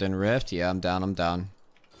 turret didn't rift. Yeah, I'm down. I'm gonna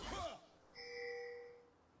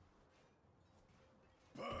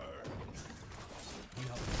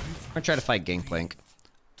try to fight Gangplank.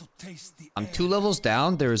 I'm 2 levels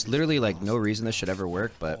down. There is literally, like, no reason this should ever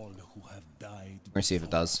work, but we're gonna see if it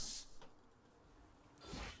does.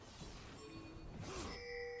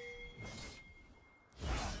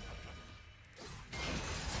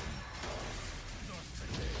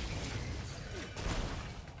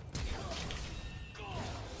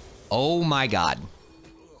 Oh my god.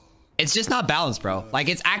 It's just not balanced, bro. Like,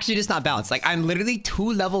 it's actually just not balanced. Like, I'm literally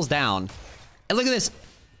 2 levels down. And look at this.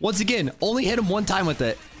 Once again, only hit him 1 time with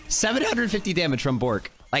it. 750 damage from Bork.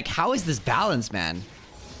 Like, how is this balanced, man?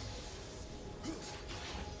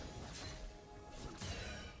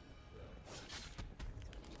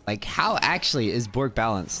 Like, how actually is Bork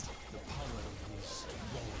balanced?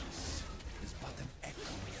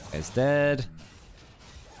 It's dead.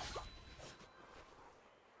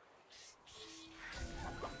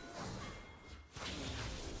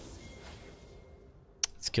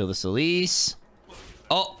 Let's kill this Elise.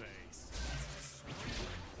 Oh!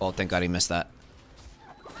 Oh, thank God he missed that.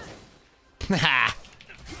 Ha!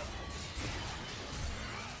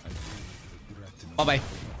 Oh, bye.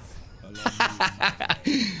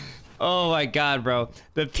 Oh my God, bro.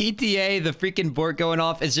 The PTA, the freaking Bork going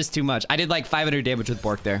off is just too much. I did like 500 damage with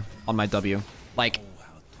Bork there on my W. Like,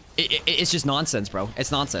 it's just nonsense, bro.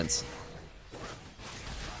 It's nonsense.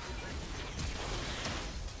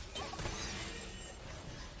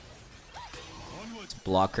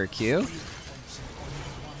 block her Q.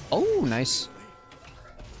 Oh, nice.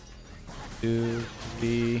 2,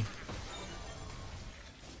 3.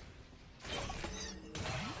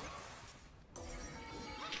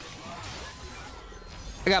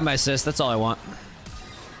 I got my assist. That's all I want.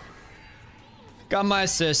 Got my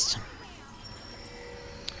assist.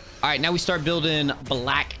 All right, now we start building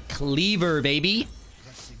Black Cleaver, baby.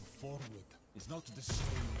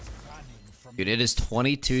 Dude, it is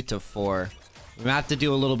 22-4. We might have to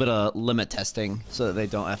do a little bit of limit testing so that they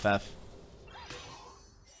don't FF.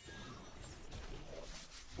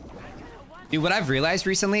 Dude, what I've realized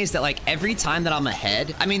recently is that, like, every time that I'm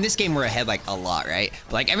ahead, I mean, this game we're ahead, like, a lot, right?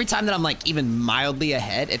 But, like, every time that I'm, like, even mildly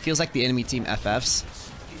ahead, it feels like the enemy team FFs.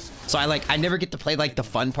 So I never get to play, like, the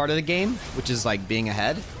fun part of the game, which is, like, being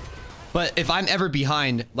ahead. But if I'm ever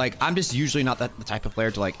behind, like, I'm just usually not the type of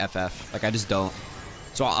player to, like, FF. Like, I just don't.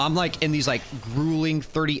 So I'm, like, in these, like, grueling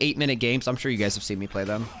 38-minute games. I'm sure you guys have seen me play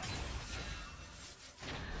them.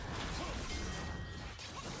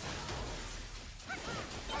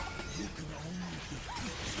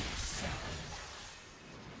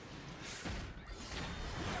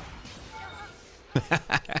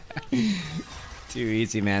 Too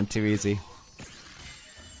easy, man. Too easy.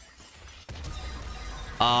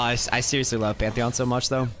 I seriously love Pantheon so much,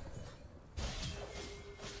 though.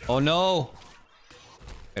 Oh, no.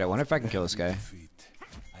 Wait, I wonder if I can kill this guy.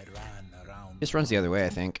 This runs the other way, I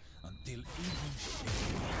think.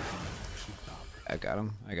 I got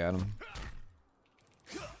him. I got him.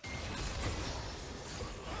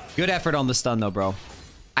 Good effort on the stun, though, bro.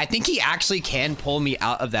 I think he actually can pull me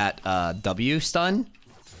out of that W stun.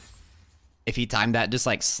 If he timed that just,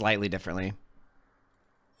 like, slightly differently.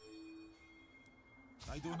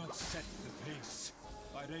 I do not set the pace.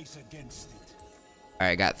 I race against it.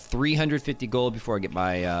 Alright, I got 350 gold before I get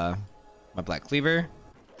my my Black Cleaver.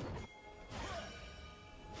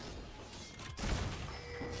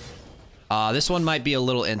 This one might be a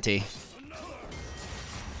little inty.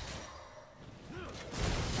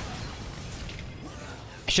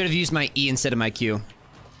 I should have used my E instead of my Q.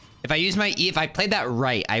 If I used my E, if I played that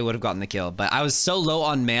right, I would have gotten the kill. But I was so low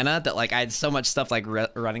on mana that, like, I had so much stuff, like,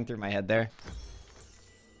 running through my head there.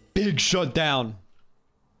 Big shutdown.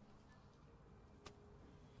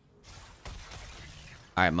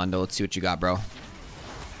 All right, Mundo, let's see what you got, bro.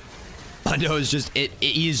 Mundo is just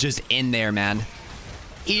he is just in there, man.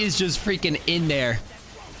 He is just freaking in there.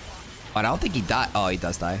 But I don't think he died. Oh, he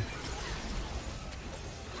does die.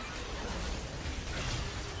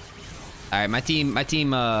 All right, my team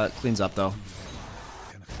cleans up though.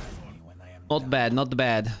 Not bad, not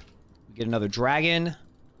bad. We get another dragon.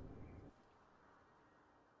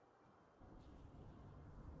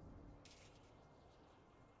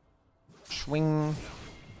 Swing.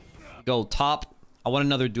 Go top. I want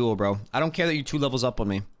another duel, bro. I don't care that you're 2 levels up on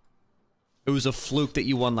me. It was a fluke that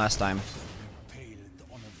you won last time.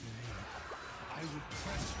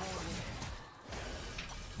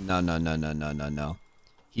 No, no, no, no, no, no, no.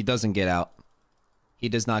 He doesn't get out. He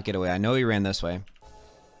does not get away. I know he ran this way.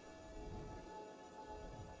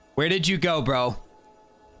 Where did you go, bro?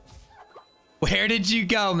 Where did you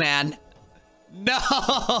go, man?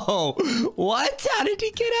 No! What? How did he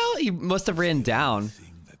get out? He must have ran down.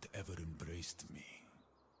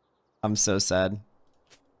 I'm so sad.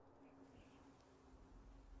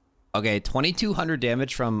 Okay, 2200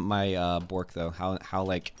 damage from my Bork though. How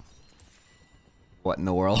like what in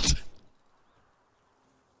the world?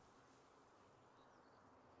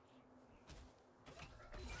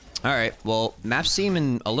 All right. Well, maps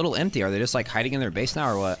seem a little empty. Are they just like hiding in their base now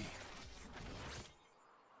or what?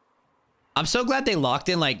 I'm so glad they locked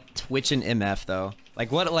in like Twitch and MF though.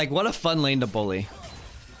 Like what a fun lane to bully.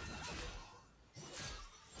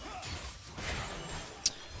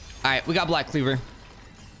 All right, we got Black Cleaver.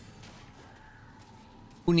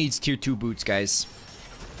 Who needs tier 2 boots, guys?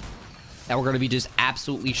 Now we're going to be just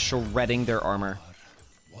absolutely shredding their armor.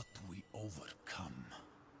 What we overcome.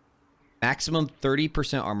 Maximum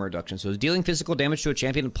 30% armor reduction. So dealing physical damage to a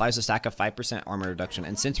champion applies a stack of 5% armor reduction.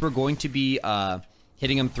 And since we're going to be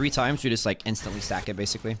hitting him 3 times, we just like instantly stack it,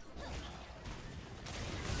 basically.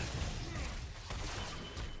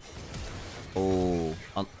 Oh,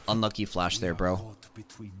 unlucky flash there, bro.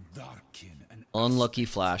 Unlucky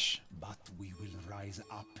flash. But we will rise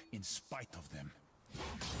up in spite of them.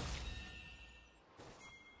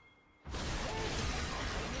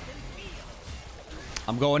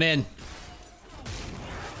 I'm going in.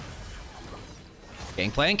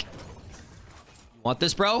 Gangplank. You want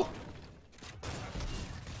this, bro?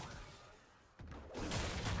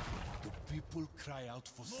 The people cry out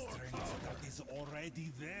for strength that is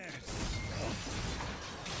already theirs.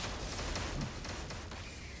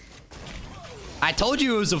 I told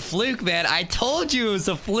you it was a fluke, man. I told you it was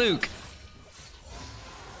a fluke.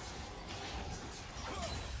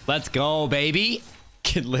 Let's go, baby.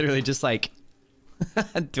 Could literally just like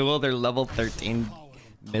duel their level 13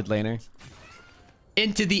 mid laner.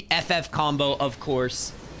 Into the FF combo, of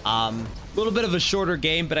course. A little bit of a shorter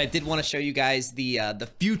game, but I did want to show you guys the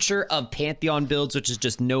future of Pantheon builds, which is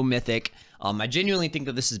just no mythic. I genuinely think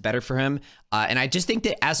that this is better for him. And I just think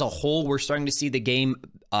that as a whole, we're starting to see the game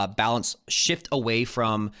balance shift away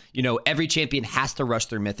from, you know, every champion has to rush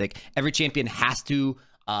their mythic. Every champion has to,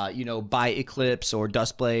 you know, buy Eclipse or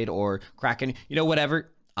Dustblade or Kraken, you know, whatever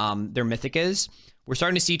their mythic is. We're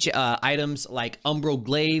starting to see items like Umbral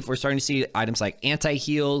Glaive. We're starting to see items like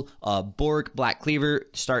Anti-Heal, Bork, Black Cleaver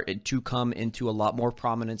start to come into a lot more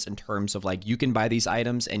prominence in terms of like you can buy these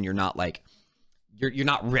items and you're not like you're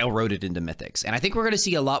not railroaded into mythics. And I think we're going to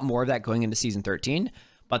see a lot more of that going into season 13.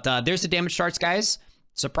 But there's the damage charts, guys.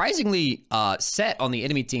 Surprisingly, Set on the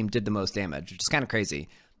enemy team did the most damage, which is kind of crazy.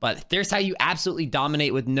 But there's how you absolutely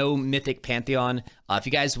dominate with no mythic Pantheon. If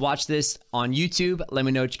you guys watch this on YouTube, let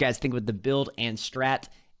me know what you guys think with the build and strat.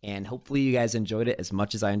 And hopefully you guys enjoyed it as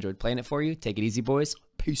much as I enjoyed playing it for you. Take it easy, boys.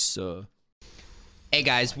 Peace. Hey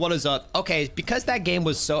guys, what is up? Okay, because that game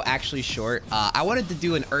was so actually short, I wanted to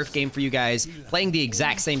do an Earth game for you guys, playing the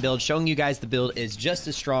exact same build, showing you guys the build is just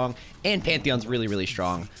as strong, and Pantheon's really, really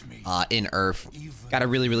strong in Earth. Got a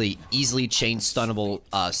really, really easily chain stunnable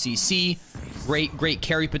CC, great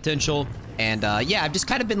carry potential, and yeah, I've just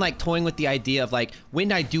kind of been like toying with the idea of like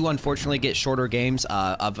when I do unfortunately get shorter games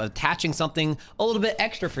of attaching something a little bit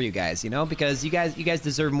extra for you guys, you know, because you guys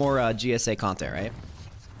deserve more GSA content, right?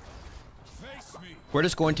 We're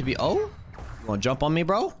just going to be... Oh? You want to jump on me,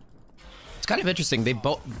 bro? It's kind of interesting. They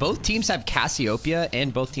both teams have Cassiopeia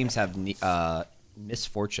and both teams have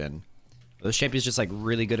Misfortune. Are those champions just like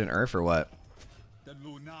really good in Earth or what?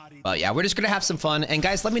 But yeah, we're just going to have some fun. And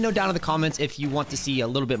guys, let me know down in the comments if you want to see a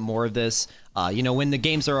little bit more of this. You know, when the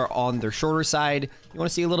games are on their shorter side, you want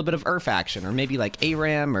to see a little bit of Earth action or maybe like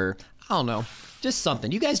ARAM or I don't know. Just something.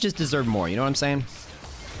 You guys just deserve more. You know what I'm saying?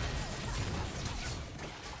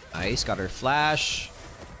 Nice, got her flash.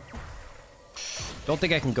 Don't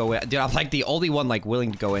think I can go in. Dude, I'm like the only one like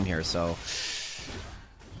willing to go in here, so.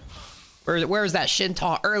 Where is that Shin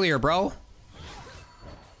taunt earlier, bro?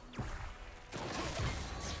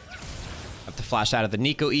 Have to flash out of the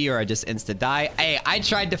Nico E or I just insta die. Hey, I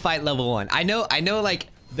tried to fight level 1. I know like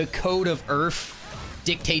the code of Earth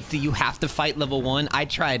dictates that you have to fight level 1. I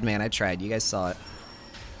tried, man, I tried. You guys saw it.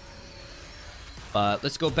 But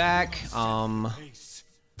let's go back.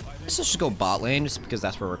 Let's just go bot lane just because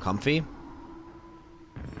that's where we're comfy.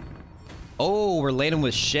 Oh, we're laning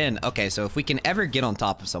with Shin. Okay, so if we can ever get on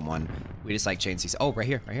top of someone, we just like chain CC. Oh, right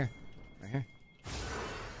here, right here, right here.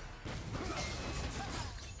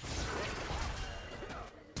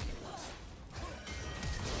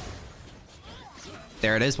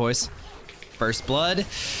 There it is, boys. First blood.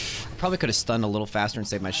 Probably could have stunned a little faster and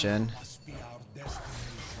saved my Shin. I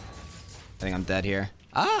think I'm dead here.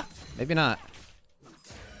 Ah, maybe not.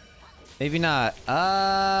 Maybe not.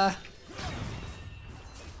 Gotta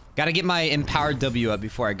get my empowered W up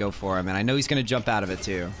before I go for him, and I know he's gonna jump out of it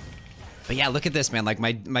too. But yeah, look at this, man. Like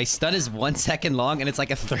my stun is 1 second long, and it's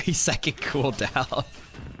like a 3-second cooldown.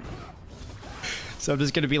 So I'm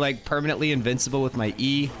just gonna be like permanently invincible with my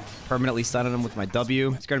E, permanently stunning him with my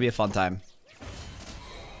W. It's gonna be a fun time.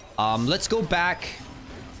 Let's go back.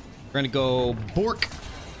 We're gonna go Bork.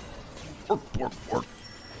 Bork.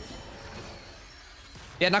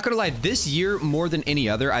 Yeah, not gonna lie, this year, more than any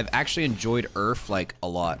other, I've actually enjoyed Earth, like, a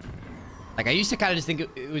lot. Like, I used to kind of just think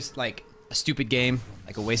it was, like, a stupid game,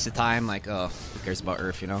 like, a waste of time, like, oh, who cares about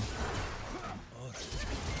Earth, you know?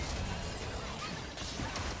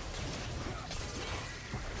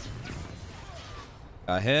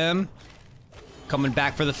 Got him. Coming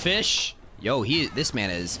back for the fish. Yo, this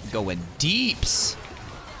man is going deeps.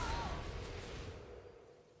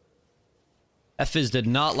 That Fizz did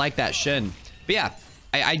not like that Shin. But yeah.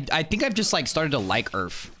 I think I've just like started to like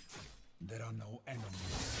Earth. There are no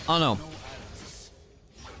enemies. I don't know.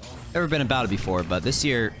 Never been about it before, but this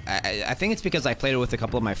year I think it's because I played it with a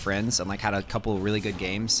couple of my friends and like had a couple of really good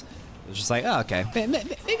games. It was just like, oh, okay,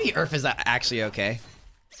 maybe Earth is actually okay.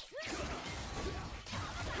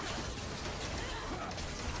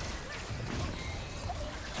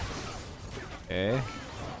 Okay.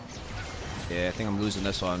 Yeah, I think I'm losing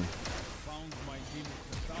this one.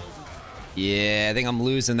 Yeah, I think I'm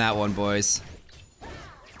losing that one, boys.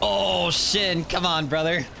 Oh, Shin. Come on,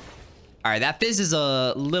 brother. All right, that Fizz is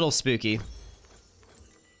a little spooky.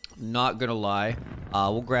 Not gonna lie.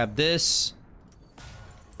 We'll grab this.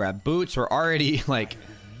 Grab boots. We're already, like,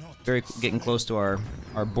 Getting close to our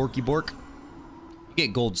Borky Bork. You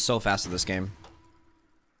get gold so fast in this game.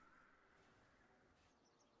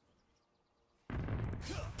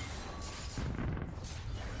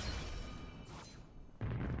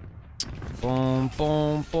 Boom,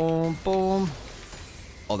 boom, boom, boom.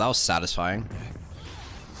 Oh, that was satisfying.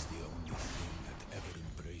 Is the only thing that ever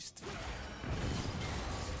embraced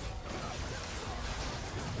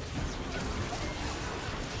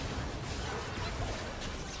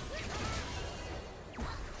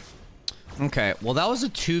me. Okay, well that was a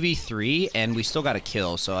 2v3 and we still got a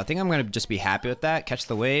kill, so I think I'm gonna just be happy with that. Catch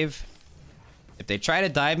the wave. If they try to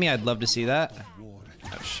dive me, I'd love to see that.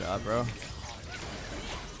 No shot, bro.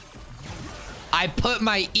 I put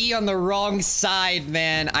my E on the wrong side,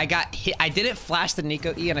 man. I got hit. I didn't flash the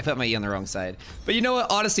Nico E and I put my E on the wrong side. But you know what?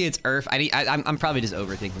 Honestly, it's Earth. I'm probably just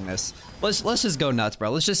overthinking this. Let's just go nuts, bro.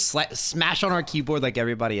 Let's just smash on our keyboard like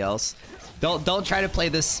everybody else. Don't try to play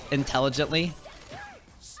this intelligently.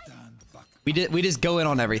 We just go in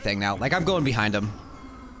on everything now. Like I'm going behind him.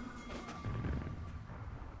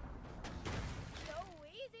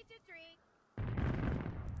 I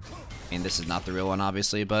mean, this is not the real one,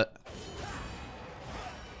 obviously, but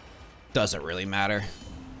doesn't really matter.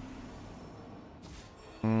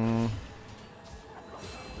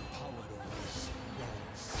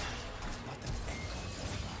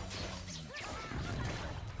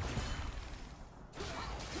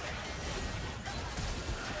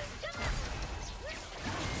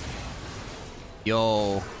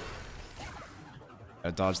 Yo.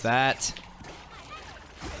 Gotta dodge that.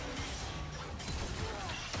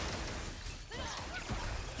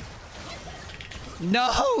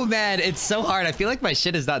 No, man, it's so hard. I feel like my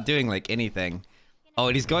shit is not doing like anything. Oh,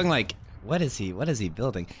 and he's going like, what is he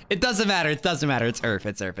building? It doesn't matter. It doesn't matter. It's Earth.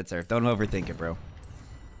 It's Earth. It's Earth. Don't overthink it, bro. All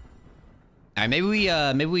right,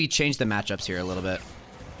 maybe we change the matchups here a little bit.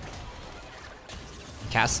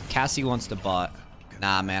 Cassie wants to bot.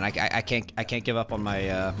 Nah, man, I can't give up on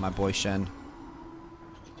my my boy Shen.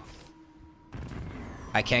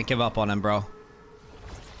 I can't give up on him, bro.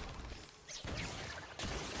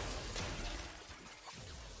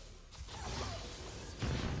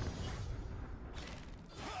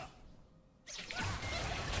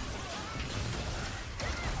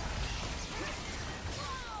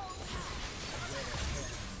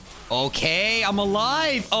 Okay, I'm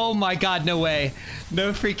alive. Oh my god, no way.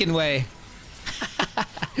 No freaking way.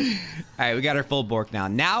 Alright, we got our full Bork now.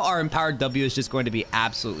 Now our empowered W is just going to be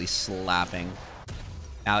absolutely slapping.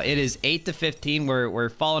 Now it is 8 to 15. We're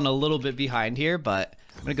falling a little bit behind here, but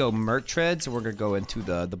I'm gonna go Merc Tread, so we're gonna go into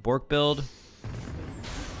the Bork build.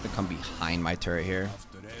 I'm gonna come behind my turret here.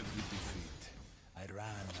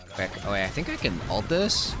 Quick. Oh wait, I think I can ult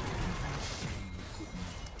this.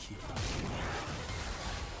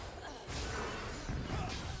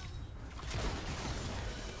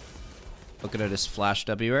 Looking at his flash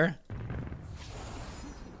W-er.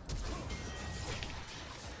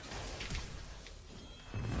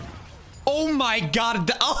 Oh my god!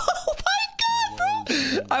 Oh my god,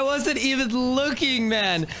 bro! I wasn't even looking,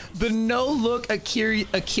 man. The no-look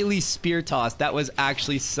Achilles spear toss. That was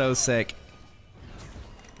actually so sick.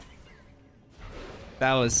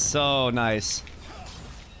 That was so nice.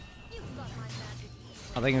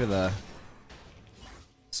 I'm thinking of the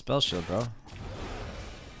spell shield, bro.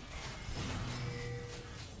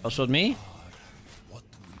 Spell shield me?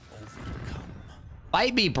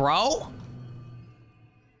 Fight me, bro!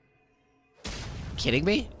 Kidding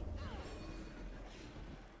me?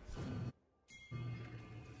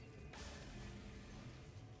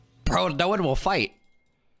 Bro, no one will fight.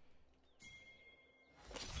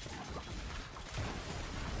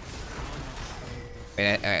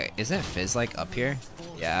 Wait, isn't Fizz like up here?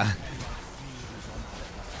 Yeah.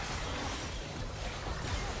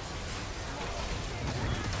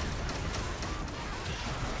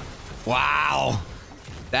 Wow.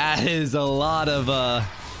 That is a lot of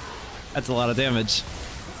that's a lot of damage.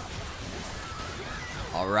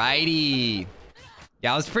 Alrighty.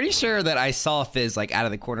 Yeah, I was pretty sure that I saw Fizz like out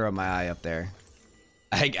of the corner of my eye up there.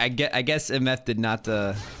 I guess MF did not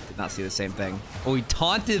see the same thing. Oh, he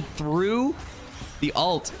taunted through the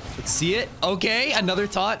ult. Let's see it. Okay, another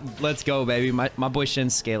taunt. Let's go, baby. My boy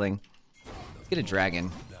Shin's scaling. Let's get a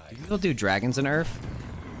dragon. Do people do dragons in Earth?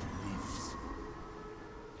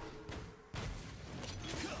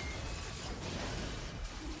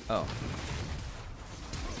 Oh.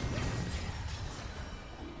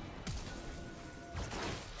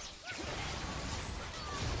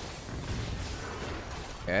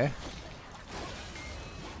 Okay.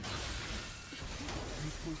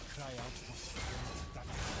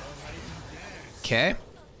 Okay.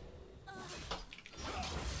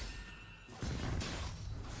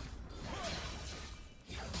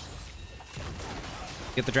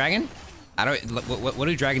 Get the dragon? I don't. What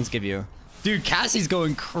do dragons give you? Dude, Cassie's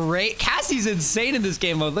going crazy. Cassie's insane in this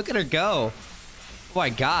game mode. Look at her go. Oh my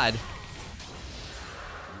god.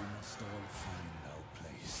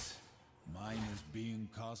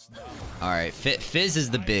 All right, Fizz is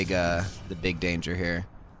the big danger here.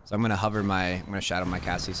 So I'm gonna shadow my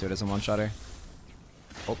Cassie so it doesn't one-shot her.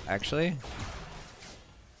 Oh, actually.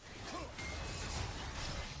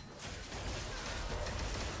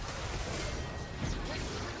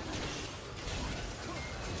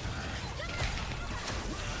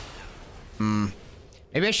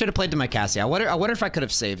 Maybe I should have played to my Cassie. I wonder if I could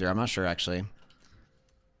have saved her. I'm not sure actually.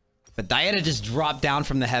 But Diana just dropped down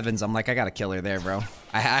from the heavens. I'm like, I gotta kill her there, bro.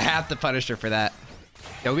 I have to punish her for that.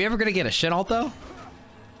 Yo, are we ever gonna get a Shin ult though?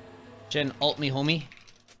 Shin ult me, homie.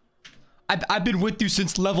 I've been with you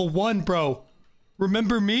since level 1, bro.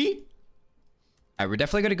 Remember me? Alright, we're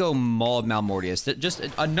definitely gonna go Maul of Malmortius. Just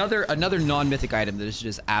another non-mythic item that is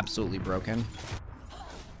just absolutely broken.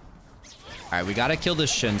 Alright, we gotta kill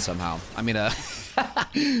this Shin somehow. I mean,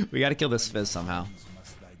 we gotta kill this Fizz somehow.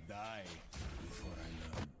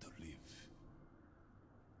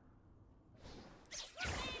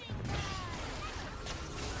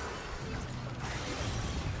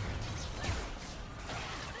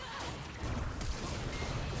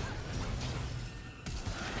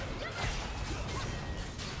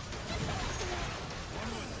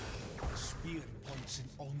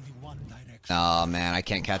 Oh man, I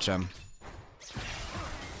can't catch him.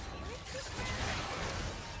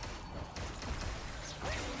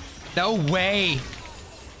 No way.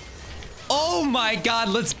 Oh my god,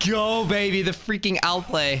 let's go, baby. The freaking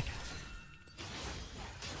outplay.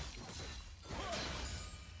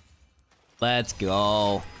 Let's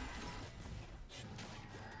go.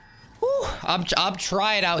 Whew, I'm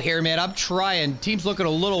trying out here, man. I'm trying. Team's looking a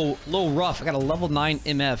little rough. I got a level 9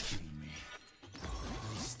 MF.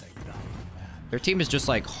 Their team is just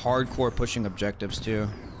like hardcore pushing objectives too.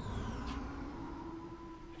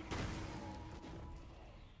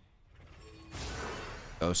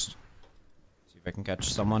 Ghost. See if I can catch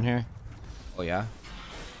someone here. Oh yeah.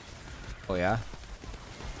 Oh yeah.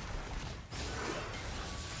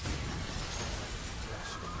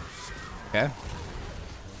 Okay.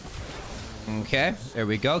 Okay, there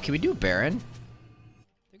we go. Can we do Baron?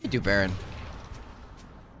 We can do Baron.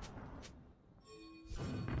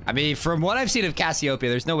 I mean, from what I've seen of Cassiopeia,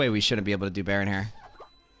 there's no way we shouldn't be able to do Baron here.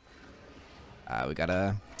 We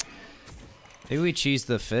gotta... Maybe we cheese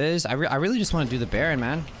the Fizz. I really just want to do the Baron,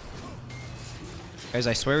 man. Guys,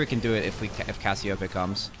 I swear we can do it if Cassiopeia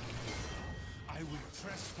comes. I will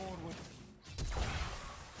press forward.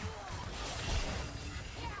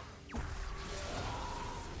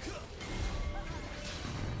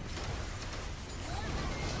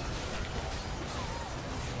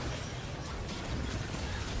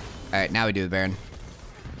 Alright, now we do the Baron.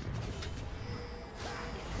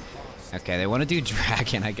 Okay, they want to do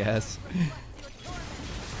Dragon, I guess.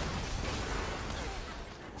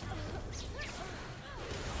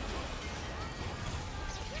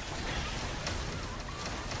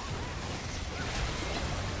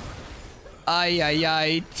 Ay, ay,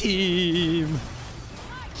 ay, team.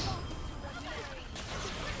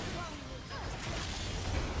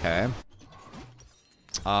 Okay.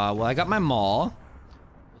 Well, I got my Maul.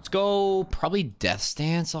 Let's go probably Death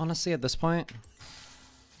Stance, honestly, at this point.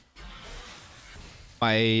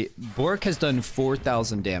 My Bork has done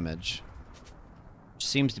 4,000 damage. Which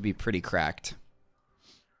seems to be pretty cracked.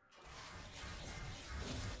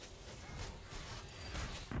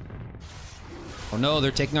 Oh no,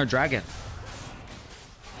 they're taking our dragon.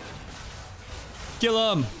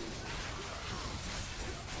 Kill him!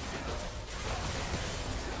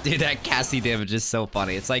 Dude, that Cassie damage is so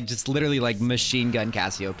funny. It's like just literally like machine gun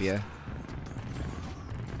Cassiopeia.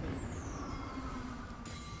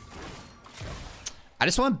 I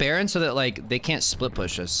just want Baron so that like they can't split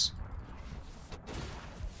push us.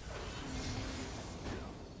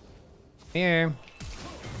 Here.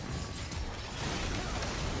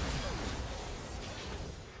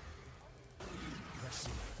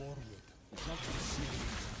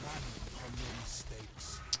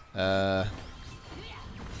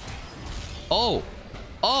 Oh!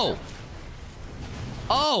 Oh!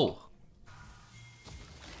 Oh!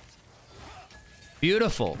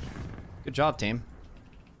 Beautiful. Good job, team.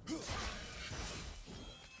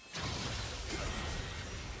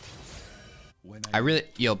 I really...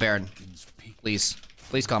 Yo, Baron. Please.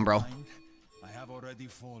 Please come, bro. I have already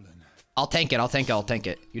fallen. I'll tank it. I'll tank it. I'll tank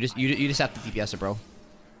it. You just have to DPS it, bro.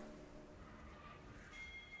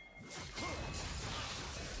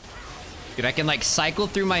 Dude, I can like cycle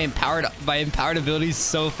through my empowered abilities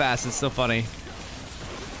so fast. It's so funny.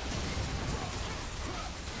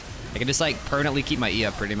 I can just like permanently keep my E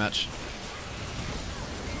up pretty much.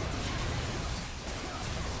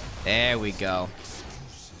 There we go.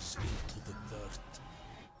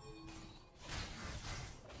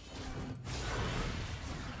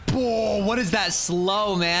 Whoa, what is that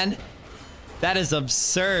slow, man? That is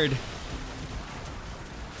absurd.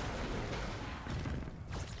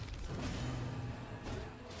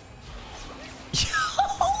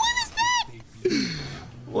 What is that?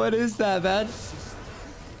 What is that, man?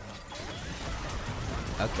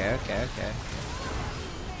 Okay, okay, okay.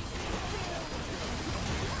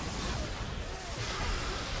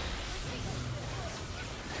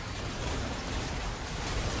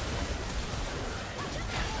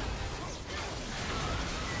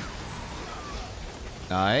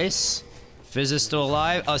 Nice. Fizz is still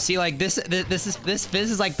alive. Oh, see, like this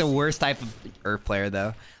Fizz is like the worst type of Earth player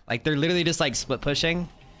though. Like they're literally just like split pushing.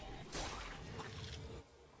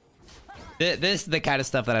 This is the kind of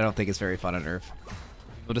stuff that I don't think is very fun on Earth.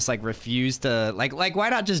 We'll just like refuse to like why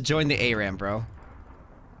not just join the ARAM, bro?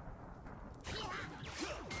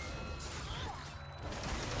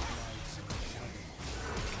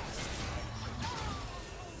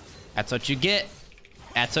 That's what you get.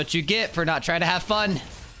 That's what you get for not trying to have fun.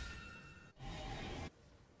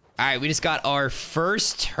 All right, we just got our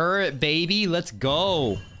first turret, baby. Let's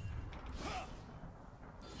go.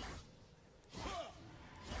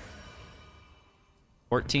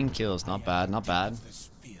 $14 kills, not bad, not bad.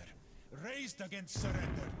 Raised against surrender.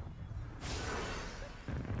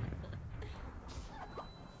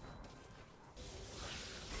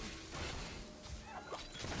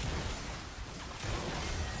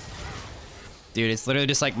 Dude, it's literally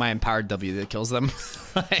just like my empowered W that kills them.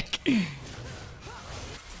 Like, I'm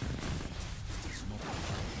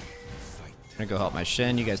gonna go help my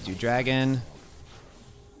Shin. You guys do Dragon.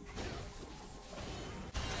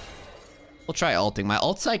 We'll try ulting. My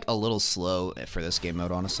ult's like a little slow for this game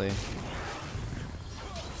mode, honestly.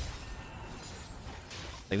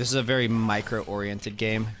 Like, this is a very micro-oriented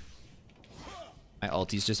game. My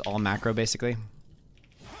ulti's just all macro, basically.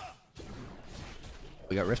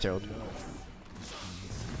 We got Rift Herald.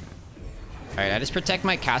 Alright, I just protect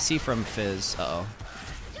my Cassie from Fizz. Uh-oh.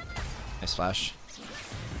 Nice flash.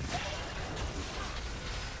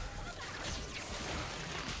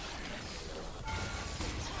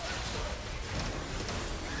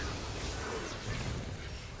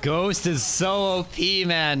 Ghost is so OP,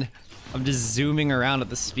 man. I'm just zooming around at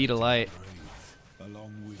the speed of light.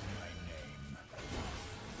 Along with my name.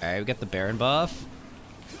 Alright, we got the Baron buff.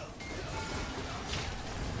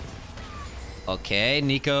 Okay,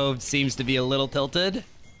 Nico seems to be a little tilted.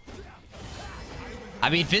 I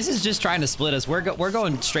mean, Fizz is just trying to split us. We're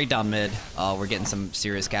going straight down mid. Oh, we're getting some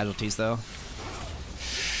serious casualties, though.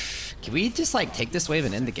 Can we just, like, take this wave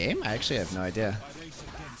and end the game? I actually have no idea.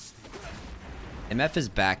 MF is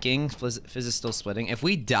backing. Fizz is still splitting. If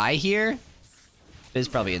we die here, Fizz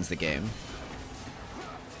probably ends the game.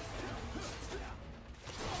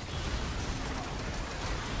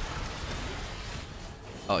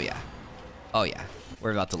 Oh, yeah. Oh, yeah.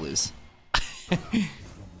 We're about to lose. From the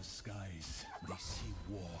skies, they see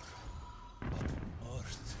war. But on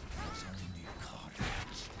Earth, it's only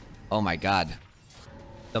carnage. Oh, my God.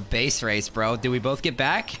 The base race, bro. Do we both get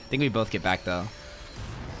back? I think we both get back, though.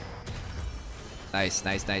 Nice,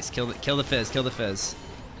 nice, nice. Kill the Fizz. Kill the Fizz.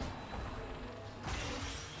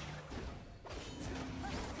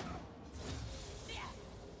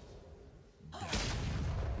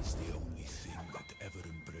 Death is the only thing that ever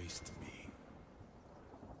embraced me.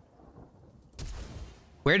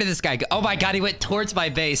 Where did this guy go? Oh my God, he went towards my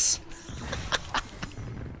base.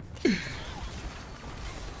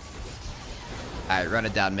 Alright, run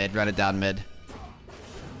it down mid. Run it down mid.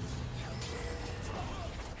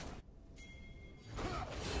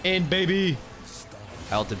 In, baby.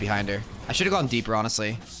 I ulted behind her. I should have gone deeper,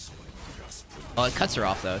 honestly. Oh, it cuts her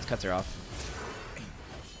off, though. It cuts her off.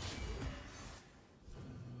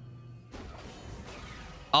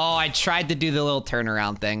 Oh, I tried to do the little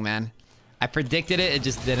turnaround thing, man. I predicted it. It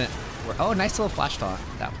just didn't work. Oh, nice little flash taunt.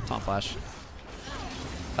 That taunt flash.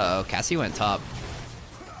 Uh-oh, Cassie went top.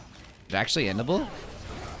 Is it actually endable?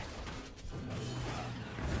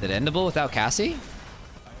 Is it endable without Cassie?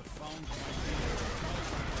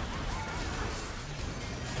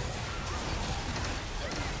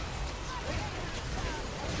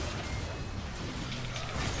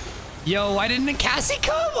 Yo, why didn't Cassie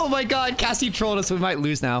come? Oh my God, Cassie trolled us. We might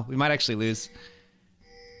lose now. We might actually lose.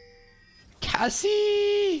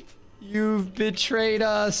 Cassie, you've betrayed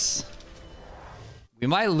us. We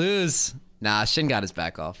might lose. Nah, Shin got his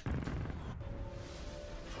back off.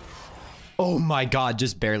 Oh my God,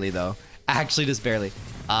 just barely though. Actually, just barely.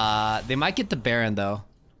 They might get the Baron though.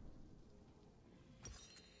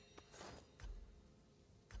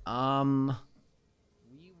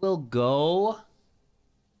 We will go.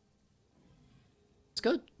 Let's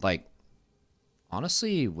go, like,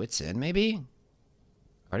 honestly, Wits In, maybe?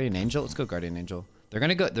 Guardian Angel? Let's go Guardian Angel. They're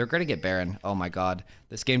gonna get Baron. Oh my god.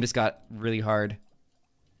 This game just got really hard.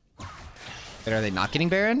 But are they not getting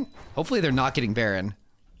Baron? Hopefully they're not getting Baron.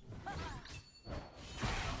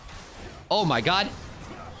 Oh my god.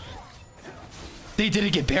 They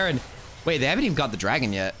didn't get Baron. Wait, they haven't even got the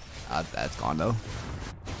dragon yet. That's gone though.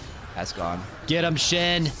 That's gone. Get him,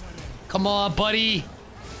 Shen. Come on, buddy.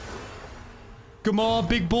 Come on,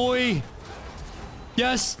 big boy.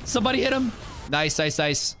 Yes, somebody hit him. Nice, nice,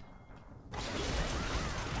 nice.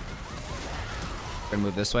 I'm gonna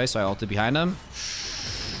move this way, so I ulted behind him.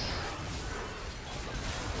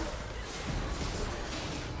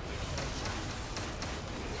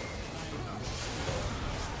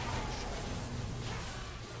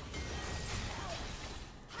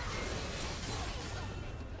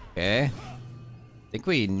 Okay. I think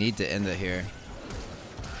we need to end it here.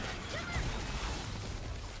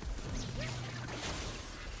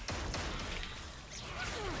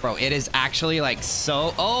 Bro, it is actually like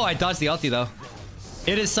so... Oh, I dodged the ulti though.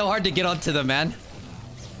 It is so hard to get onto them, man.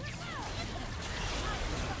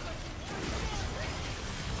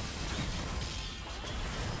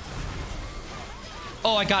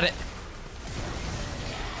 Oh, I got it.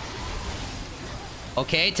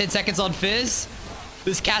 Okay, 10 seconds on Fizz.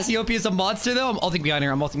 This Cassiopeia is a monster though. I'm ulting behind her.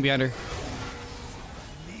 I'm ulting behind her.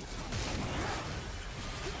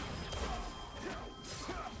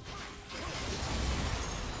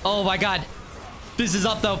 Oh my god. Fizz is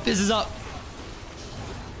up though. Fizz is up.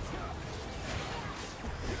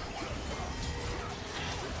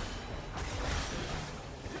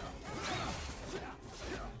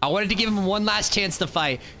 I wanted to give him one last chance to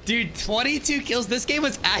fight. Dude, 22 kills. This game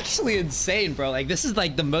was actually insane, bro. Like, this is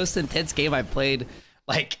like the most intense game I've played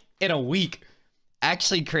like in a week.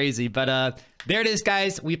 Actually crazy. But there it is,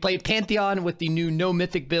 guys. We played Pantheon with the new no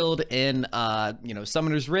mythic build in you know,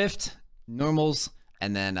 Summoner's Rift, normals,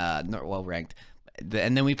 and then well ranked.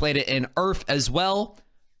 And then we played it in Earth as well.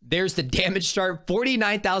 There's the damage chart,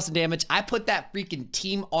 49,000 damage. I put that freaking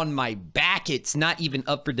team on my back. It's not even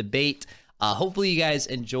up for debate. Hopefully you guys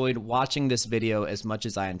enjoyed watching this video as much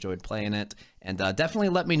as I enjoyed playing it. And definitely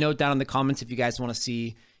let me know down in the comments if you guys want to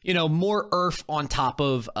see, you know, more Earth on top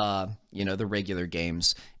of, you know, the regular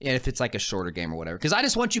games. And if it's like a shorter game or whatever. Because I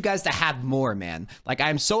just want you guys to have more, man. Like,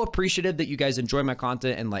 I'm so appreciative that you guys enjoy my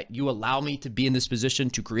content and, like, you allow me to be in this position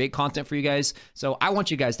to create content for you guys. So I want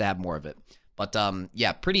you guys to have more of it. But,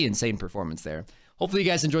 yeah, pretty insane performance there. Hopefully you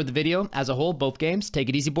guys enjoyed the video as a whole, both games. Take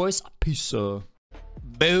it easy, boys. Peace.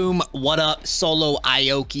 Boom, what up? Solo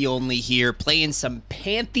Ioki only here, playing some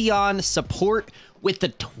Pantheon support with a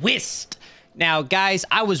twist. Now, guys,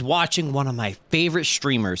 I was watching one of my favorite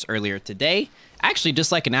streamers earlier today, actually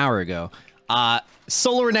just like an hour ago.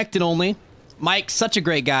 Solo Renekton only. Mike, such a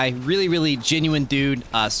great guy, really, really genuine dude,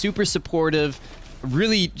 super supportive,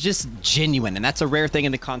 really just genuine, and that's a rare thing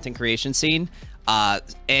in the content creation scene.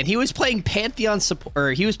 And he was playing Pantheon support,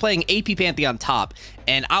 or he was playing AP Pantheon top,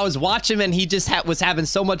 and I was watching him and he just was having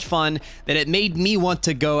so much fun that it made me want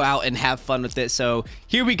to go out and have fun with it. So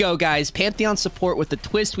here we go, guys. Pantheon support with the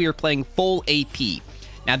twist. We are playing full AP.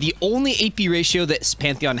 Now, the only AP ratio that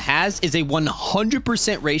Pantheon has is a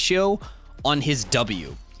 100% ratio on his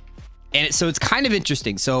W. And so it's kind of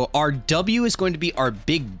interesting. So our W is going to be our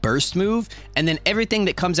big burst move, and then everything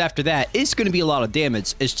that comes after that is going to be a lot of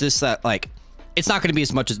damage. It's just that, like, it's not going to be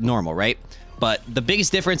as much as normal, right? But the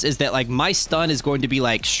biggest difference is that, like, my stun is going to be,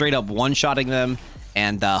 like, straight up one-shotting them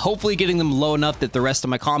and hopefully getting them low enough that the rest of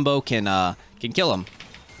my combo can kill them.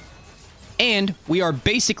 And we are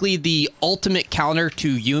basically the ultimate counter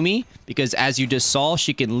to Yuumi, because as you just saw,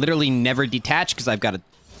 she can literally never detach because I've got a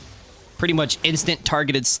pretty much instant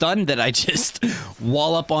targeted stun that I just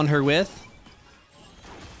wall up on her with.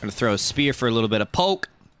 I'm going to throw a spear for a little bit of poke.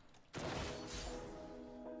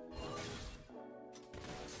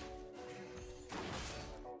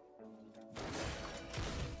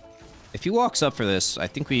 If he walks up for this, I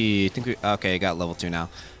think we okay, got level 2 now.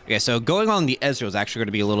 Okay, so going on the Ezreal is actually going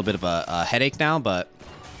to be a little bit of a headache now, but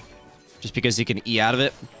just because he can E out of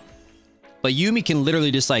it. But Yuumi can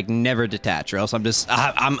literally just, like, never detach, or else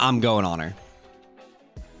I'm going on her.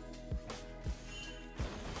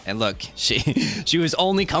 And look, she was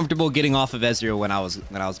only comfortable getting off of Ezreal when I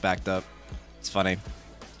was backed up. It's funny.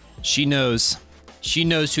 She knows. She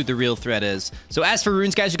knows who the real threat is. So as for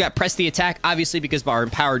runes, guys, we got press the attack, obviously, because our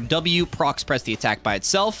empowered W procs press the attack by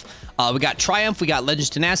itself. We got Triumph, we got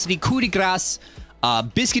Legends Tenacity, Coup de Grace,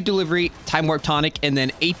 Biscuit Delivery, Time Warp Tonic, and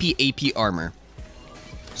then AP Armor.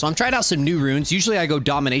 So I'm trying out some new runes. Usually I go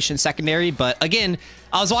Domination secondary, but again,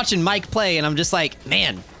 I was watching Mike play and I'm just like,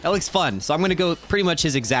 man, that looks fun. So I'm going to go pretty much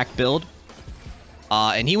his exact build.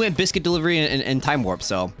 And he went Biscuit Delivery and Time Warp,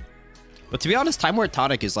 so. But to be honest, Time Warp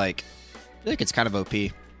Tonic is like, I feel like it's kind of OP.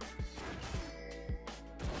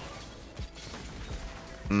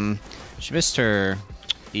 She missed her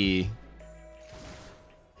E.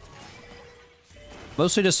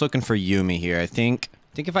 Mostly just looking for Yumi here, I think.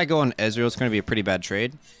 I think if I go on Ezreal, it's going to be a pretty bad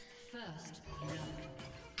trade. I'm going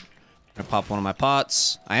to pop one of my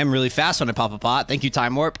pots. I am really fast when I pop a pot. Thank you,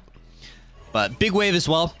 Time Warp. But big wave as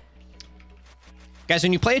well. Guys,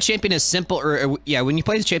 when you play a champion as simple, when you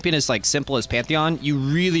play a champion as like simple as Pantheon, you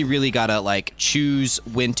really gotta like choose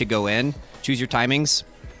when to go in, choose your timings,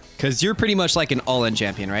 because you're pretty much like an all-in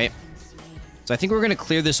champion, right? So I think we're gonna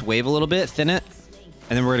clear this wave a little bit, thin it,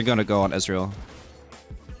 and then we're gonna go on Ezreal.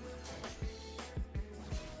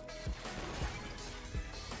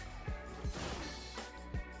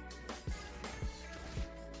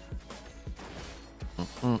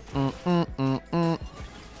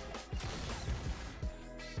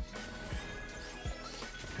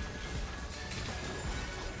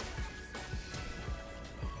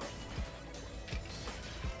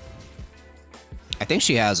 I think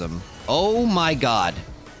she has him. Oh my god.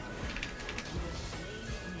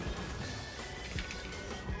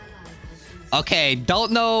 Okay,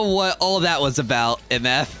 don't know what all of that was about,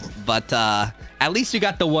 MF, but at least you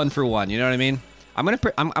got the 1-for-1, you know what I mean? I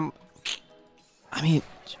mean,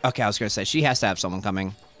 okay, I was gonna say, she has to have someone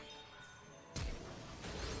coming.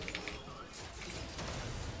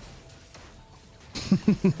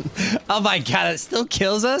 Oh my god, it still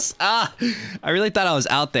kills us? Ah, I really thought I was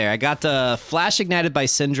out there. I got Flash Ignited by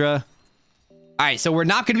Syndra. Alright, so we're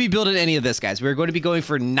not going to be building any of this, guys. We're going to be going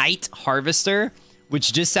for Night Harvester,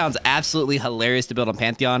 which just sounds absolutely hilarious to build on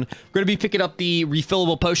Pantheon. We're going to be picking up the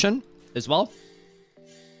refillable potion as well.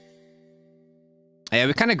 Yeah,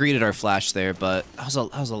 we kind of greeted our Flash there, but that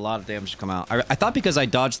was a lot of damage to come out. I thought because I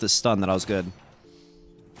dodged the stun that I was good.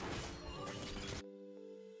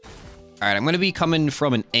 Alright, I'm going to be coming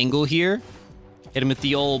from an angle here. Hit him with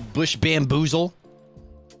the old Bush Bamboozle.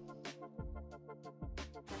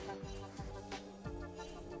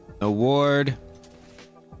 No ward.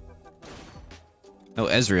 No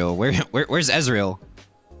Ezreal. Where's Ezreal?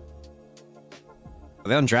 Are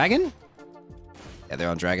they on Dragon? Yeah, they're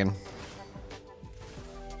on Dragon.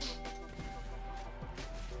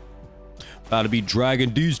 About to be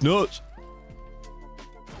dragging these nuts.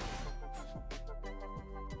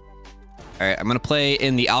 All right, I'm gonna play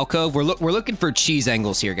in the alcove. We're looking for cheese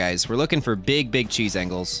angles here, guys. We're looking for big cheese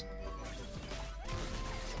angles.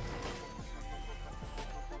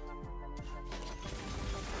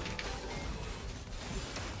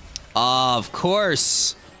 Of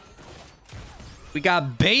course. We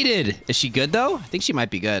got baited. Is she good though? I think she might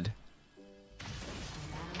be good.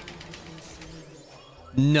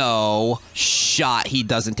 No shot. He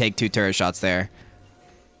doesn't take 2 turret shots there.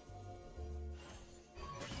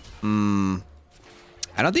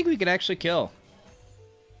 I don't think we could actually kill.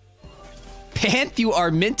 Panth, you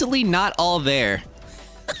are mentally not all there.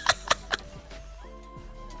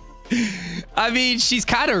 I mean, she's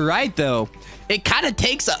kind of right, though. It kind of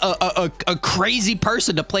takes a crazy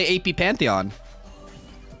person to play AP Pantheon.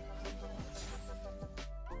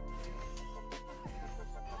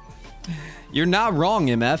 You're not wrong,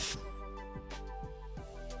 MF.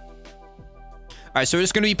 All right, so we're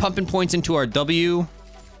just going to be pumping points into our W.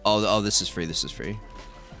 Oh, this is free. This is free.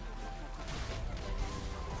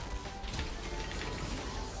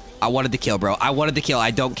 I wanted to kill, bro. I wanted to kill.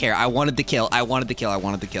 I don't care. I wanted to kill. I wanted to kill. I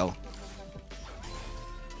wanted to kill.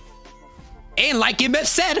 And like MF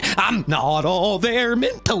said, I'm not all there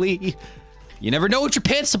mentally. You never know what your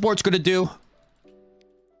pants support's gonna do.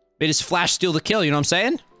 They just flash steal the kill, you know what I'm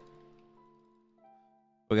saying?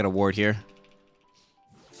 We got a ward here.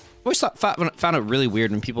 I always found it really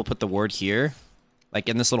weird when people put the ward here. Like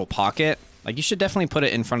in this little pocket. Like you should definitely put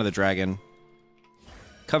it in front of the dragon.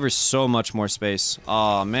 Covers so much more space.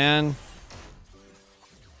 Oh man.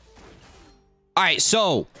 Alright,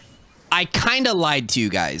 so I kinda lied to you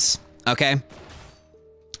guys. Okay?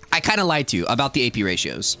 I kinda lied to you about the AP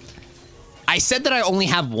ratios. I said that I only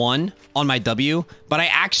have 1 on my W, but I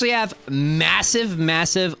actually have massive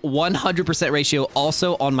 100% ratio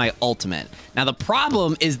also on my ultimate. Now the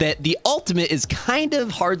problem is that the ultimate is kind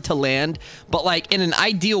of hard to land, but like in an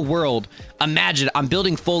ideal world, imagine I'm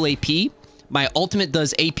building full AP, my ultimate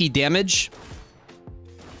does AP damage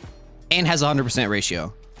and has 100%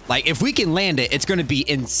 ratio. Like, if we can land it, it's going to be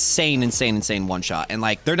insane, insane, insane one-shot. And,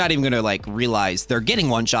 like, they're not even going to, like, realize they're getting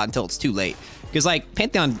one-shot until it's too late. Because, like,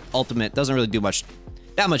 Pantheon Ultimate doesn't really do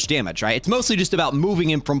that much damage, right? It's mostly just about moving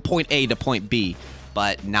him from point A to point B.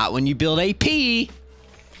 But not when you build AP.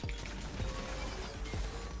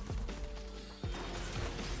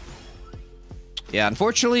 Yeah,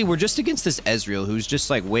 unfortunately, we're just against this Ezreal, who's just,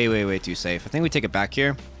 like, way, way, way too safe. I think we take it back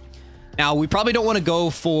here. Now, we probably don't want to go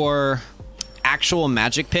for actual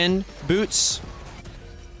magic pin boots,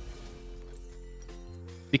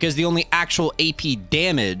 because the only actual AP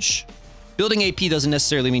damage, building AP doesn't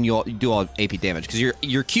necessarily mean you do all AP damage, because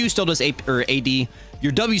your Q still does AP, or AD,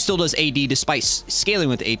 your W still does AD despite scaling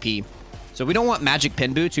with AP. So we don't want magic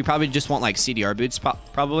pin boots. We probably just want like CDR boots,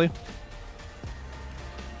 probably.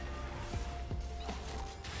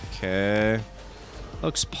 Okay,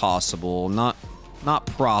 looks possible, not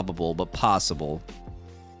probable, but possible.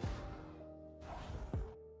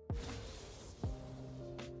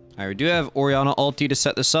 All right, we do have Orianna ulti to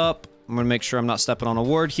set this up. I'm gonna make sure I'm not stepping on a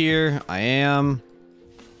ward here. I am.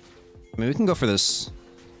 I mean, we can go for this.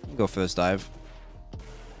 We can go for this dive.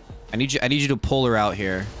 I need you to pull her out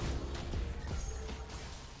here.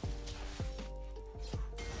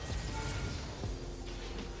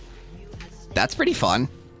 That's pretty fun.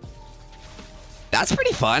 That's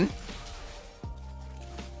pretty fun.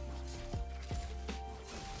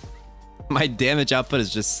 My damage output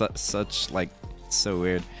is just such like, so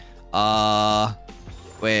weird.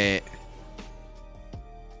 Wait.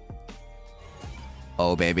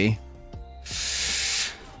 Oh, baby.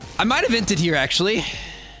 I might have inted here, actually.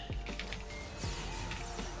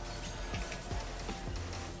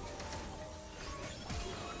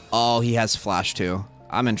 Oh, he has flash, too.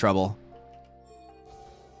 I'm in trouble.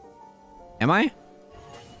 Am I?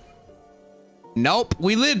 Nope.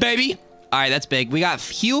 We live, baby. All right, that's big. We got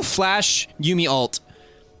heal, flash, Yuumi ult.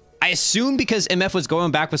 I assume because MF was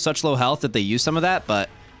going back with such low health that they used some of that, but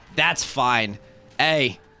that's fine.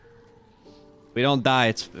 Hey, we don't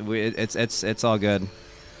die. It's all good. All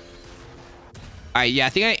right, yeah, I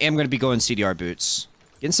think I am going to be going CDR boots.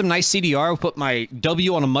 Getting some nice CDR will put my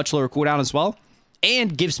W on a much lower cooldown as well,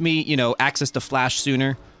 and gives me, you know, access to flash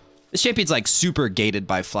sooner. This champion's like super gated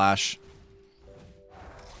by flash.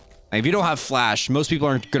 Like, if you don't have flash, most people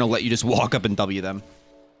aren't going to let you just walk up and W them.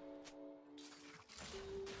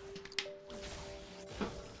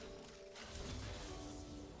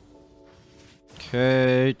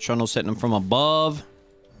 Okay, Trundle's hitting him from above.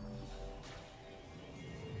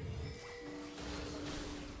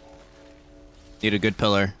 Need a good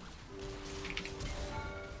pillar.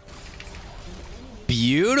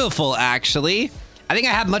 Beautiful, actually. I think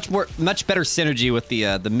I have much better synergy with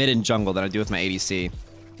the mid and jungle than I do with my ADC.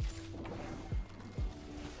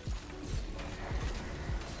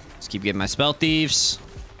 Just keep getting my spell thieves.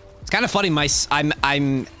 It's kind of funny.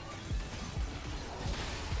 I'm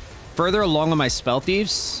further along on my spell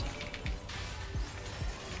thieves.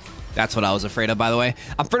 That's what I was afraid of, by the way.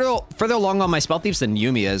 I'm further along on my spell thieves than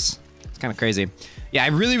Yuumi is. It's kind of crazy. Yeah, I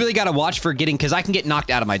really got to watch for getting, because I can get knocked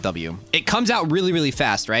out of my W. It comes out really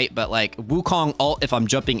fast, right? But like Wukong ult, if I'm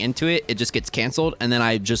jumping into it, it just gets canceled, and then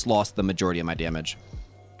I just lost the majority of my damage.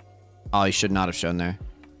 Oh, he should not have shown there.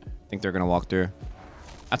 I think they're going to walk through.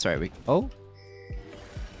 That's all right. Oh.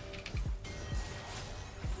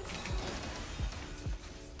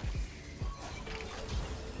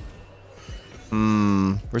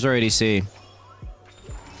 Where's our ADC?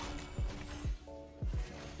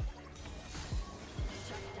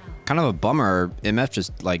 Kind of a bummer. MF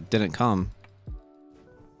just like didn't come.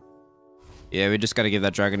 Yeah, we just got to give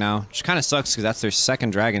that dragon now. Which kind of sucks because that's their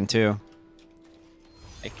second dragon too.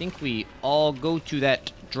 I think we all go to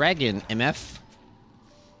that dragon, MF.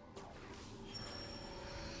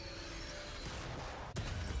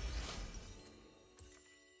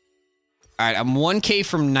 All right, I'm 1K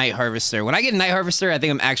from Night Harvester. When I get Night Harvester, I think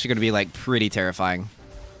I'm actually going to be like pretty terrifying.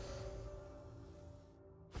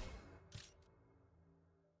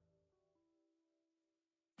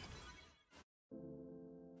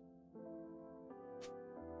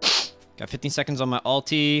 Got 15 seconds on my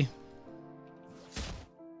ulti.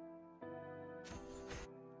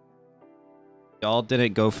 Y'all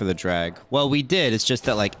didn't go for the drag. Well, we did. It's just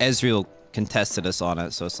that like Ezreal contested us on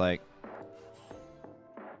it, so it's like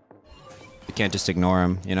we can't just ignore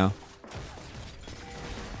him, you know?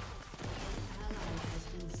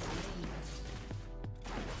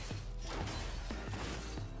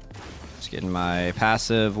 Just getting my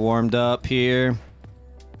passive warmed up here.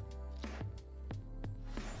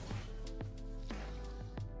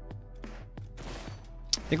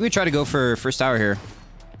 I think we try to go for first tower here.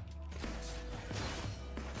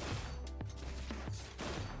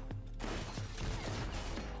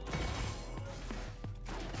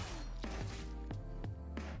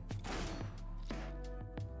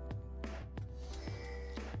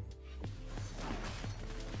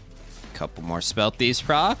 Couple more Spelthies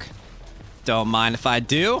proc. Don't mind if I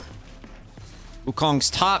do.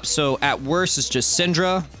 Wukong's top, so at worst it's just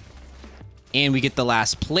Syndra. And we get the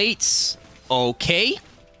last plates. Okay.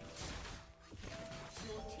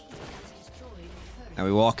 Now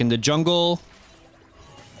we walk into jungle.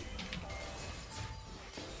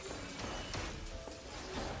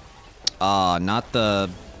 Not the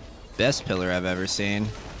best pillar I've ever seen.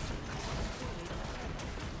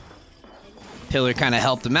 Pillar kind of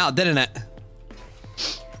helped him out, didn't it?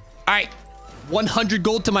 All right. 100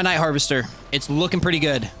 gold to my Night Harvester. It's looking pretty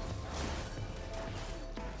good.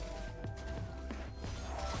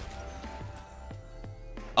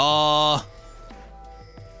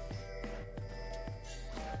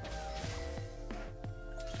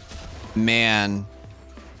 Man.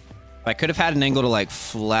 If I could have had an angle to like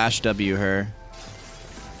flash W her.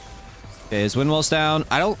 Okay, his Windwell's down.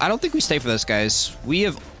 I don't think we stay for this, guys. We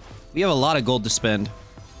have a lot of gold to spend.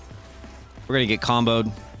 We're gonna get comboed.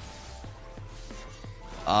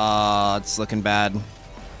 It's looking bad.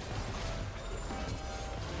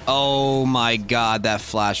 Oh my god, that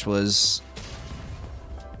flash was...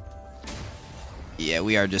 Yeah,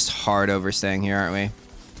 we are just hard overstaying here, aren't we?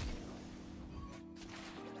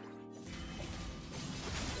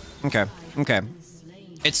 Okay, okay.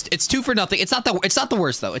 It's 2 for nothing. It's not the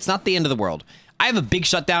worst though. It's not the end of the world. I have a big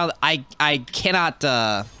shutdown. I cannot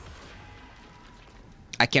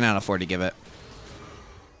afford to give it.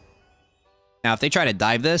 Now, if they try to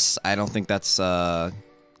dive this, I don't think that's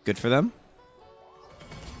good for them.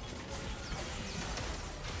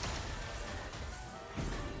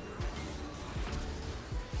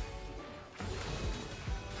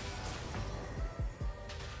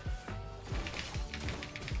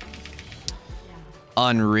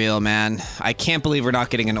 Unreal, man. I can't believe we're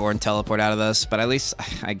not getting an Ornn teleport out of this, but at least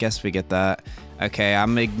I guess we get that. Okay,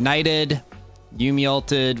 I'm ignited. Yuumi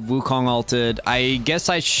ulted, Wukong ulted. I guess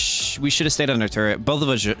we should have stayed under turret. Both of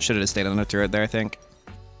us should have stayed under turret there, I think.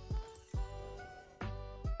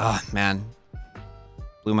 Oh, man.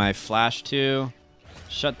 Blew my flash too.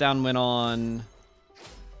 Shutdown went on.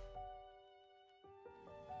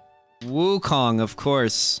 Wukong, of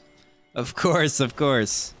course. Of course, of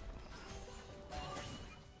course.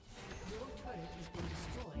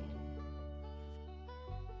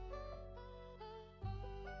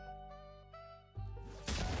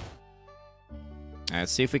 All right,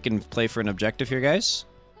 let's see if we can play for an objective here, guys.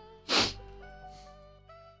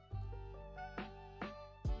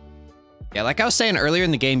 Yeah, like I was saying earlier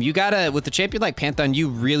in the game, you gotta, with the champion like Pantheon, you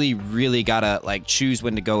really, really gotta like choose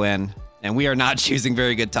when to go in. And we are not choosing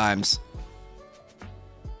very good times.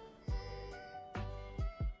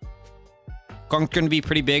 Kong's gonna be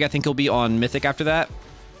pretty big. I think he'll be on Mythic after that.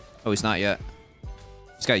 Oh, he's not yet.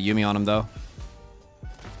 He's got Yuumi on him, though.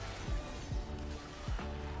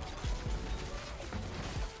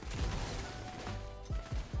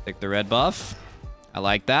 Take the red buff. I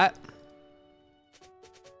like that.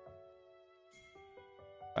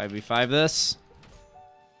 5v5 this.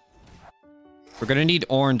 We're gonna need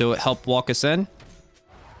Ornn to help walk us in.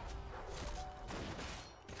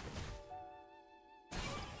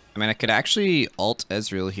 I mean, I could actually ult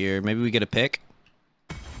Ezreal here. Maybe we get a pick.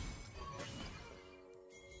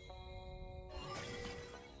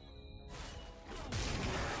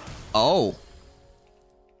 Oh.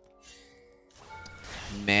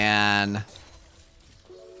 Man.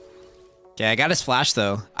 Okay, I got his flash,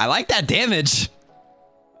 though. I like that damage.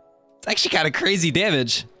 It's actually kind of crazy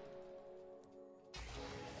damage.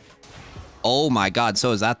 Oh my god,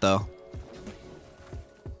 so is that, though.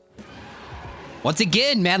 Once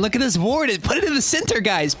again, man, look at this ward. Put it in the center,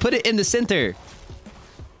 guys. Put it in the center.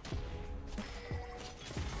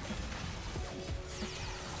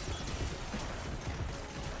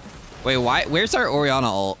 Wait, why? Where's our Orianna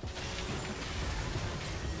ult?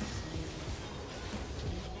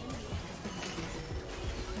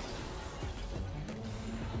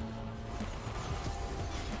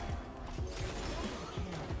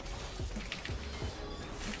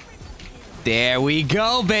 There we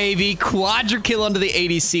go, baby. Quadra kill onto the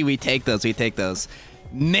ADC. We take those. We take those.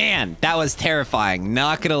 Man, that was terrifying.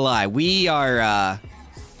 Not gonna lie. We are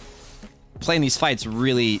playing these fights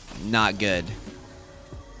really not good.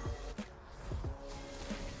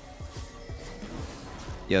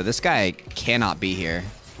 Yo, this guy cannot be here.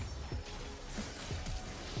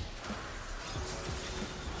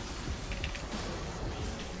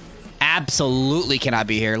 Absolutely cannot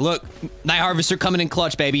be here. Look, Night Harvester coming in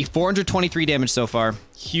clutch, baby. 423 damage so far.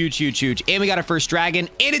 Huge, huge, huge. And we got our first dragon,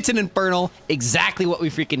 and it's an Infernal. Exactly what we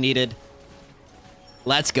freaking needed.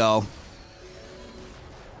 Let's go.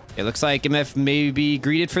 It looks like MF may be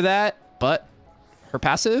greeted for that, but her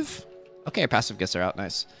passive Okay, passive gets her out.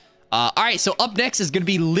 Nice. All right, so up next is going to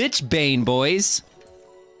be Lich Bane, boys.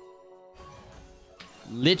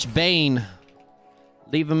 Lich Bane.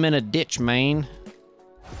 Leave him in a ditch, man.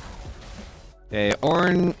 Okay,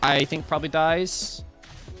 Ornn, I think, probably dies.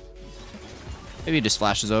 Maybe he just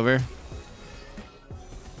flashes over.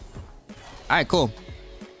 All right, cool.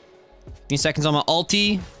 15 seconds on my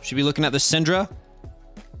ulti. Should be looking at the Syndra.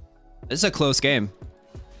 This is a close game.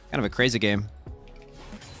 Kind of a crazy game.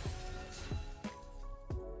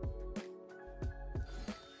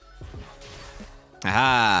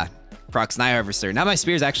 Aha! Proc Sniper Harvester. Now my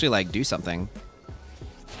spears actually, like, do something.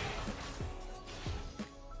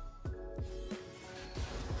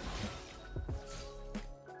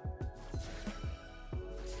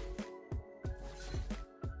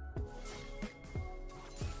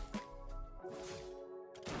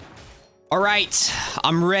 All right,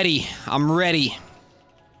 I'm ready. I'm ready.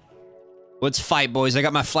 Let's fight, boys. I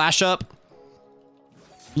got my flash up.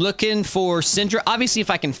 Looking for Syndra. Obviously, if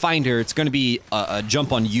I can find her, it's going to be a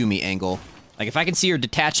jump on Yuumi angle. Like, if I can see her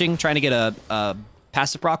detaching, trying to get a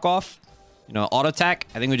passive proc off, you know, auto attack,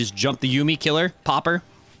 I think we just jump the Yuumi, kill her, pop her.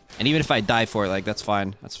 And even if I die for it, like, that's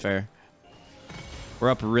fine. That's fair.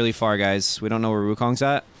 We're up really far, guys. We don't know where Wukong's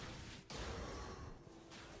at.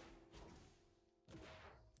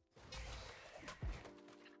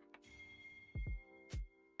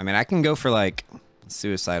 I mean, I can go for, like,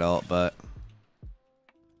 suicide ult, but...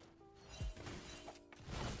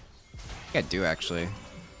 I think I do, actually.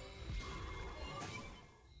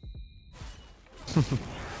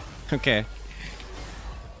 Okay.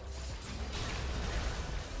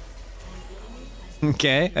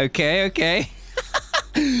 Okay.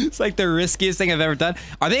 It's like the riskiest thing I've ever done.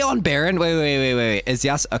 Are they on Baron? Wait. Is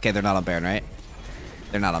Yas... Okay, they're not on Baron, right?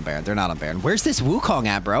 They're not on Baron. Where's this Wukong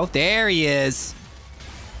at, bro? There he is.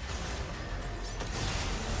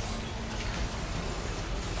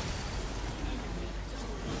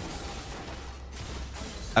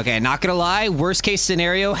 Okay, not gonna lie, worst case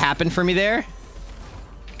scenario happened for me there.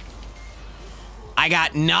 I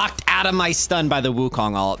got knocked out of my stun by the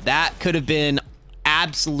Wukong ult. That could have been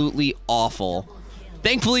absolutely awful.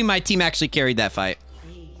 Thankfully, my team actually carried that fight.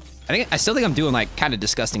 I still think I'm doing, like, kind of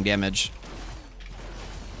disgusting damage.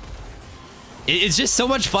 It's just so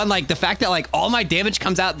much fun, like, the fact that, like, all my damage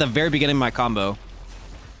comes out at the very beginning of my combo.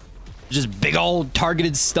 Just big old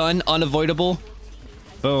targeted stun, unavoidable.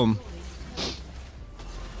 Boom.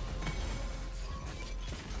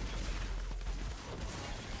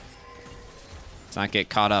 Let's not get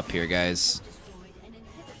caught up here, guys.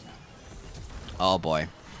 Oh, boy.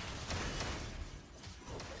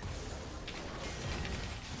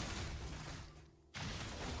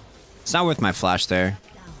 It's not worth my flash there.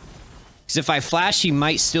 Because if I flash, he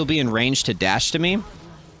might still be in range to dash to me.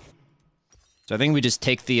 So I think we just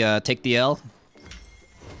take the L.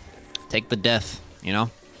 Take the death, you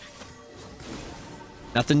know?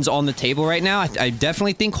 Nothing's on the table right now. I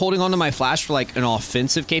definitely think holding on to my flash for, like, an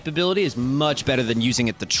offensive capability is much better than using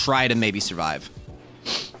it to try to maybe survive.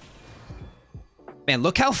 Man,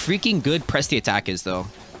 look how freaking good press the attack is, though.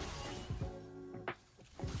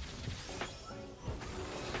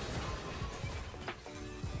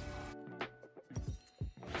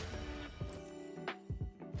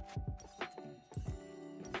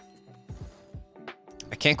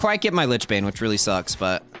 I can't quite get my Lich Bane, which really sucks,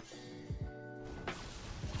 but...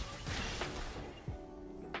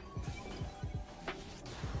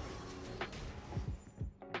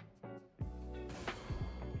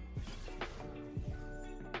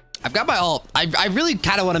 I've got my ult. I really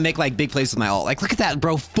kind of want to make, like, big plays with my ult. Like, look at that,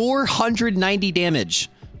 bro. 490 damage.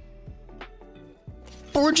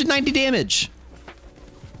 490 damage.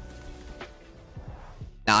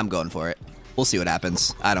 Nah, I'm going for it. We'll see what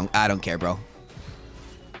happens. I don't care, bro.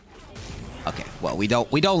 Okay, well, we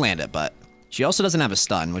don't land it, but she also doesn't have a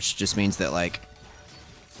stun, which just means that, like...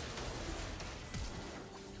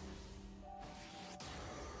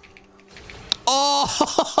 Oh!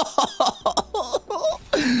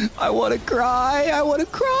 I want to cry. I want to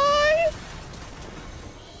cry.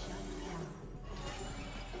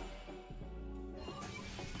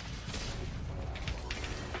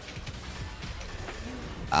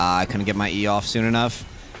 I couldn't get my E off soon enough.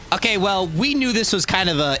 Okay, well, we knew this was kind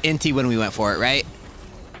of a inty when we went for it, right?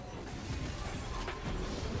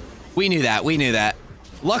 We knew that. We knew that.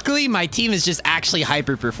 Luckily, my team is just actually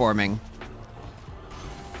hyper-performing.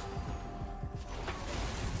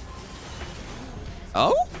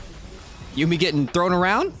 Oh? Yuumi getting thrown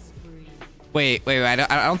around? Wait. I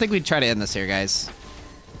don't think we'd try to end this here, guys.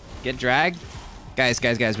 Get dragged? Guys.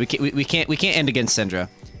 We can't end against Syndra.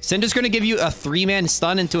 Syndra's gonna give you a 3-man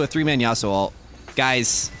stun into a 3-man Yasuo ult.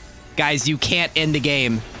 Guys, Guys, you can't end the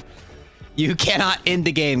game. You cannot end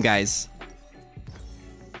the game, guys.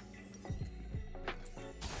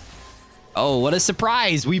 Oh, what a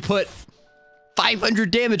surprise. We put 500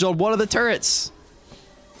 damage on one of the turrets.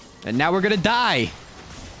 And now we're gonna die.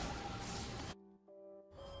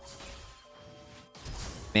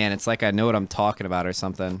 Man, it's like I know what I'm talking about or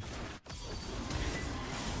something.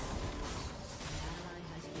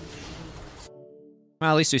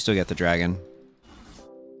 Well, at least we still get the dragon.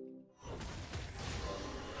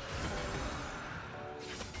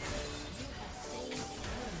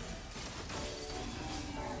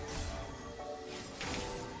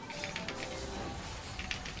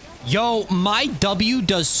 Yo, my W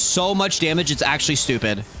does so much damage, it's actually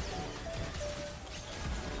stupid.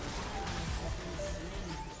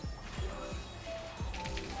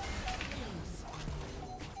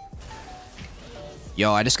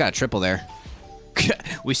 Yo, I just got a triple there.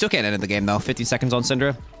 We still can't end the game, though. 15 seconds on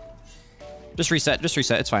Syndra. Just reset, just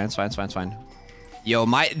reset. It's fine, it's fine, it's fine, it's fine. Yo,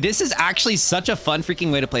 this is actually such a fun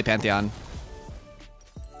freaking way to play Pantheon.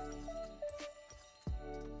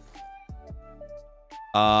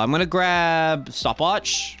 I'm gonna grab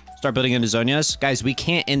Stopwatch. Start building into Zonias. Guys, we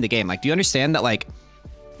can't end the game. Like, do you understand that, like,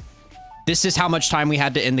 this is how much time we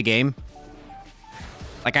had to end the game?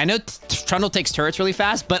 Like, I know Trundle takes turrets really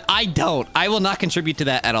fast, but I don't. I will not contribute to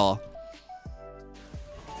that at all.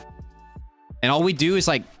 And all we do is,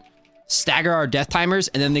 like, stagger our death timers,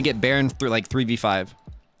 and then they get Baron through, like, 3v5.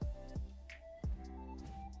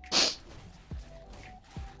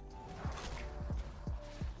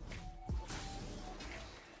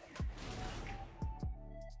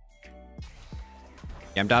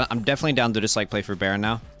 Yeah, I'm definitely down to just, like, play for Baron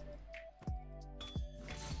now.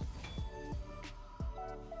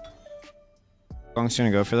 Gong's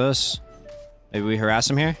gonna go for this. Maybe we harass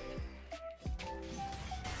him here.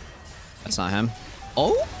 That's not him.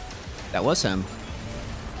 Oh, that was him.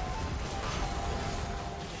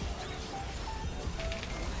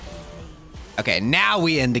 Okay, now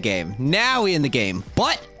we end the game. Now we end the game.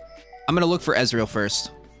 But I'm gonna look for Ezreal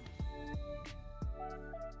first.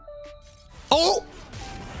 Oh,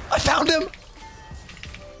 I found him.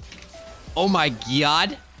 Oh my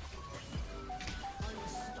god.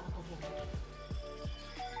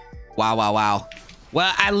 Wow, wow, wow.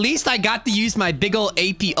 Well, at least I got to use my big ol'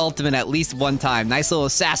 AP ultimate at least one time. Nice little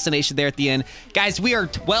assassination there at the end. Guys, we are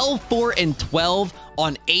 12, 4, and 12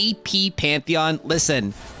 on AP Pantheon.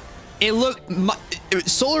 Listen, it looked...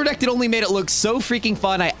 Solar Deck only made it look so freaking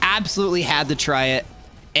fun. I absolutely had to try it.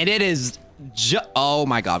 And it is... Oh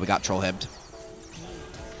my god, we got troll hibbed.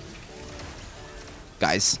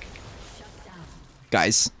 Guys.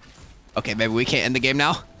 Guys. Okay, maybe we can't end the game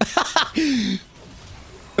now.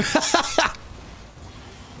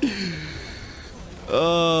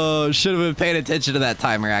 Oh, should have been paying attention to that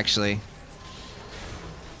timer, actually.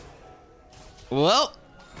 Well,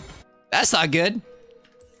 that's not good.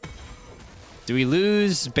 Do we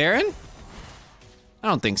lose Baron? I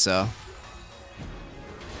don't think so.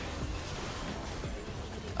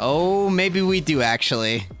 Oh, maybe we do,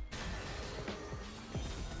 actually.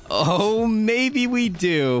 Oh, maybe we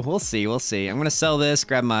do. We'll see, we'll see. I'm gonna sell this,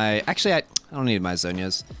 grab my... Actually, I don't need my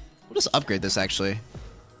Zonias. We'll just upgrade this, actually.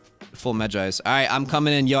 Full Medjais. All right, I'm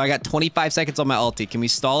coming in. Yo, I got 25 seconds on my ulti. Can we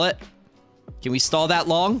stall it? Can we stall that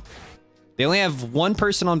long? They only have one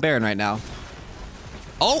person on Baron right now.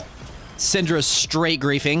 Oh! Syndra straight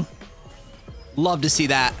griefing. Love to see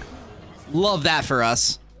that. Love that for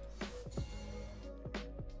us.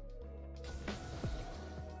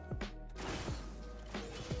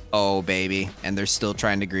 Oh, baby. And they're still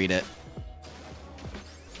trying to greet it.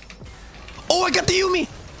 Oh, I got the Yumi!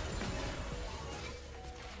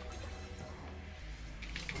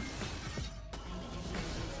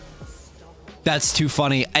 That's too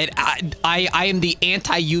funny. I am the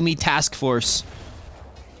anti-Yumi task force.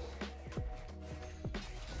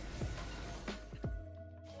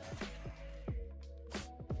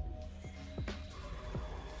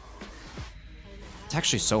 It's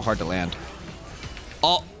actually so hard to land.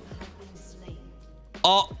 Oh.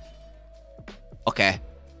 Oh. Okay.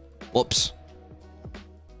 Whoops.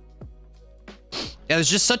 Yeah, there's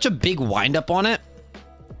just such a big wind-up on it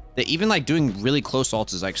that even, like, doing really close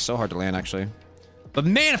ults is, like, so hard to land, actually. But,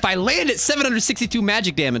 man, if I land at 762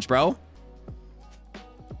 magic damage, bro.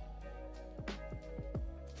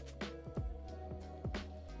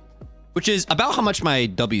 Which is about how much my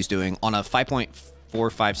W's doing on a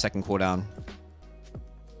 5.45 second cooldown.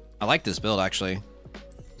 I like this build, actually.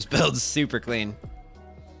 This build's super clean.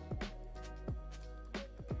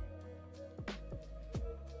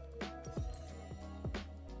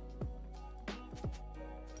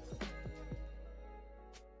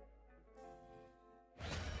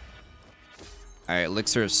 All right,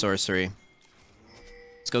 Elixir of Sorcery.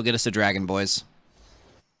 Let's go get us a dragon, boys.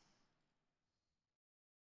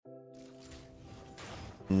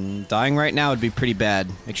 Dying right now would be pretty bad.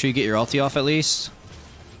 Make sure you get your ulti off at least.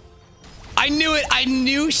 I knew it! I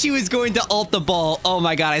knew she was going to ult the ball. Oh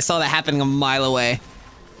my god, I saw that happening a mile away.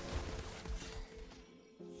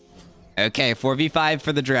 Okay, 4v5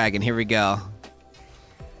 for the dragon. Here we go.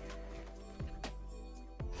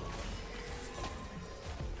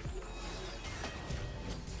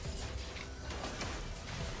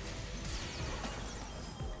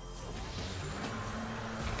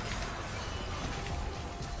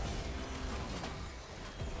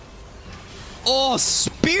 Oh,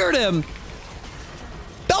 speared him!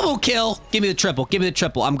 Double kill! Give me the triple. Give me the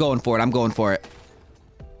triple. I'm going for it. I'm going for it.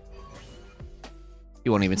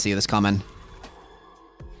 You won't even see this coming.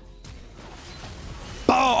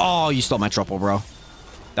 Oh, you stole my triple, bro.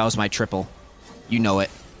 That was my triple. You know it.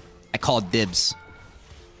 I called dibs.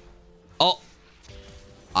 Oh.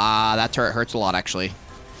 That turret hurts a lot, actually.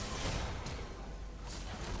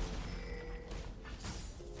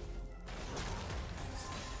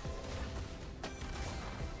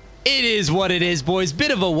 It is what it is, boys.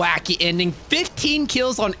 Bit of a wacky ending. 15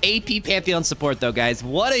 kills on AP Pantheon support, though, guys.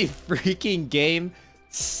 What a freaking game.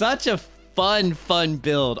 Such a fun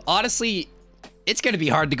build. Honestly, it's going to be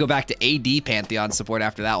hard to go back to AD Pantheon support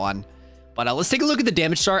after that one. But let's take a look at the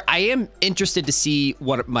damage chart. I am interested to see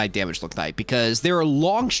what my damage looked like, because there are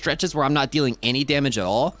long stretches where I'm not dealing any damage at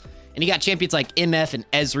all. And you got champions like MF and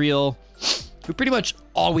Ezreal, who pretty much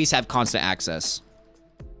always have constant access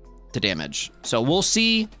to damage. So we'll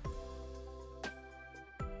see.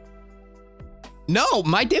 No,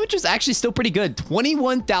 my damage was actually still pretty good.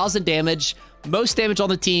 21,000 damage. Most damage on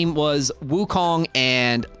the team was Wukong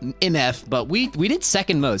and MF, but we did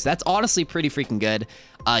second most. That's honestly pretty freaking good.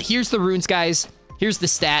 Here's the runes, guys. Here's the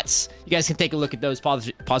stats. You guys can take a look at those.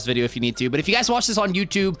 Pause the video if you need to. But if you guys watch this on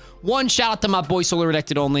YouTube, one, shout out to my boy Solar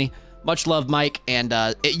Redacted Only. Much love, Mike. And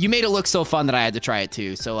you made it look so fun that I had to try it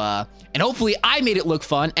too. So, and hopefully I made it look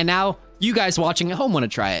fun. And now you guys watching at home want to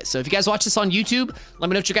try it. So if you guys watch this on YouTube, let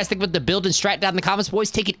me know what you guys think about the build and strat down in the comments,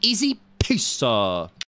 boys. Take it easy. Peace.